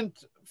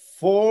replacement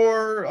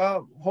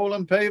for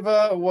Roland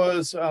Paiva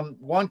was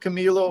Juan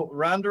Camilo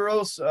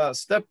Randeros,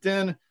 stepped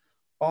in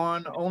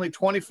on only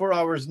 24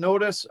 hours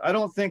notice. I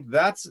don't think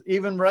that's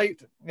even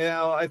right.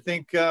 I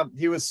think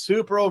he was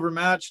super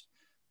overmatched,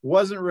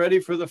 wasn't ready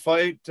for the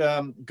fight,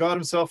 got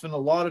himself in a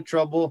lot of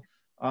trouble,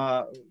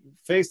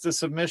 faced a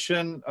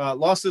submission,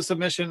 lost the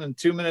submission in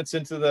 2 minutes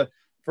into the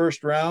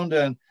first round.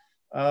 And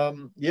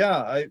that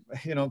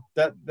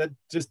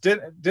just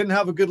didn't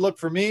have a good look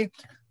for me.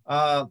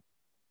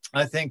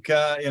 I think,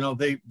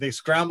 they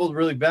scrambled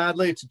really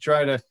badly to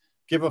try to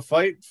give a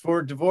fight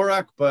for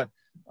Dvorak, but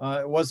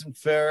it wasn't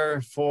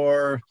fair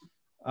for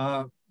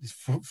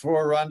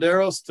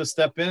Randeros to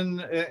step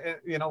in,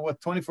 with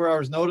 24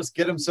 hours notice,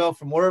 get himself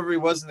from wherever he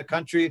was in the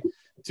country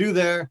to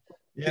there.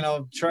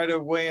 try to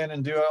weigh in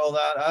and do all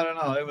that. I don't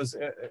know. It was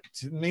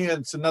to me,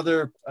 it's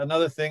another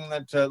thing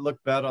that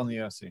looked bad on the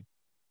UFC.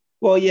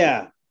 Well,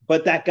 yeah,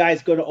 but that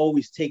guy's going to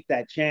always take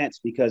that chance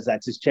because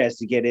that's his chance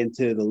to get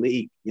into the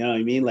league. You know what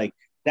I mean? Like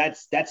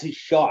that's his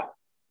shot.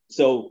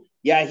 So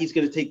yeah, he's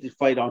going to take the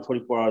fight on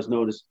 24 hours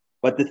notice.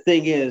 But the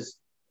thing is,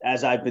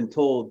 as I've been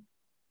told,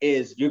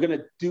 is you're going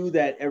to do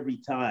that every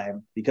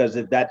time because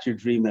if that's your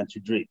dream, that's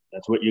your dream.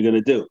 That's what you're going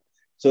to do,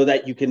 so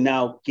that you can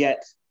now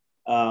get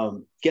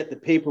the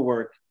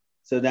paperwork,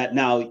 so that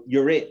now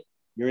you're in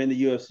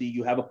the UFC.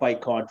 You have a fight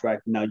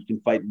contract. And now you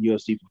can fight in the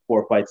UFC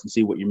for 4 fights and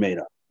see what you're made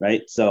of,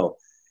 right? So,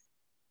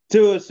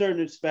 to a certain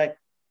respect,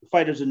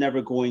 fighters are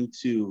never going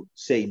to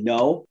say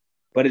no,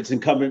 but it's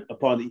incumbent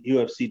upon the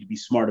UFC to be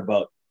smart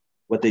about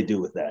what they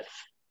do with that.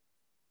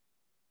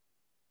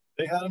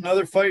 They had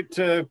another fight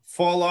to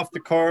fall off the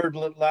card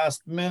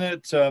last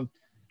minute.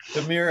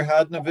 Damir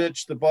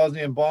Hadnovic, the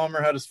Bosnian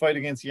bomber, had his fight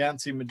against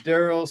Yancy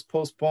Medeiros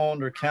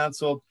postponed or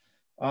canceled.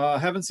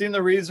 Haven't seen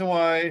the reason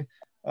why.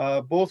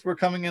 Both were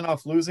coming in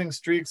off losing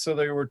streaks, so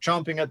they were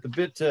chomping at the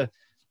bit to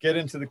get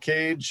into the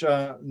cage.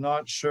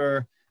 Not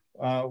sure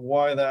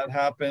why that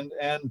happened.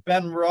 And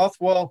Ben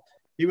Rothwell,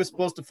 he was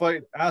supposed to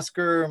fight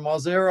Askar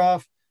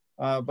Mazarov,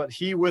 but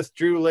he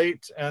withdrew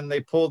late, and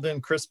they pulled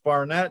in Chris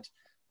Barnett.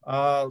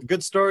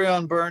 Good story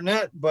on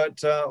Barnett,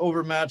 but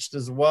overmatched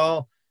as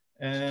well.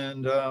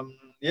 And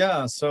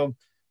so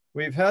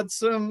we have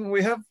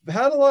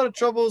had a lot of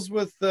troubles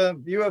with the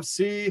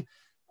UFC.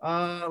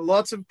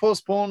 Lots of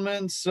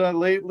postponements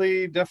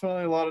lately,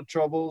 definitely a lot of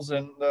troubles,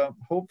 and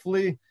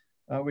hopefully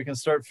we can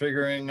start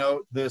figuring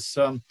out this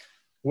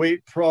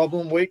weight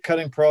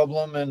cutting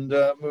problem, and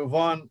move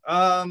on.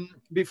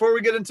 Before we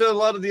get into a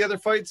lot of the other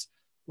fights,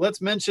 let's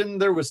mention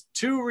there was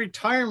 2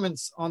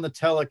 retirements on the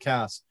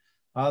telecast.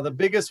 The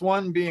biggest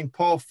one being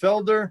Paul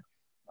Felder.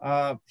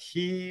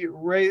 He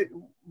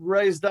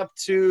raised up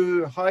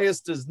to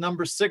highest as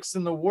number 6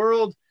 in the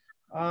world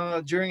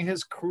during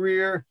his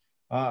career.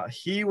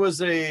 He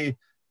was a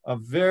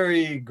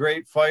very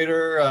great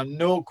fighter,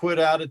 no quit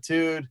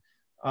attitude,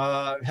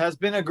 has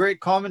been a great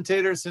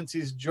commentator since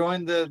he's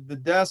joined the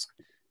desk.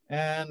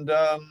 And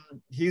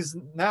he's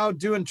now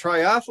doing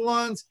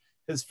triathlons.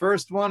 His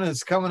first one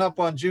is coming up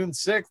on June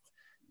 6th.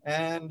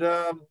 And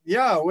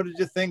what did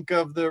you think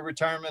of the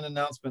retirement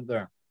announcement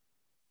there?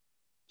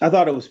 I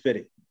thought it was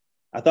fitting.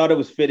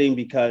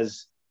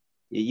 Because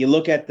you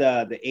look at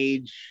the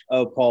age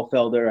of Paul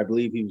Felder. I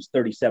believe he was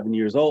 37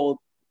 years old.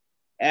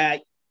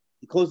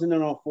 Closing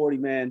in on 40,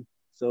 man.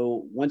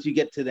 So once you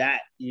get to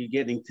that, you're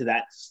getting to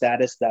that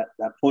status, that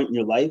point in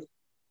your life,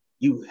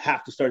 you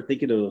have to start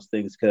thinking of those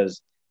things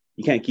because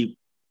you can't keep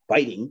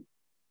fighting.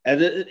 And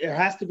there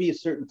has to be a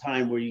certain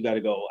time where you got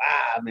to go,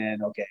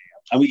 man, okay,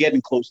 are we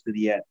getting close to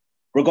the end?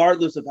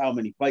 Regardless of how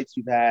many fights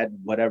you've had,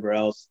 whatever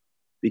else,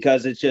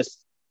 because it's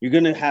just, you're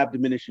going to have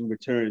diminishing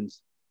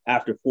returns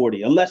after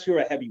 40, unless you're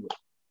a heavyweight.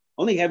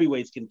 Only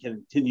heavyweights can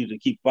continue to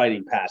keep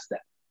fighting past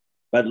that.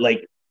 But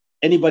like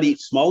anybody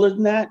smaller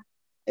than that,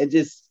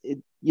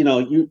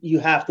 you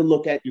have to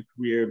look at your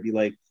career and be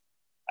like,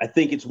 I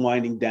think it's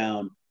winding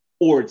down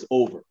or it's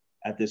over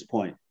at this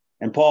point.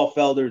 And Paul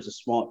Felder is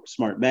a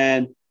smart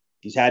man.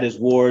 He's had his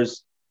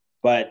wars,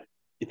 but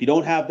if you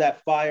don't have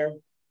that fire,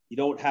 you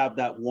don't have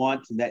that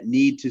want and that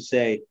need to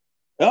say,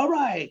 all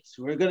right,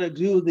 we're going to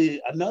do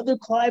another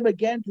climb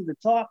again to the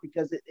top,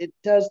 because it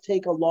does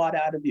take a lot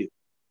out of you.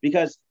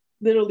 Because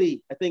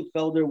literally, I think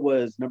Felder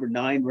was number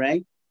 9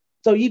 ranked.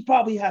 So you'd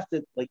probably have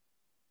to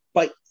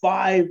fight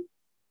 5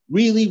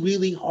 really,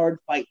 really hard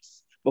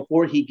fights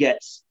before he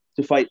gets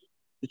to fight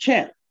the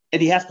champ.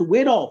 And he has to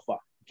win all 5.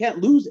 He can't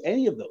lose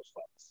any of those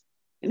fights.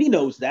 And he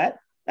knows that.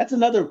 That's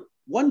another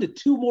 1 to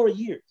 2 more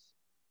years.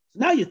 So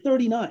now you're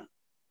 39.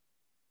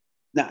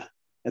 Nah,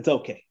 that's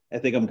okay. I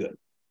think I'm good.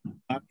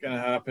 Not gonna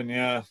happen.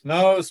 Yeah,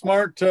 no,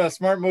 smart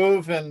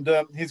move, and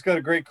he's got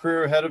a great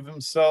career ahead of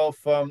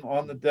himself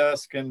on the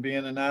desk and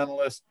being an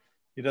analyst.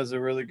 He does a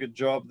really good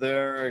job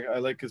there. I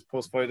like his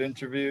post-fight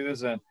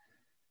interviews,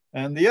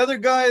 and the other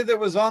guy that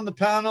was on the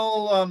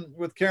panel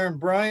with Karen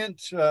Bryant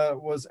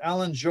was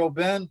Alan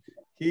Jouban.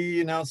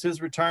 He announced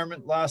his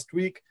retirement last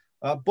week.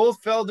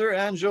 Both Felder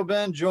and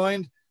Jouban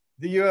joined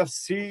the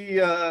UFC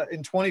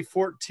in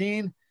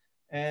 2014,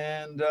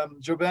 and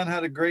Jouban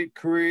had a great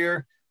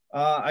career.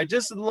 I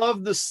just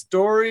love the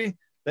story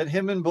that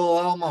him and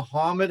Bilal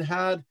Muhammad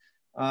had.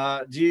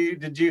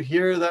 Did you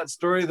hear that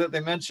story that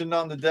they mentioned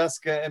on the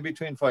desk in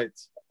between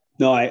fights?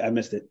 No, I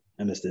missed it.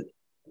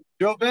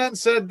 Jouban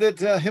said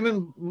that him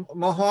and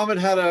Muhammad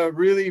had a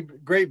really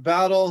great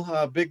battle,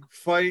 a big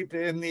fight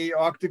in the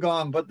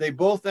octagon, but they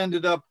both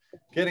ended up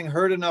getting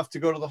hurt enough to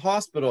go to the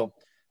hospital.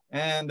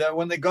 And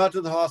when they got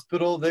to the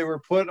hospital, they were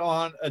put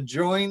on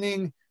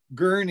adjoining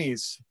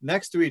gurneys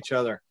next to each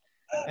other.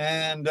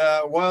 And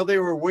while they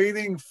were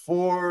waiting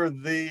for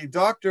the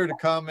doctor to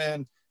come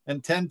in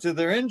and tend to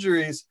their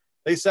injuries,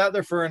 they sat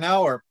there for an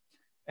hour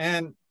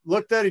and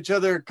looked at each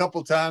other a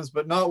couple times,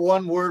 but not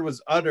one word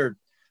was uttered.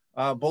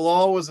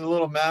 Bilal was a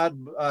little mad.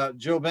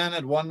 Jouban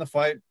had won the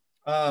fight.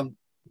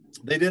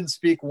 They didn't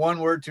speak one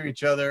word to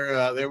each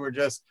other. They were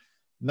just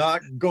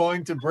not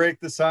going to break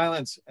the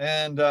silence.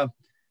 And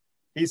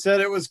he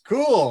said it was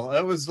cool.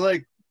 It was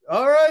like,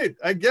 all right,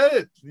 I get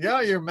it.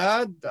 Yeah, you're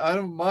mad. I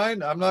don't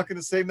mind. I'm not going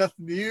to say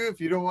nothing to you. If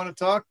you don't want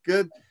to talk,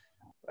 good.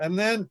 And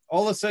then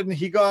all of a sudden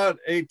he got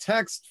a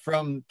text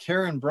from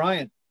Karen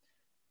Bryant.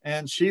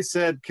 And she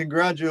said,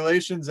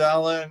 congratulations,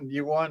 Alan.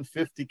 You won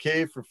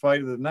 $50K for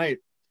Fight of the Night.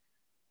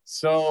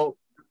 So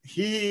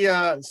he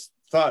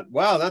thought,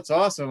 wow, that's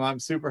awesome. I'm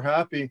super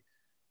happy.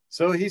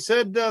 So he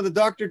said the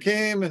doctor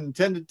came and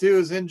tended to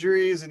his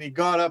injuries, and he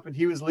got up and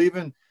he was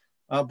leaving.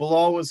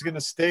 Bilal was going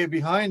to stay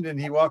behind, and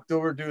he walked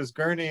over to his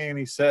gurney and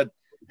he said,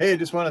 hey, I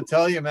just want to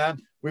tell you, man,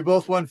 we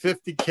both won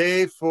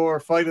 $50K for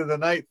Fight of the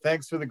Night.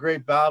 Thanks for the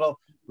great battle.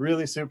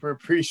 Really super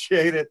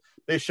appreciate it.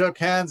 They shook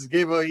hands,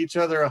 gave each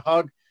other a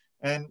hug,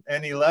 and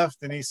he left.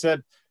 And he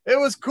said, it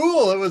was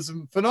cool. It was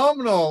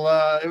phenomenal.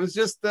 It was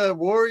just the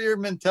warrior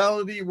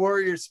mentality,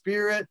 warrior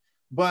spirit.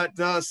 But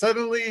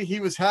suddenly he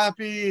was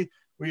happy.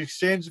 We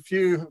exchanged a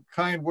few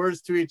kind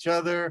words to each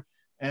other.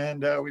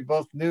 And we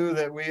both knew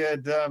that we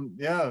had,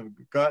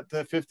 got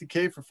the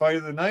 $50K for Fight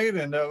of the Night.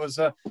 And it was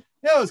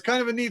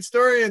kind of a neat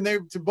story. And they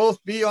to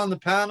both be on the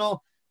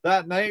panel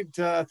that night,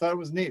 I thought it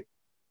was neat.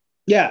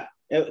 Yeah,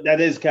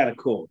 that is kind of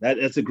cool.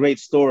 That's a great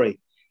story.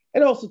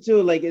 And also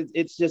too, like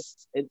it's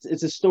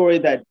a story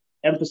that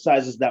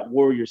emphasizes that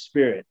warrior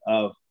spirit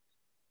of,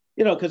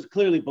 because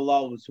clearly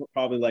Bilal was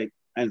probably like,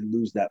 I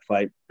lose that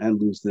fight, I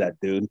lose to that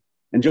dude.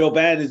 And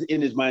Jouban is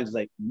in his mind is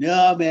like,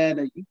 no,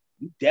 man, you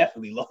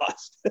definitely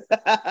lost.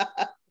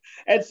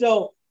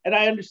 And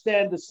I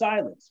understand the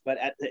silence, but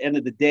at the end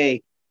of the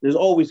day, there's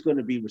always going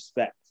to be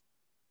respect.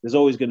 There's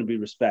always going to be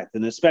respect.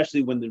 And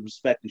especially when the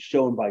respect is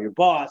shown by your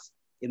boss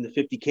in the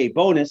 $50K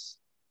bonus.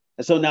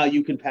 And so now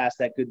you can pass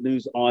that good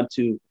news on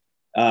to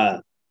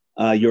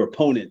your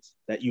opponent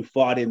that you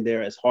fought in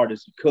there as hard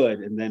as you could.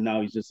 And then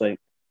now he's just like,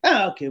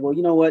 okay, well,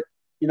 you know what?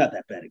 You're not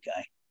that bad a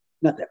guy.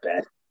 Not that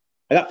bad.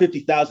 I got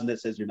 50,000 that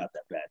says you're not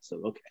that bad. So,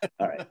 okay.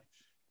 All right.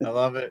 I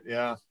love it.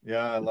 Yeah.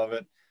 I love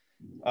it.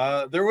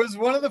 There was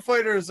one of the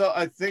fighters,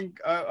 I think,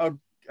 I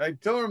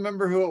don't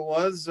remember who it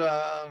was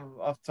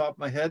off the top of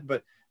my head,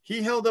 but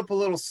he held up a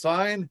little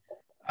sign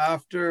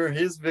after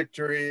his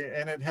victory,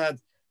 and it had,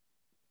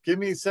 give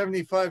me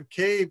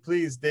 75K,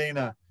 please,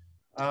 Dana.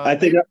 I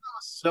think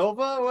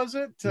Silva, was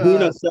it?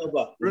 Bruno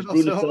Silva. Bruno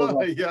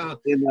Silva,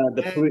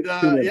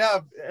 yeah.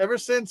 Ever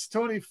since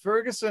Tony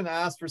Ferguson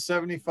asked for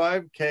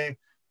 75K,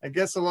 I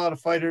guess a lot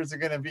of fighters are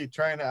going to be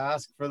trying to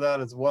ask for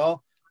that as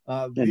well.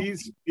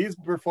 These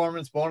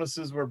performance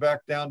bonuses were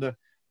back down to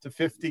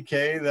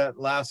 50K. That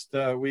last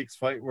week's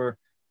fight were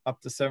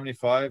up to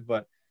 75,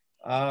 but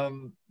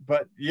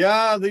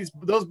yeah,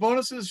 those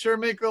bonuses sure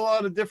make a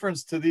lot of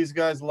difference to these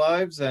guys'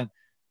 lives, and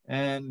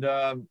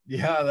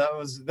that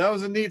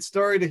was a neat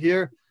story to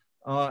hear.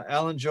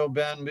 Alan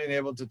Jouban being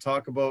able to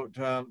talk about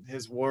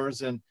his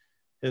wars and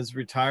his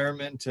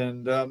retirement,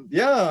 and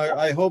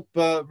I hope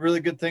really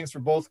good things for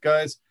both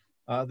guys.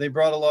 They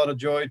brought a lot of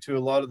joy to a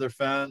lot of their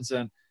fans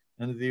and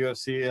the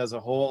UFC as a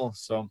whole.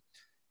 So,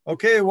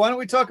 okay, why don't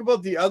we talk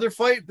about the other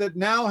fight that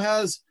now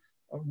has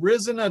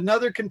risen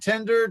another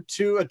contender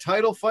to a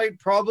title fight,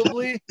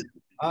 probably.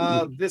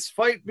 This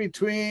fight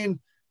between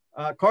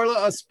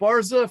Carla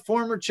Esparza,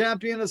 former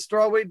champion of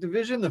strawweight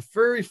division, the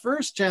very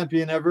first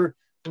champion ever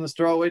from the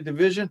strawweight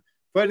division,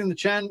 fighting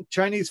the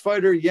Chinese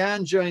fighter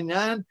Yan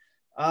Jianan.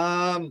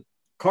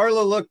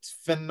 Carla looked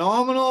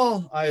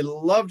phenomenal. I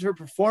loved her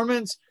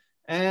performance,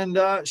 and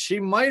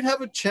she might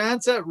have a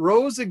chance at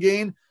Rose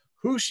again,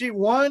 who she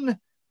won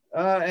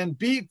and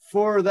beat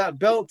for that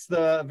belt,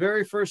 the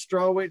very first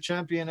strawweight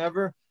champion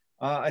ever.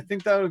 I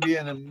think that would be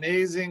an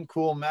amazing,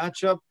 cool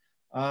matchup.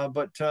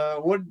 But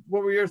what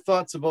were your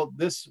thoughts about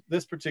this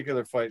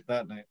particular fight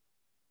that night?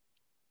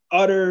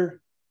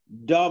 Utter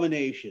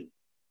domination.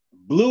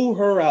 Blew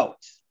her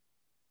out.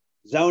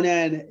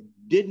 Xiaonan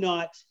did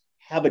not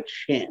have a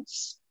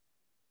chance.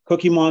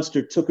 Cookie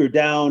Monster took her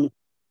down,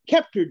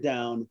 kept her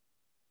down,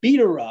 beat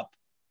her up.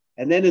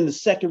 And then in the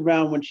second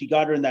round, when she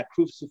got her in that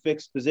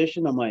crucifix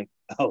position, I'm like,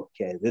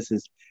 okay, this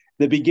is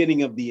the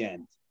beginning of the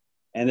end.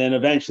 And then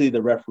eventually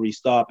the referee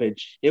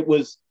stoppage. It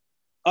was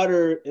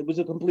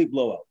a complete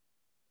blowout.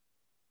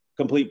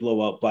 Complete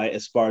blowout by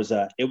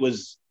Esparza. It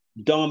was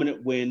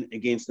dominant win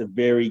against a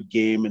very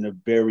game and a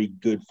very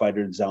good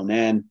fighter in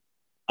Xiaonan.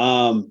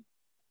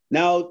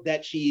 Now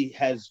that she's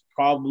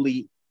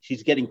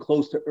getting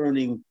close to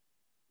earning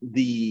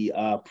the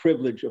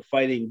privilege of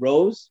fighting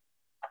Rose.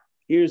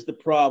 Here's the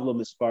problem,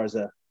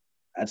 Esparza.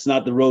 That's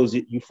not the Rose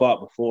that you fought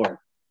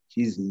before.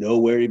 She's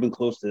nowhere even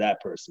close to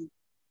that person.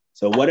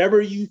 So whatever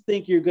you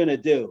think you're going to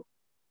do,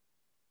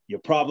 you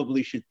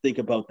probably should think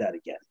about that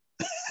again.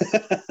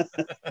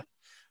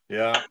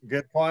 Yeah,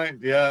 good point.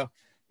 Yeah,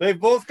 they've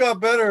both got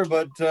better,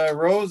 but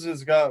Rose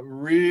has got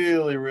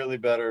really, really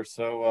better.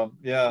 So,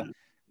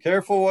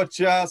 careful what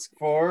you ask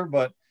for,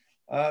 but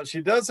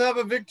she does have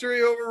a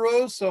victory over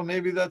Rose, so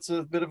maybe that's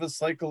a bit of a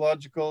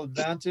psychological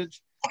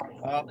advantage.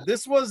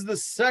 This was the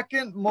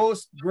second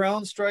most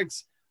ground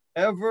strikes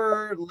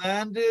ever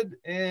landed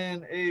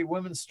in a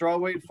women's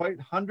strawweight fight.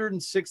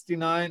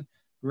 169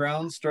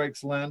 ground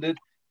strikes landed.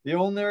 The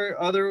only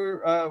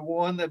other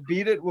one that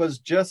beat it was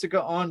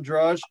Jessica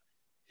Andrade,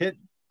 hit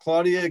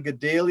Claudia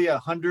Gadelha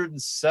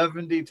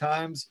 170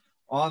 times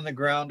on the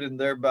ground in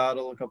their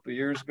battle a couple of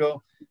years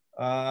ago.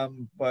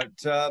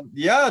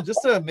 Yeah,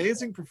 just an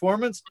amazing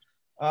performance.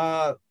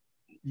 Jan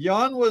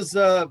was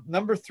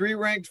number 3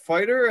 ranked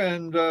fighter,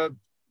 and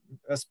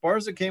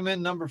Esparza came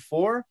in number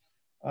 4.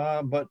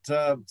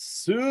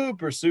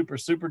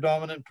 Super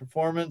dominant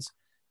performance.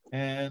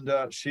 And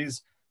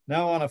she's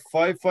now on a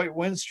 5-fight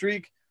win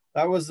streak.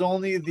 That was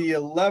only the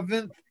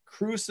 11th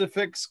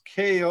crucifix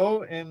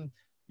KO in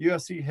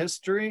UFC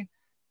history.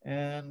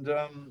 And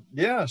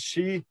yeah,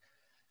 she's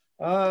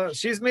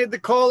made the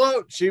call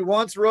out. She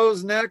wants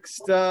Rose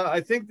next. I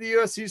think the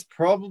UFC is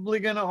probably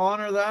going to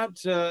honor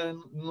that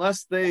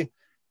unless they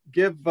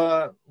give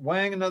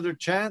Zhang another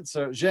chance.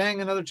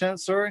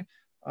 Sorry.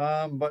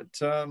 Yeah,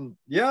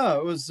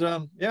 it was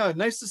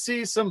nice to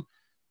see some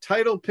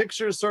title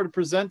pictures sort of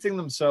presenting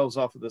themselves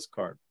off of this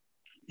card.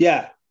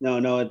 Yeah,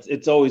 no,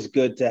 it's always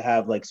good to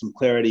have like some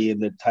clarity in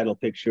the title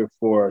picture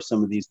for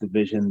some of these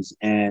divisions,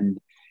 and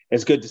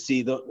it's good to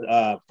see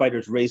the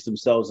fighters raise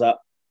themselves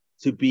up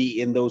to be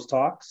in those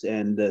talks,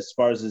 and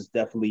Esparza has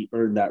definitely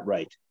earned that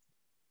right.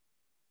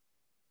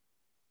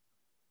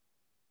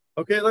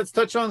 Okay, let's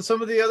touch on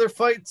some of the other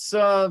fights.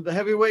 The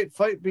heavyweight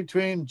fight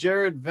between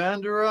Jared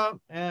Vanderaa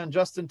and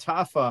Justin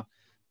Tafa.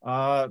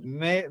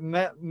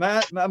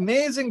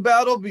 Amazing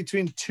battle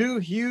between two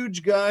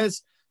huge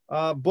guys,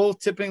 both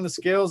tipping the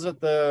scales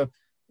at the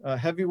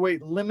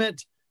heavyweight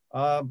limit.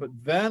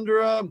 But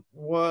Vanderaa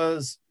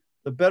was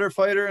the better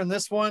fighter in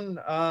this one.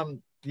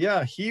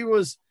 He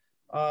was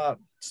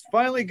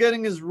finally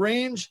getting his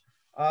range,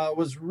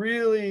 was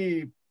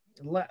really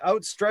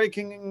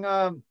outstriking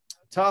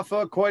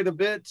Tafa quite a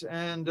bit,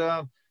 and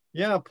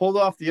pulled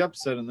off the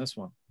upset in this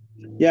one.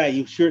 Yeah,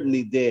 you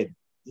certainly did.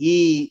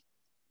 He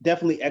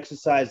definitely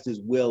exercised his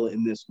will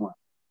in this one.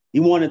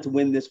 He wanted to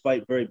win this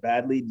fight very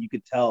badly. You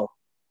could tell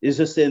it's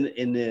just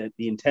in the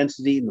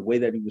intensity and the way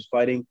that he was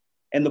fighting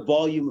and the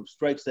volume of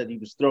strikes that he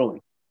was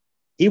throwing.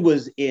 He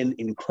was in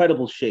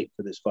incredible shape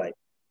for this fight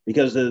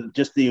because of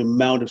just the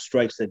amount of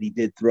strikes that he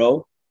did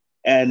throw,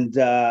 and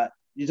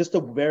just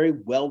a very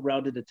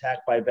well-rounded attack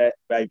by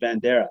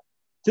Vanderaa,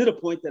 to the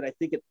point that I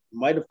think it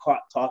might have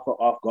caught Tafa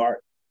off guard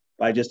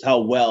by just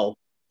how well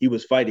he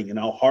was fighting and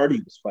how hard he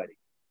was fighting.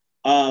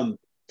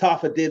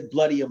 Tafa did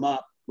bloody him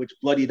up, which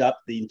bloodied up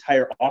the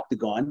entire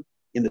octagon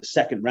in the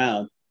second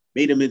round,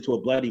 made him into a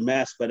bloody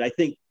mess. But I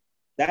think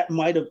that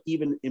might have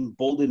even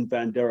emboldened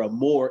Vanderaa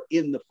more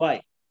in the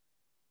fight,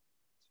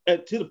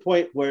 to the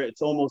point where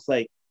it's almost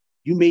like,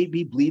 you made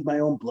me bleed my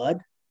own blood?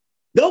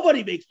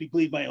 Nobody makes me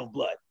bleed my own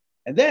blood.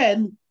 And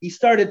then he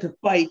started to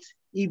fight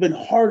even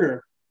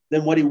harder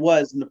than what he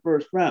was in the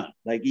first round.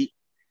 Like it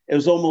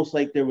was almost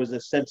like there was a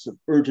sense of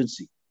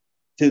urgency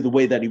to the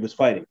way that he was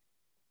fighting.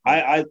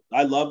 I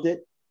loved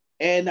it.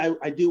 And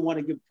I do want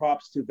to give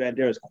props to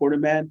Vanderaa's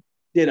cornerman.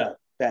 Did a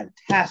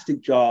fantastic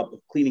job of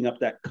cleaning up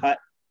that cut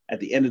at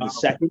the end of the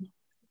second.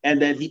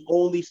 And then he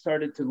only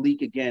started to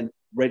leak again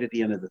right at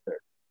the end of the third.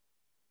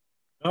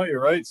 Oh,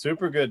 you're right.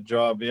 Super good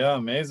job. Yeah,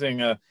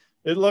 amazing.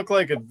 It looked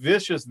like a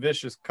vicious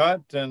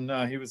cut,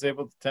 and he was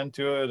able to tend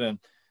to it and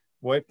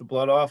wipe the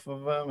blood off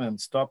of him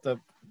and stop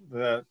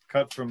that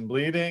cut from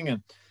bleeding.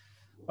 And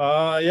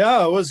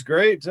it was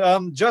great.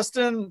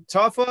 Justin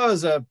Tafa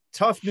is a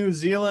tough New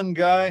Zealand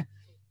guy.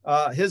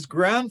 His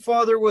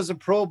grandfather was a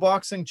pro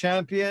boxing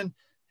champion.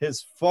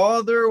 His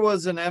father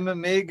was an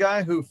MMA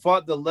guy who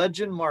fought the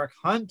legend Mark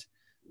Hunt.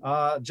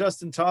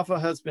 Justin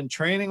Tafa has been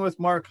training with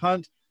Mark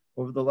Hunt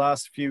over the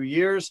last few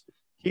years.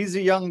 He's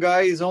a young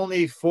guy. He's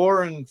only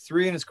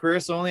 4-3 in his career,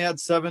 so only had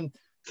 7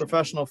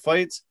 professional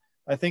fights.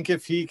 I think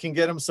if he can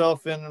get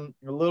himself in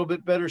a little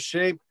bit better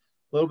shape,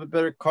 a little bit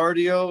better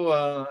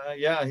cardio,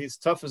 he's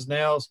tough as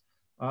nails.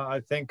 I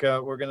think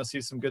we're going to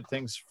see some good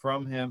things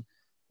from him.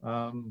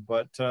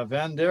 But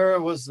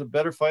Vanderaa was the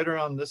better fighter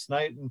on this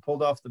night and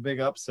pulled off the big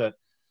upset.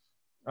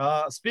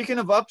 Speaking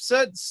of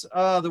upsets,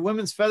 the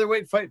women's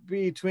featherweight fight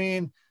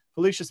between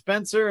Felicia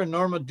Spencer and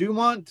Norma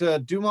Dumont.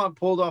 Dumont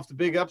pulled off the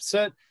big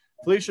upset.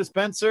 Felicia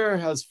Spencer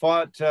has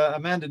fought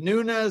Amanda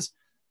Nunes,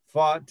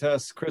 fought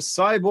Chris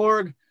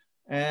Cyborg,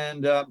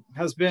 and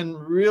has been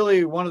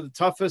really one of the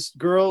toughest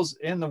girls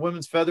in the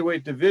women's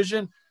featherweight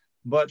division.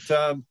 But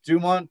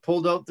Dumont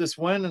pulled out this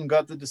win and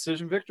got the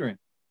decision victory.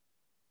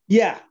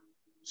 Yeah,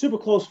 super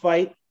close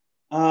fight.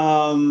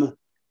 There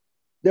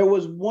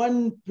was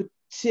one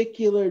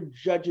particular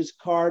judge's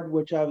card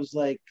which I was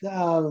like,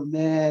 oh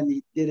man,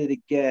 he did it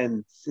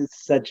again.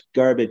 It's such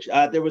garbage.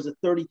 There was a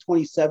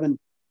 30-27.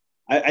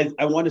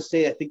 I want to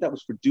say, I think that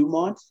was for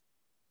Dumont.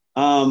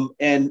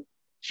 And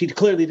she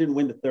clearly didn't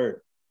win the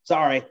third.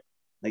 Sorry.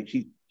 Like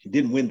she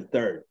didn't win the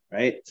third,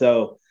 right?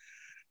 So,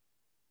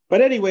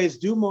 but anyways,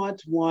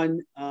 Dumont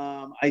won.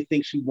 I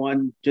think she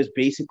won just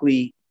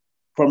basically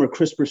from her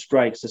crisper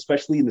strikes,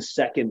 especially in the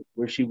second,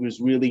 where she was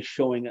really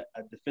showing a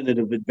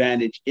definitive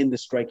advantage in the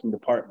striking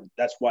department.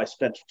 That's why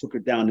Spencer took her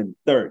down in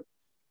the third.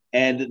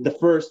 And the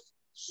first,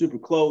 super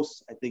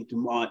close. I think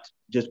Dumont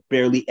just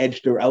barely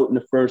edged her out in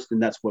the first,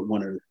 and that's what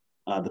won her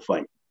the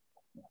fight.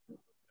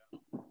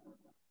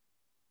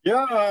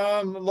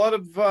 Yeah, a lot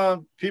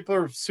of people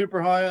are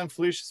super high on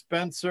Felicia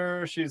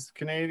Spencer. She's a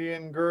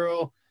Canadian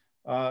girl.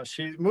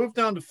 She moved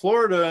down to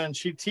Florida, and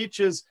she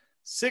teaches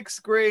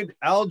 6th grade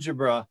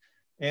algebra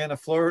in a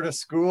Florida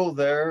school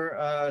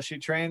there. She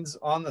trains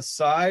on the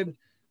side.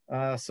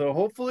 So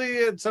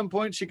hopefully at some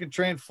point she can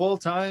train full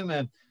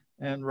time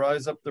and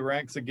rise up the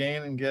ranks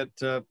again and get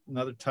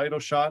another title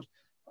shot.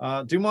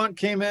 Dumont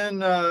came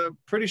in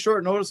pretty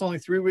short notice, only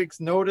 3 weeks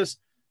notice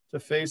to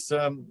face,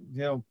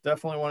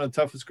 definitely one of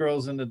the toughest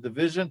girls in the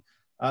division.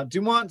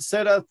 Dumont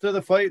said after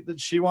the fight that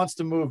she wants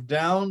to move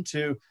down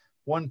to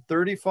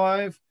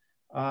 135.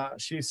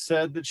 She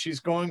said that she's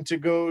going to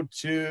go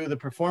to the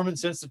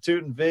Performance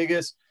Institute in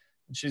Vegas,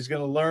 and she's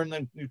going to learn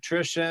the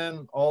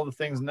nutrition, all the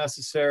things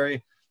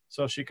necessary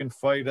so she can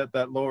fight at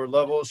that lower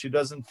level. She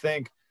doesn't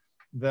think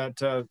that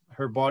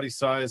her body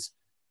size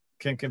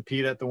can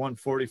compete at the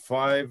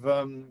 145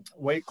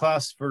 weight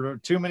class for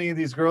too many of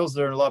these girls.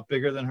 They're a lot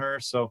bigger than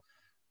her. So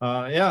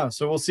so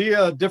we'll see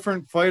a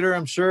different fighter,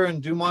 I'm sure,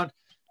 in Dumont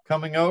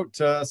coming out.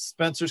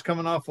 Spencer's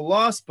coming off a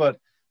loss, but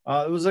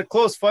it was a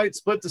close fight,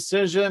 split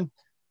decision.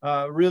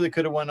 Really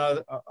could have went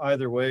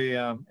either way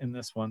in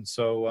this one.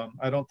 So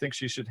I don't think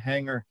she should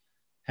hang her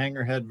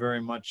head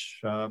very much,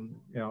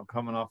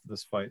 coming off of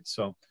this fight.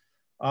 So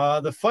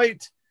the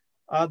fight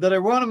that I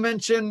want to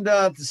mention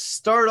to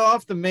start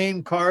off the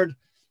main card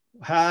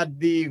had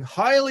the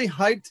highly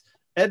hyped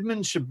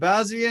Edmund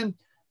Shabazian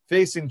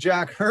facing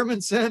Jack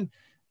Hermanson.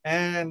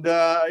 And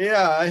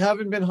I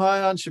haven't been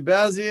high on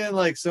Shabazian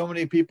like so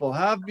many people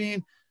have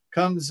been.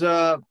 Comes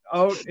out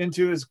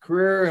into his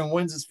career and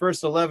wins his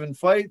first 11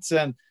 fights,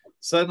 and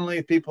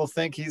suddenly people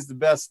think he's the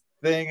best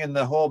thing in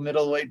the whole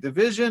middleweight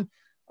division.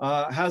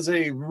 Has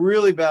a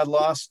really bad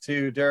loss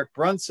to Derek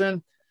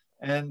Brunson,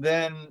 and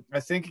then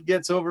I think he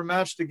gets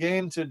overmatched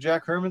again to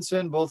Jack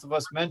Hermanson. Both of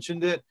us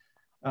mentioned it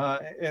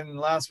in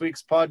last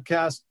week's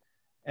podcast,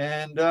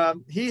 and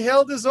he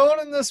held his own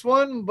in this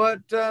one,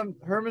 but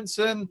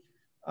Hermanson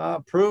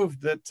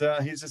proved that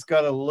he's just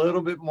got a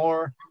little bit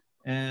more,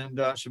 and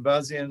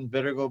Shabazian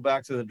better go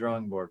back to the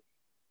drawing board.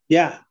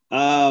 Yeah,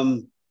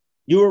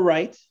 you were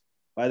right.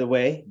 By the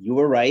way, you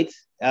were right.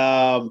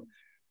 Shabazian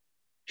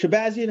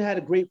had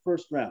a great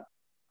first round.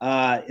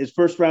 His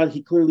first round,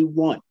 he clearly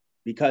won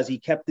because he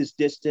kept his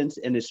distance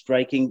and his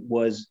striking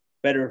was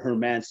better than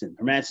Hermanson.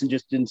 Hermanson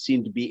just didn't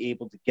seem to be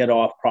able to get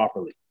off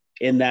properly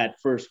in that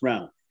first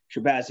round.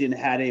 Shabazian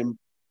had him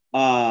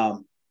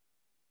off,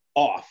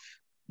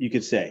 you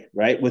could say,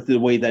 right, with the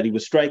way that he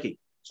was striking.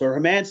 So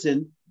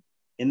Hermanson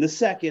in the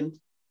second,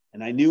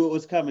 and I knew it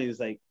was coming, it was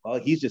like, well,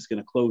 he's just going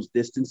to close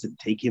distance and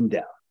take him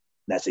down.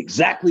 That's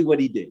exactly what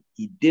he did.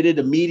 He did it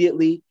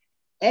immediately,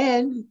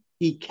 and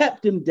he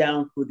kept him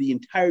down for the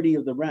entirety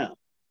of the round.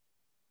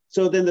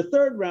 So then the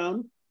third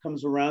round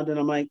comes around, and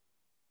I'm like,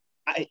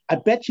 I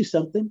bet you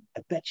something.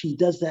 I bet you he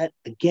does that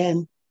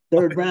again,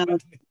 third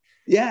round.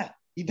 Yeah,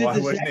 he did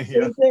the exact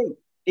same thing,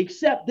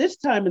 except this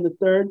time in the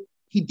third,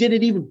 he did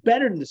it even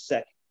better than the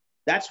second.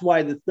 That's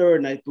why the third,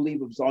 and I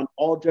believe it was on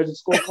all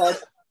judges' scorecards,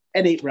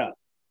 an 8th round.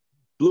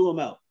 Blew him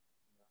out,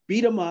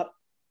 beat him up,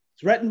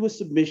 threatened with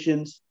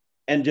submissions,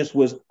 and just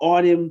was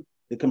on him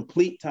the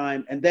complete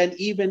time. And then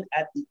even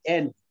at the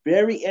end,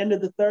 very end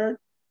of the third,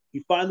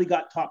 he finally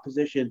got top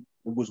position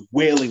and was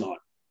wailing on him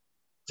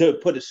to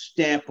put a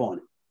stamp on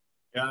him.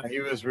 Yeah, he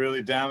was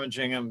really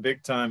damaging him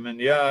big time. And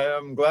yeah,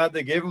 I'm glad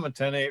they gave him a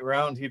 10-8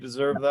 round. He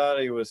deserved that.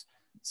 He was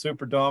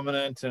super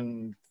dominant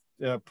and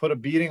put a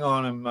beating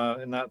on him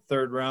in that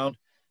third round.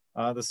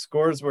 The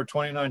scores were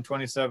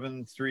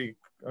 29-27, 3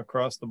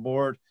 across the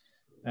board.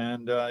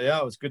 And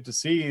it was good to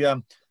see.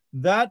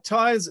 That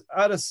ties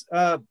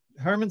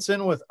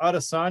Hermanson with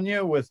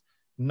Adesanya with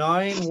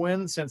 9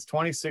 wins since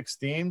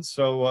 2016.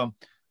 So,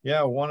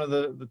 one of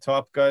the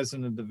top guys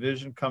in the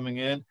division coming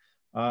in.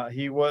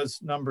 He was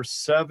number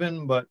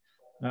 7, but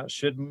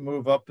should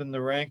move up in the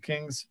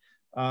rankings.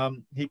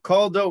 He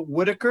called out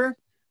Whitaker.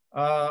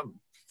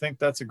 Think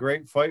that's a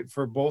great fight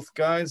for both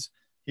guys.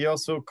 He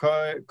also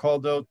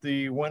called out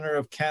the winner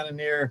of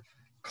Cannonier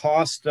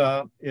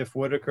Costa if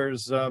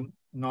Whitaker's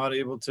not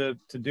able to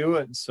do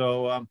it.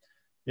 So,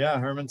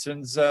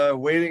 Hermanson's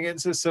wading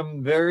into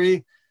some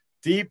very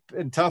deep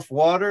and tough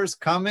waters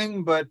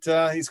coming, but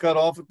he's got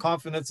all the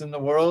confidence in the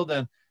world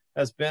and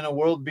has been a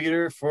world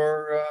beater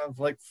for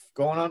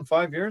going on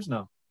 5 years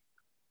now.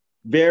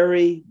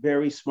 Very,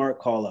 very smart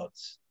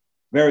call-outs.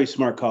 Very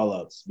smart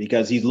call-outs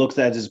because he looks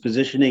at his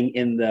positioning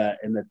in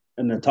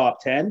the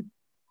top 10,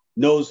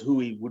 knows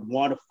who he would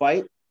want to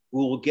fight,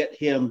 who will get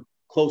him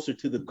closer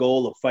to the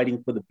goal of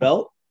fighting for the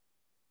belt.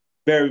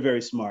 Very,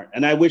 very smart.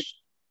 And I wish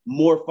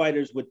more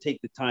fighters would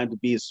take the time to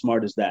be as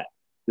smart as that,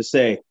 to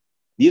say,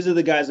 these are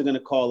the guys I'm going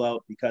to call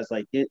out because,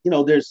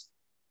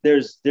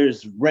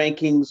 there's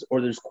rankings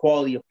or there's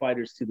quality of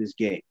fighters to this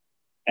game.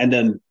 And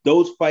then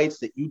those fights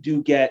that you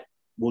do get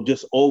will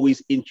just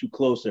always inch you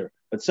closer.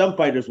 But some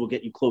fighters will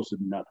get you closer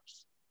than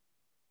others.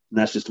 And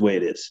that's just the way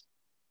it is.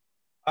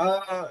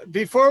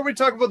 Before we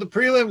talk about the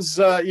prelims,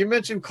 you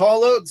mentioned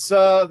call-outs.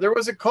 There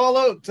was a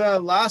call-out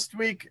last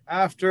week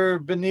after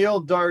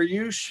Beneil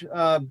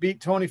Dariush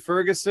beat Tony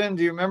Ferguson.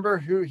 Do you remember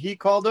who he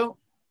called out?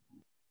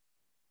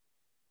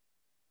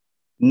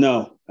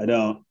 No, I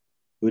don't.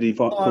 Who did he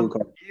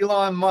call?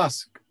 Elon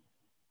Musk.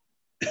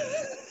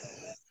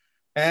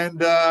 And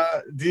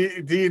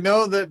do you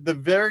know that the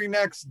very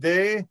next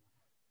day,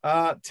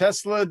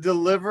 Tesla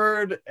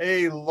delivered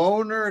a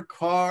loaner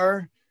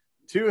car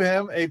to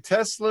him, a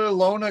Tesla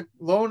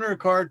loaner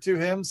car to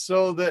him,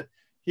 so that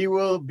he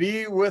will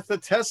be with the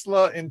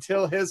Tesla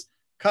until his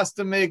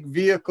custom-made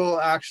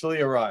vehicle actually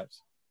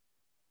arrives.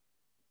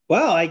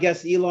 Well, I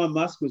guess Elon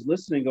Musk was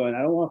listening, going,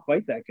 "I don't want to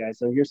fight that guy,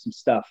 so here's some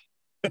stuff."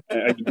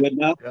 Are you good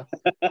now?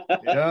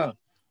 Yeah.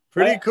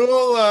 Pretty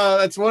cool.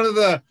 That's one of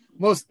the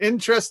most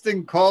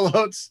interesting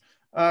call-outs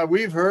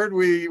we've heard.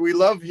 We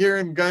love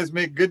hearing guys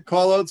make good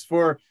call-outs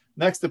for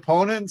next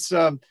opponents.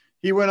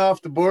 He went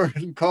off the board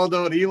and called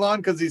out Elon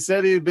because he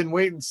said he had been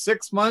waiting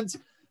 6 months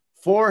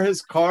for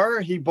his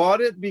car. He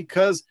bought it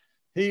because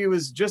he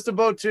was just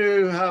about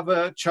to have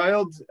a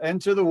child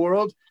enter the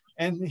world,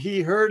 and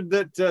he heard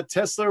that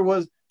Tesla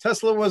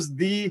was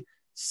the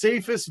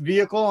safest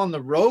vehicle on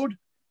the road.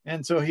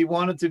 And so he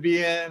wanted to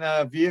be in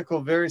a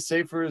vehicle very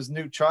safe for his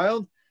new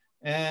child.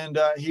 And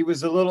he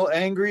was a little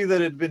angry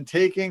that it had been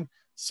taking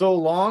so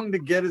long to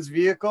get his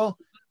vehicle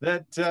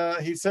that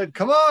he said,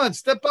 "Come on,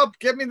 step up,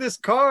 get me this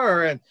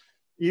car." And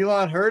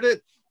Elon heard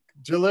it,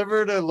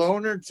 delivered a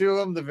loaner to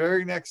him the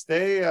very next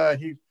day.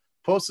 He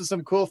posted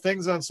some cool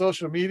things on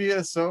social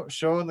media, so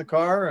showing the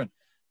car.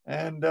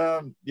 And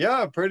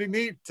yeah, pretty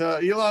neat.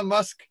 Elon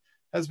Musk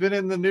has been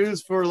in the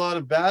news for a lot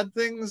of bad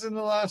things in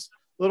the last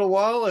little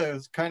while. It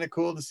was kind of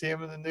cool to see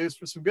him in the news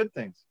for some good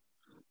things.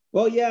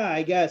 Well, yeah,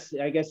 I guess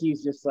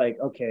he's just like,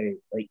 okay,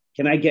 like,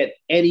 can I get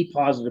any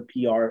positive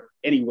PR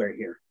anywhere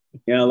here?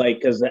 You know, like,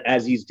 because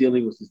as he's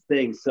dealing with this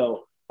thing.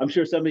 So I'm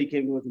sure somebody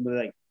came with him and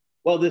like,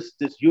 well, this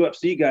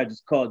UFC guy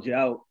just called you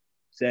out,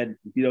 said,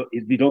 if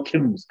you don't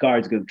give him his car,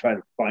 he's going to try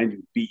to find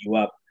you, beat you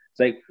up. It's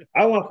like,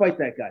 I want to fight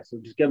that guy, so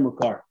just give him a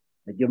car.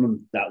 I give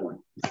him that one.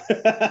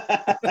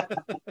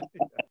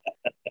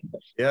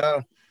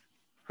 Yeah.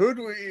 Who'd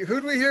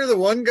we hear the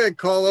one guy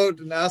call out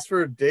and ask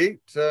for a date?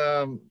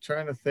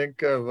 Trying to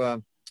think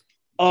of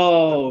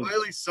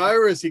Miley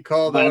Cyrus. He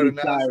called out and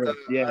asked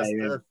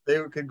if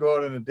they could go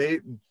out on a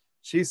date, and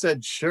she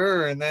said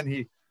sure, and then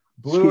he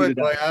blew it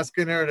by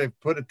asking her to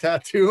put a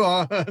tattoo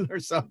on or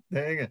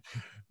something.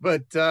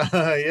 But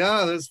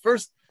yeah, this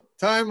first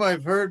time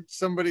I've heard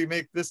somebody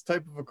make this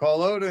type of a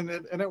call out, and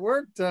it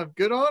worked.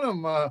 Good on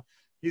him.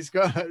 He's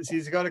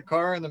got a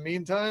car in the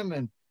meantime,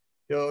 and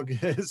he'll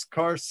get his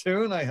car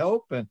soon, I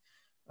hope. And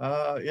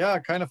yeah,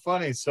 kind of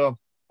funny. So,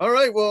 all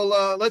right,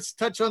 well, let's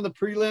touch on the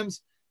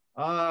prelims.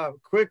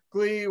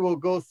 Quickly, we'll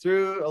go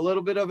through a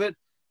little bit of it.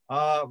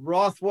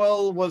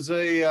 Rothwell was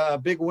a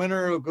big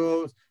winner who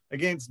goes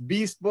against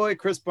Beast Boy,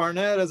 Chris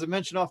Barnett. As I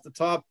mentioned off the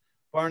top,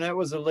 Barnett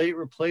was a late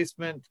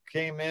replacement,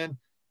 came in.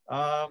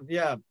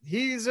 Yeah,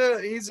 he's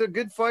a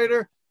good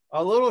fighter.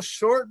 A little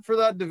short for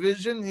that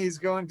division. He's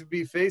going to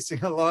be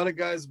facing a lot of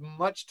guys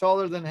much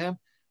taller than him,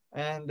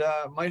 and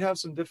might have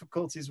some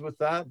difficulties with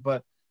that.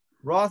 But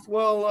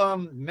Rothwell,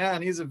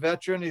 man, he's a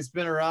veteran. He's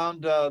been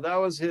around. That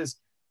was his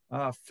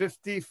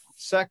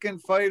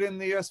 52nd fight in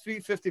the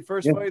UFC,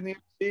 51st fight in the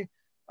UFC.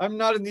 I'm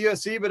not in the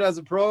UFC, but as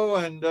a pro,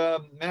 and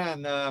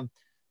man,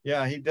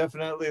 yeah, he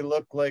definitely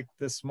looked like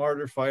the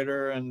smarter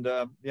fighter, and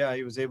yeah,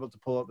 he was able to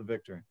pull out the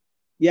victory.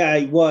 Yeah,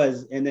 he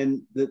was. And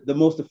then the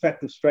most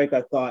effective strike,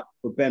 I thought,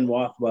 for Ben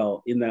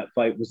Rothwell in that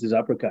fight was his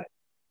uppercut.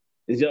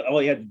 All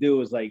he had to do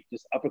was like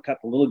just uppercut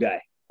the little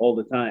guy all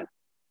the time.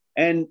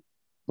 And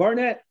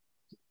Barnett,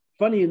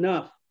 funny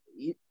enough,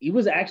 he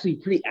was actually a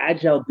pretty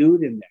agile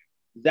dude in there.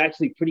 He's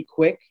actually pretty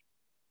quick.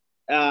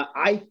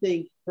 I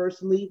think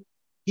personally,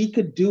 he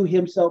could do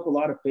himself a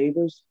lot of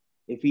favors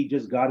if he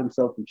just got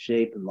himself in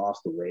shape and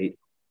lost the weight.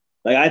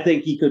 Like, I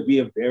think he could be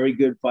a very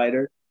good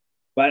fighter,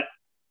 but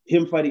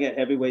him fighting at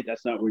heavyweight,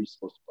 that's not where he's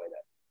supposed to fight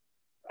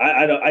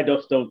at. I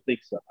just don't think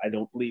so. I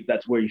don't believe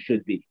that's where he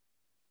should be.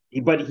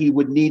 But he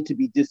would need to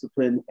be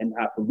disciplined and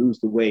have to lose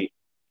the weight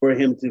for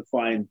him to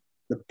find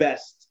the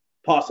best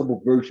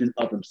possible version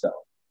of himself.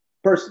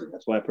 Personally,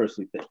 that's what I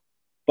personally think.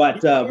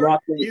 But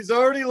he's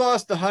already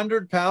lost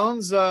 100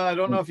 pounds. I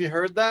don't know if you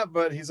heard that,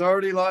 but he's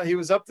already lost. He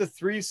was up to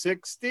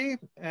 360,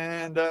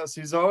 and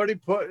so he's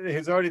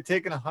already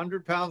taken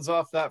 100 pounds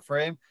off that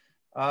frame.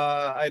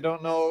 I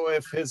don't know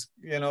if his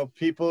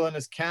people in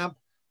his camp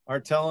are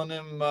telling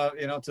him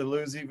to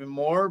lose even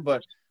more,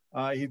 but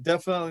he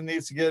definitely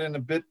needs to get in a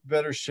bit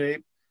better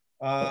shape.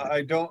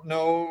 I don't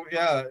know.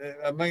 Yeah,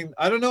 I mean,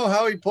 I don't know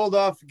how he pulled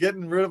off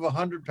getting rid of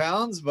 100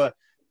 pounds, but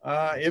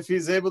if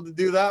he's able to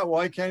do that,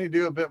 why can't he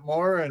do a bit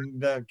more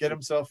and get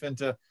himself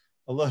into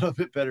a little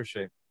bit better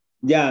shape?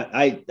 Yeah,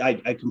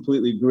 I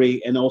completely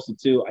agree. And also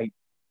too,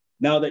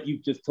 Now that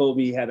you've just told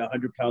me he had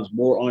 100 pounds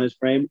more on his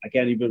frame, I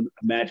can't even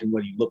imagine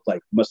what he looked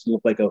like. He must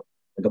look like a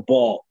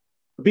ball,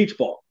 a beach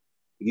ball.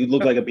 You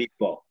look like a beach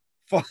ball.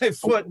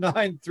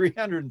 5'9",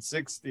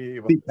 360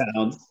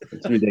 pounds.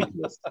 It's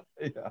ridiculous.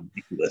 Yeah.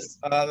 Ridiculous.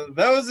 That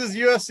was his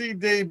UFC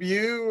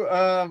debut.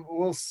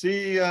 We'll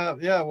see.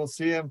 We'll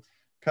see him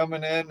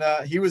coming in.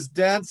 He was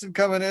dancing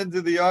coming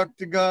into the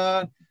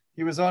octagon.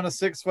 He was on a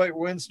 6-fight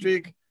win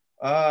streak.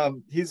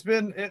 He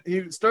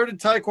started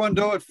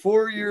Taekwondo at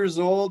 4 years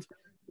old.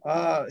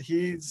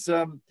 His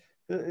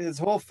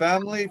whole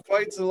family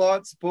fights a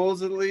lot,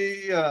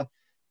 supposedly.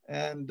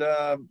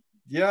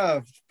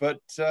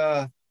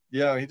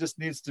 He just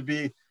needs to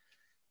be,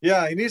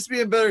 he needs to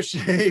be in better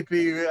shape.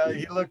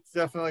 He looked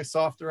definitely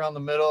soft around the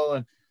middle,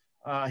 and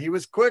he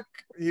was quick.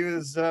 He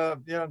was,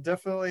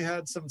 definitely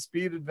had some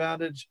speed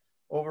advantage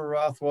over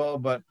Rothwell,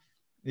 but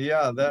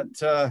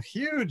that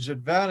huge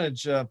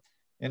advantage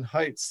in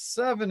height,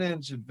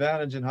 7-inch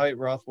advantage in height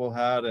Rothwell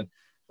had. And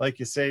like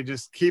you say,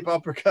 just keep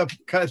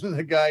uppercutting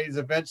the guy. He's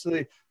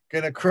eventually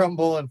going to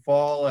crumble and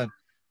fall,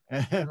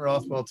 and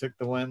Rothwell took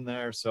the win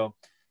there. So,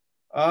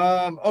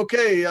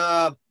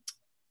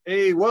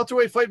 a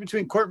welterweight fight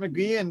between Court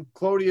McGee and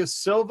Claudius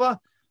Silva.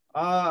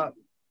 I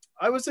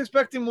was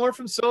expecting more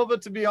from Silva,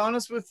 to be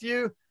honest with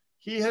you.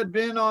 He had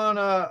been on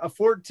a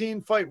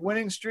 14-fight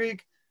winning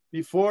streak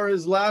before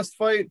his last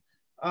fight.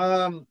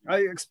 I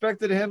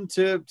expected him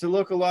to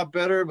look a lot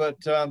better, but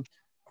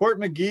Court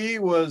McGee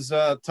was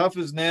tough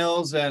as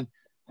nails and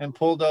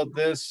pulled out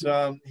this.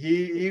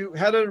 He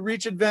had a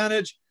reach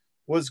advantage,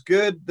 was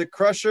good. The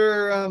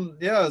Crusher,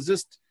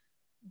 just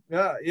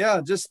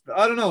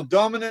I don't know,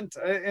 dominant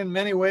in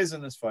many ways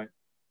in this fight.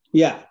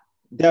 Yeah,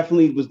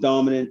 definitely was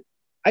dominant.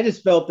 I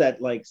just felt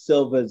that like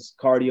Silva's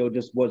cardio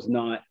just was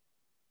not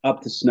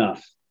up to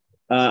snuff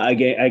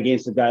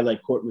against a guy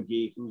like Court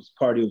McGee, whose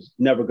cardio is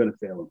never going to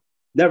fail him.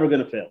 Never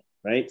going to fail,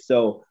 right?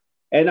 So,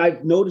 and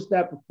I've noticed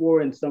that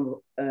before in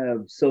some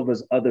of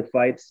Silva's other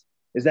fights,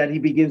 is that he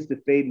begins to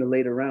fade in the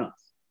later rounds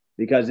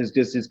because it's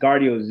just his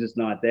cardio is just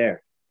not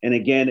there. And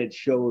again, it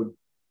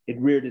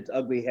reared its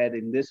ugly head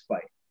in this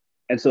fight.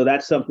 And so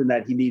that's something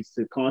that he needs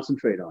to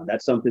concentrate on.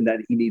 That's something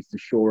that he needs to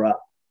shore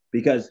up,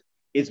 because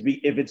if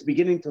it's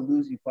beginning to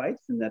lose you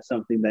fights, then that's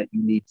something that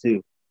you need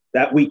to,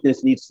 that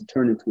weakness needs to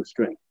turn into a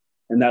strength.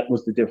 And that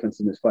was the difference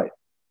in this fight.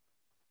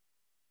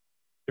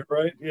 You're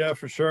right. Yeah,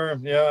 for sure.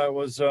 Yeah, it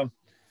was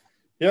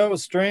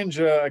strange.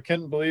 I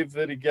couldn't believe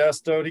that he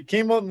gassed out. He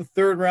came out in the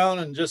third round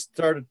and just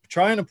started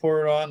trying to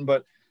pour it on,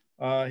 but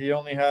he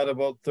only had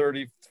about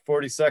 40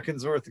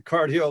 seconds worth of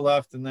cardio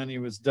left, and then he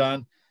was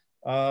done.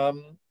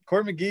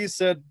 Court McGee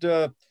said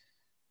that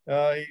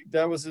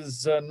was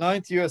his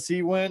 9th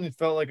UFC win. It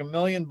felt like $1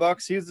 million.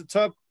 He was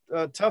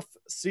a tough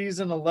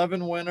season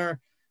 11 winner,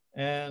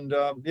 and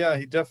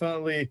he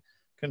definitely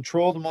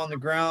controlled him on the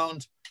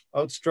ground,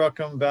 outstruck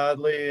him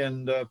badly,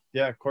 and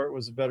Court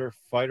was a better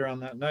fighter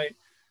on that night.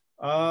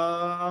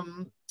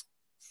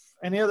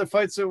 Any other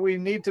fights that we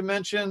need to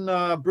mention?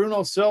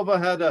 Bruno Silva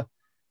had a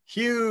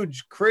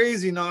huge,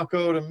 crazy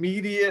knockout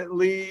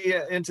immediately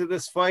into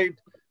this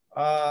fight.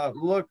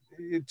 Look,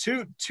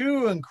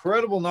 two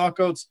incredible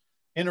knockouts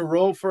in a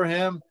row for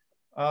him.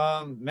 He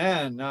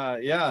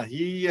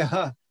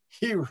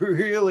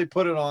really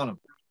put it on him.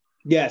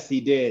 Yes, he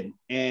did,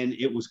 and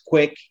it was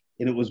quick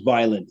and it was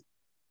violent.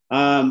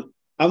 I'm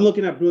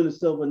looking at Bruno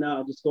Silva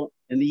now,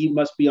 and he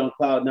must be on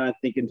cloud nine,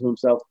 thinking to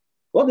himself,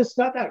 "Well, this is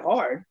not that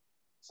hard.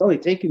 It's only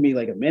taking me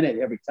like a minute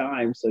every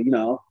time, so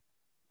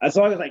as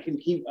long as I can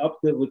keep up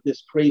with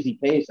this crazy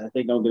pace, I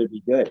think I'm going to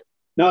be good."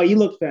 No, he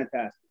looked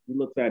fantastic. He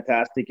looked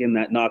fantastic in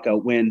that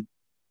knockout win.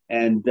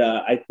 And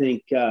I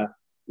think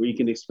we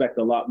can expect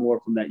a lot more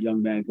from that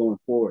young man going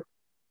forward.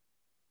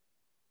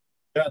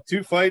 Yeah,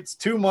 2 fights,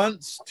 2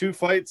 months, 2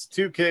 fights,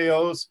 2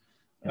 KOs.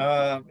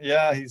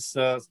 He's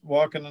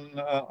walking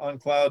on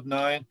cloud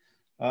 9.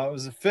 It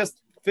was the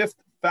fifth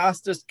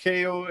fastest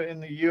KO in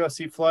the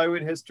UFC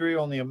flyweight history,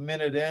 only a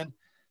minute in.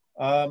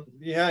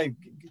 He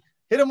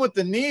hit him with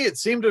the knee. It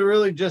seemed to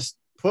really just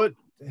put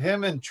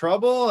him in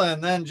trouble,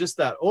 and then just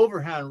that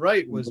overhand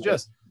right was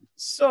just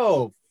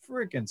so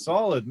freaking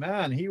solid,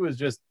 man. He was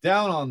just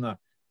down on the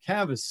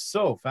canvas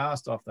so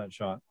fast off that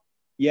shot.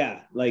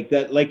 Yeah, like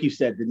that, like you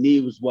said, the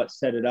knee was what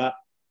set it up,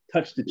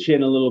 touched the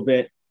chin a little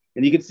bit,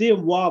 and you could see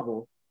him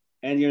wobble,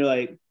 and you're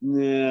like,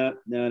 no,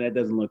 that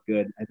doesn't look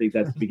good. I think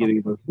that's the beginning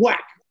of a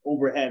whack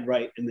overhead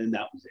right, and then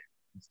that was it.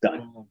 It's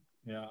done.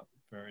 Yeah,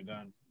 very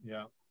done.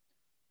 Yeah.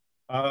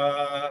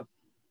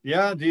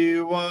 Do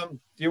you want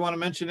to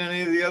mention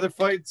any of the other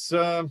fights?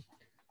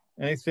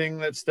 Anything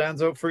that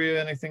stands out for you?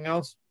 Anything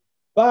else?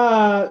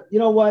 You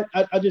know what?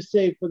 I'll just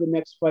say for the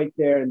next fight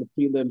there in the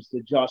prelims,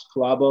 the Josh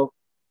Calabo,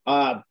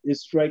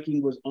 his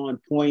striking was on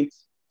point.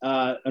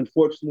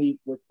 Unfortunately,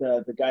 with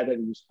the guy that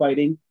he was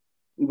fighting,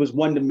 he was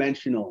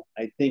one-dimensional.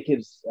 I think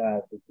it's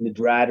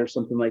Nadrad or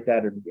something like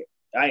that. Or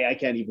I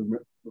can't even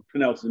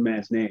pronounce the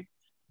man's name.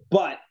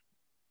 But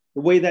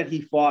the way that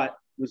he fought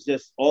was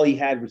just all he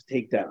had was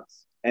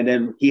takedowns. And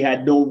then he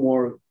had no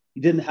more.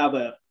 He didn't have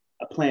a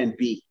plan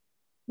B.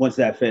 once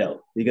that failed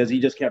because he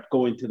just kept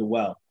going to the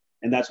well.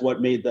 And that's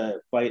what made the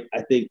fight,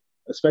 I think,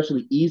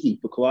 especially easy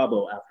for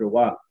Calabo after a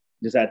while.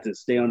 Just had to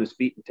stay on his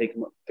feet and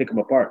pick him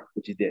apart,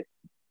 which he did.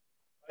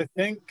 I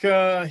think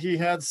he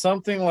had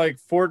something like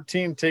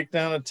 14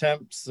 takedown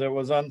attempts that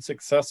was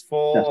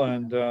unsuccessful.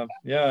 And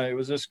yeah, it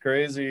was just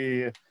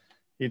crazy.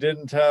 He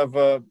didn't have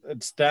a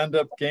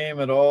stand-up game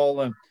at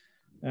all and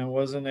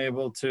wasn't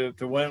able to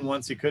win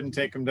once he couldn't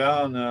take him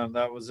down.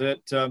 That was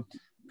it.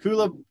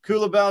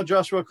 Culibao,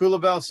 Joshua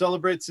Culibao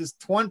celebrates his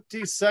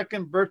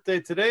 22nd birthday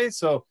today.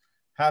 So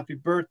happy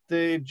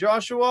birthday,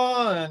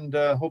 Joshua, and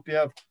hope you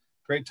have a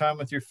great time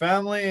with your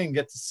family and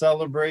get to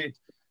celebrate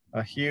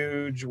a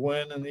huge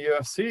win in the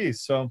UFC.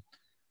 So,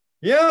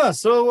 yeah,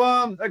 so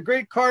a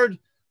great card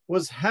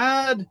was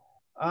had.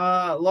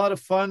 A lot of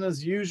fun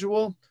as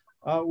usual.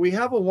 We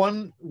have a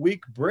 1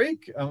 week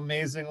break,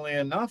 amazingly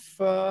enough,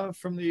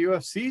 from the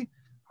UFC.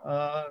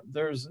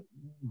 There's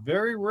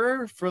very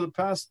rare for the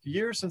past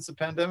year since the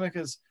pandemic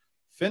has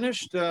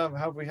finished.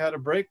 Have we had a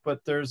break?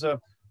 But there's a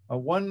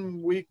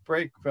 1 week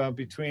break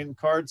between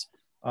cards.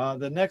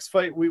 The next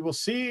fight we will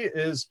see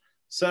is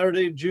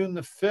Saturday, June the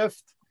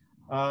 5th.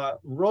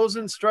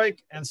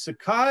 Rosenstrike and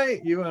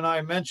Sakai, you and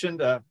I mentioned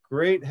a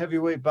great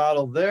heavyweight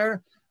battle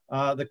there.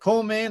 The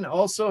co-main,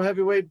 also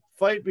heavyweight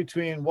fight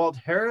between Walt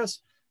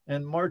Harris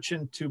and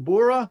Marcin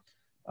Tybura.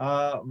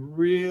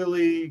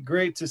 Really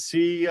great to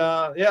see,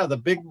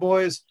 the big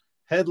boys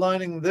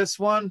headlining this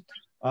one.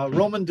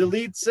 Roman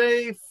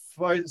Dolidze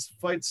fights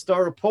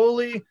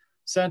Staropoli.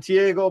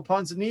 Santiago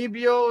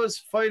Ponzinibbio is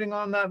fighting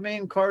on that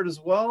main card as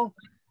well.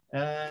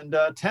 And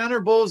Tanner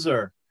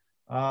Boser,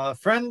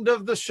 friend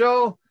of the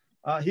show,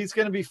 he's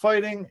going to be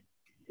fighting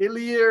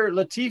Ilir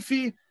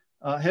Latifi,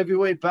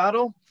 heavyweight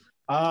battle.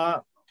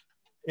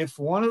 If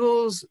one of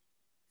those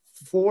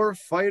 4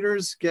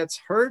 fighters gets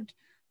hurt,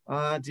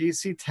 do you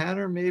see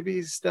Tanner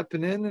maybe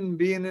stepping in and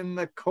being in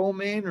the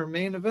co-main or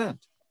main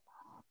event?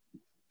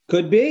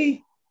 Could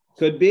be.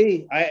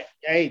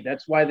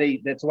 That's why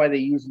they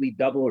usually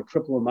double or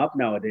triple them up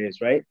nowadays,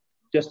 right?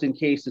 Just in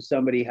case if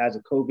somebody has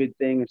a COVID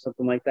thing or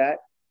something like that.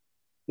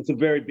 It's a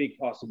very big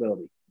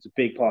possibility.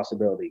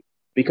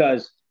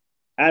 Because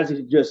as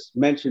you just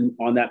mentioned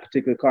on that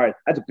particular card,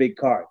 that's a big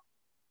card.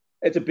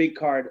 It's a big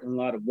card in a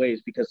lot of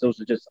ways because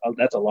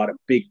that's a lot of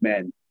big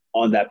men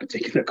on that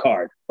particular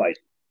card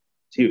fighting.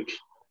 It's huge.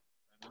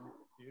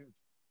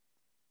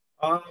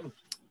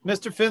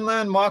 Mr.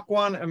 Finland,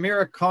 Makwan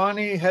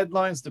Amirkhani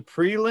headlines the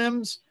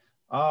prelims.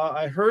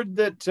 I heard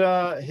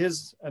that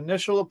his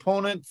initial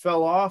opponent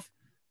fell off.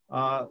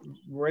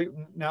 Right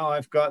now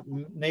I've got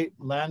Nate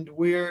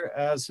Landwehr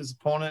as his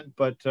opponent,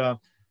 but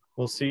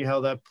we'll see how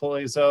that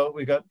plays out.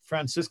 We got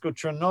Francisco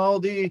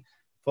Trinaldi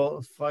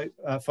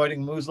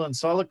fighting Muslim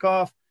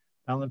Salikov,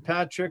 Alan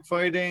Patrick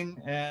fighting.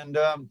 And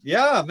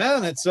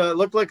it's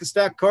looked like a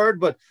stacked card,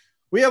 but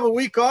we have a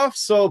week off.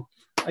 So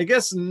I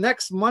guess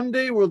next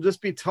Monday we'll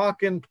just be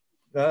talking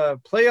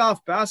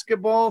playoff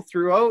basketball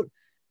throughout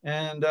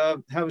and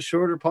have a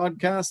shorter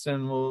podcast,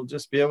 and we'll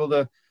just be able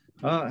to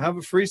have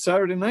a free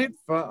Saturday night.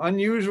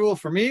 Unusual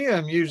for me.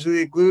 I'm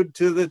usually glued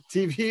to the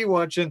TV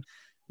watching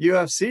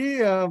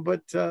UFC,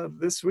 but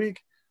this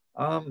week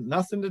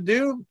nothing to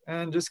do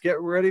and just get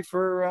ready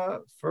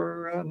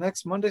for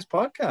next Monday's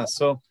podcast.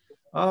 So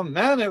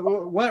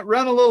it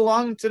ran a little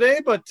long today,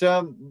 but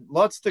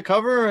lots to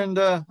cover, and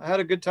I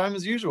had a good time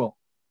as usual.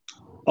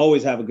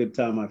 Always have a good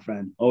time, my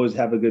friend. Always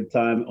have a good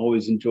time.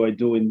 Always enjoy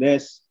doing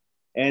this.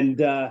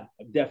 And I'm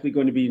definitely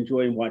going to be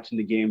enjoying watching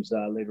the games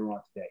later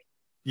on today.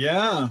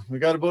 Yeah, we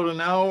got about an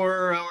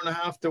hour and a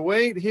half to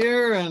wait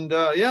here. And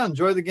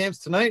enjoy the games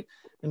tonight.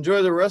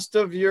 Enjoy the rest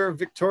of your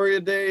Victoria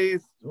Day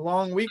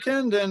long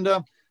weekend, and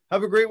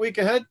have a great week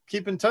ahead.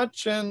 Keep in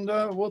touch, and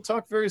we'll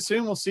talk very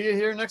soon. We'll see you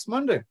here next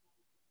Monday.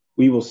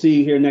 We will see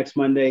you here next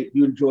Monday.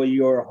 You enjoy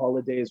your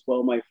holiday as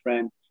well, my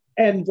friend.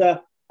 And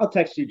I'll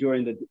text you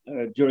during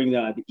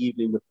the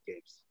evening with the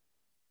games.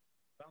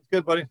 Sounds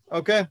good, buddy.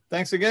 Okay.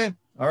 Thanks again.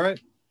 All right.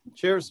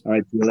 Cheers. All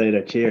right. See you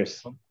later.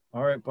 Cheers.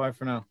 All right. Bye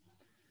for now.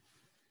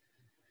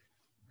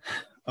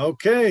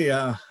 Okay.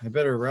 I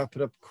better wrap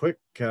it up quick.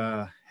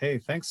 Hey,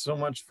 thanks so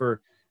much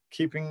for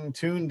keeping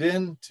tuned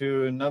in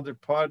to another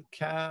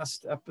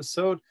podcast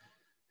episode.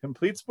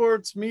 Complete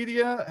Sports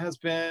Media has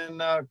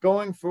been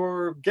going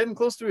for getting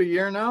close to a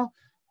year now.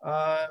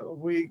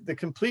 The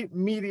Complete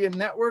Media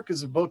Network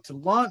is about to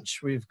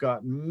launch. We've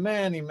got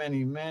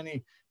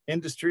many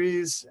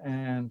industries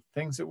and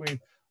things that we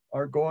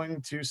are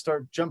going to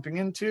start jumping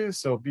into.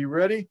 So be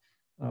ready.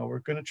 We're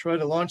going to try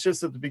to launch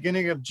this at the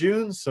beginning of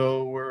June.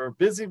 So we're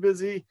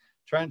busy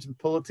trying to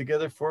pull it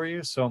together for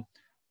you. So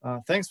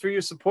thanks for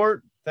your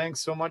support.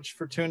 Thanks so much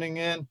for tuning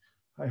in.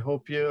 I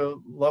hope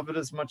you love it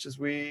as much as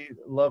we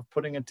love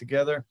putting it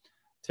together.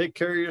 Take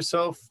care of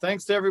yourself.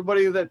 Thanks to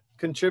everybody that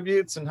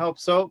contributes and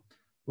helps out.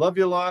 Love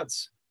you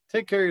lots.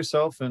 Take care of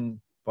yourself,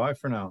 and bye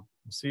for now.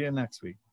 See you next week.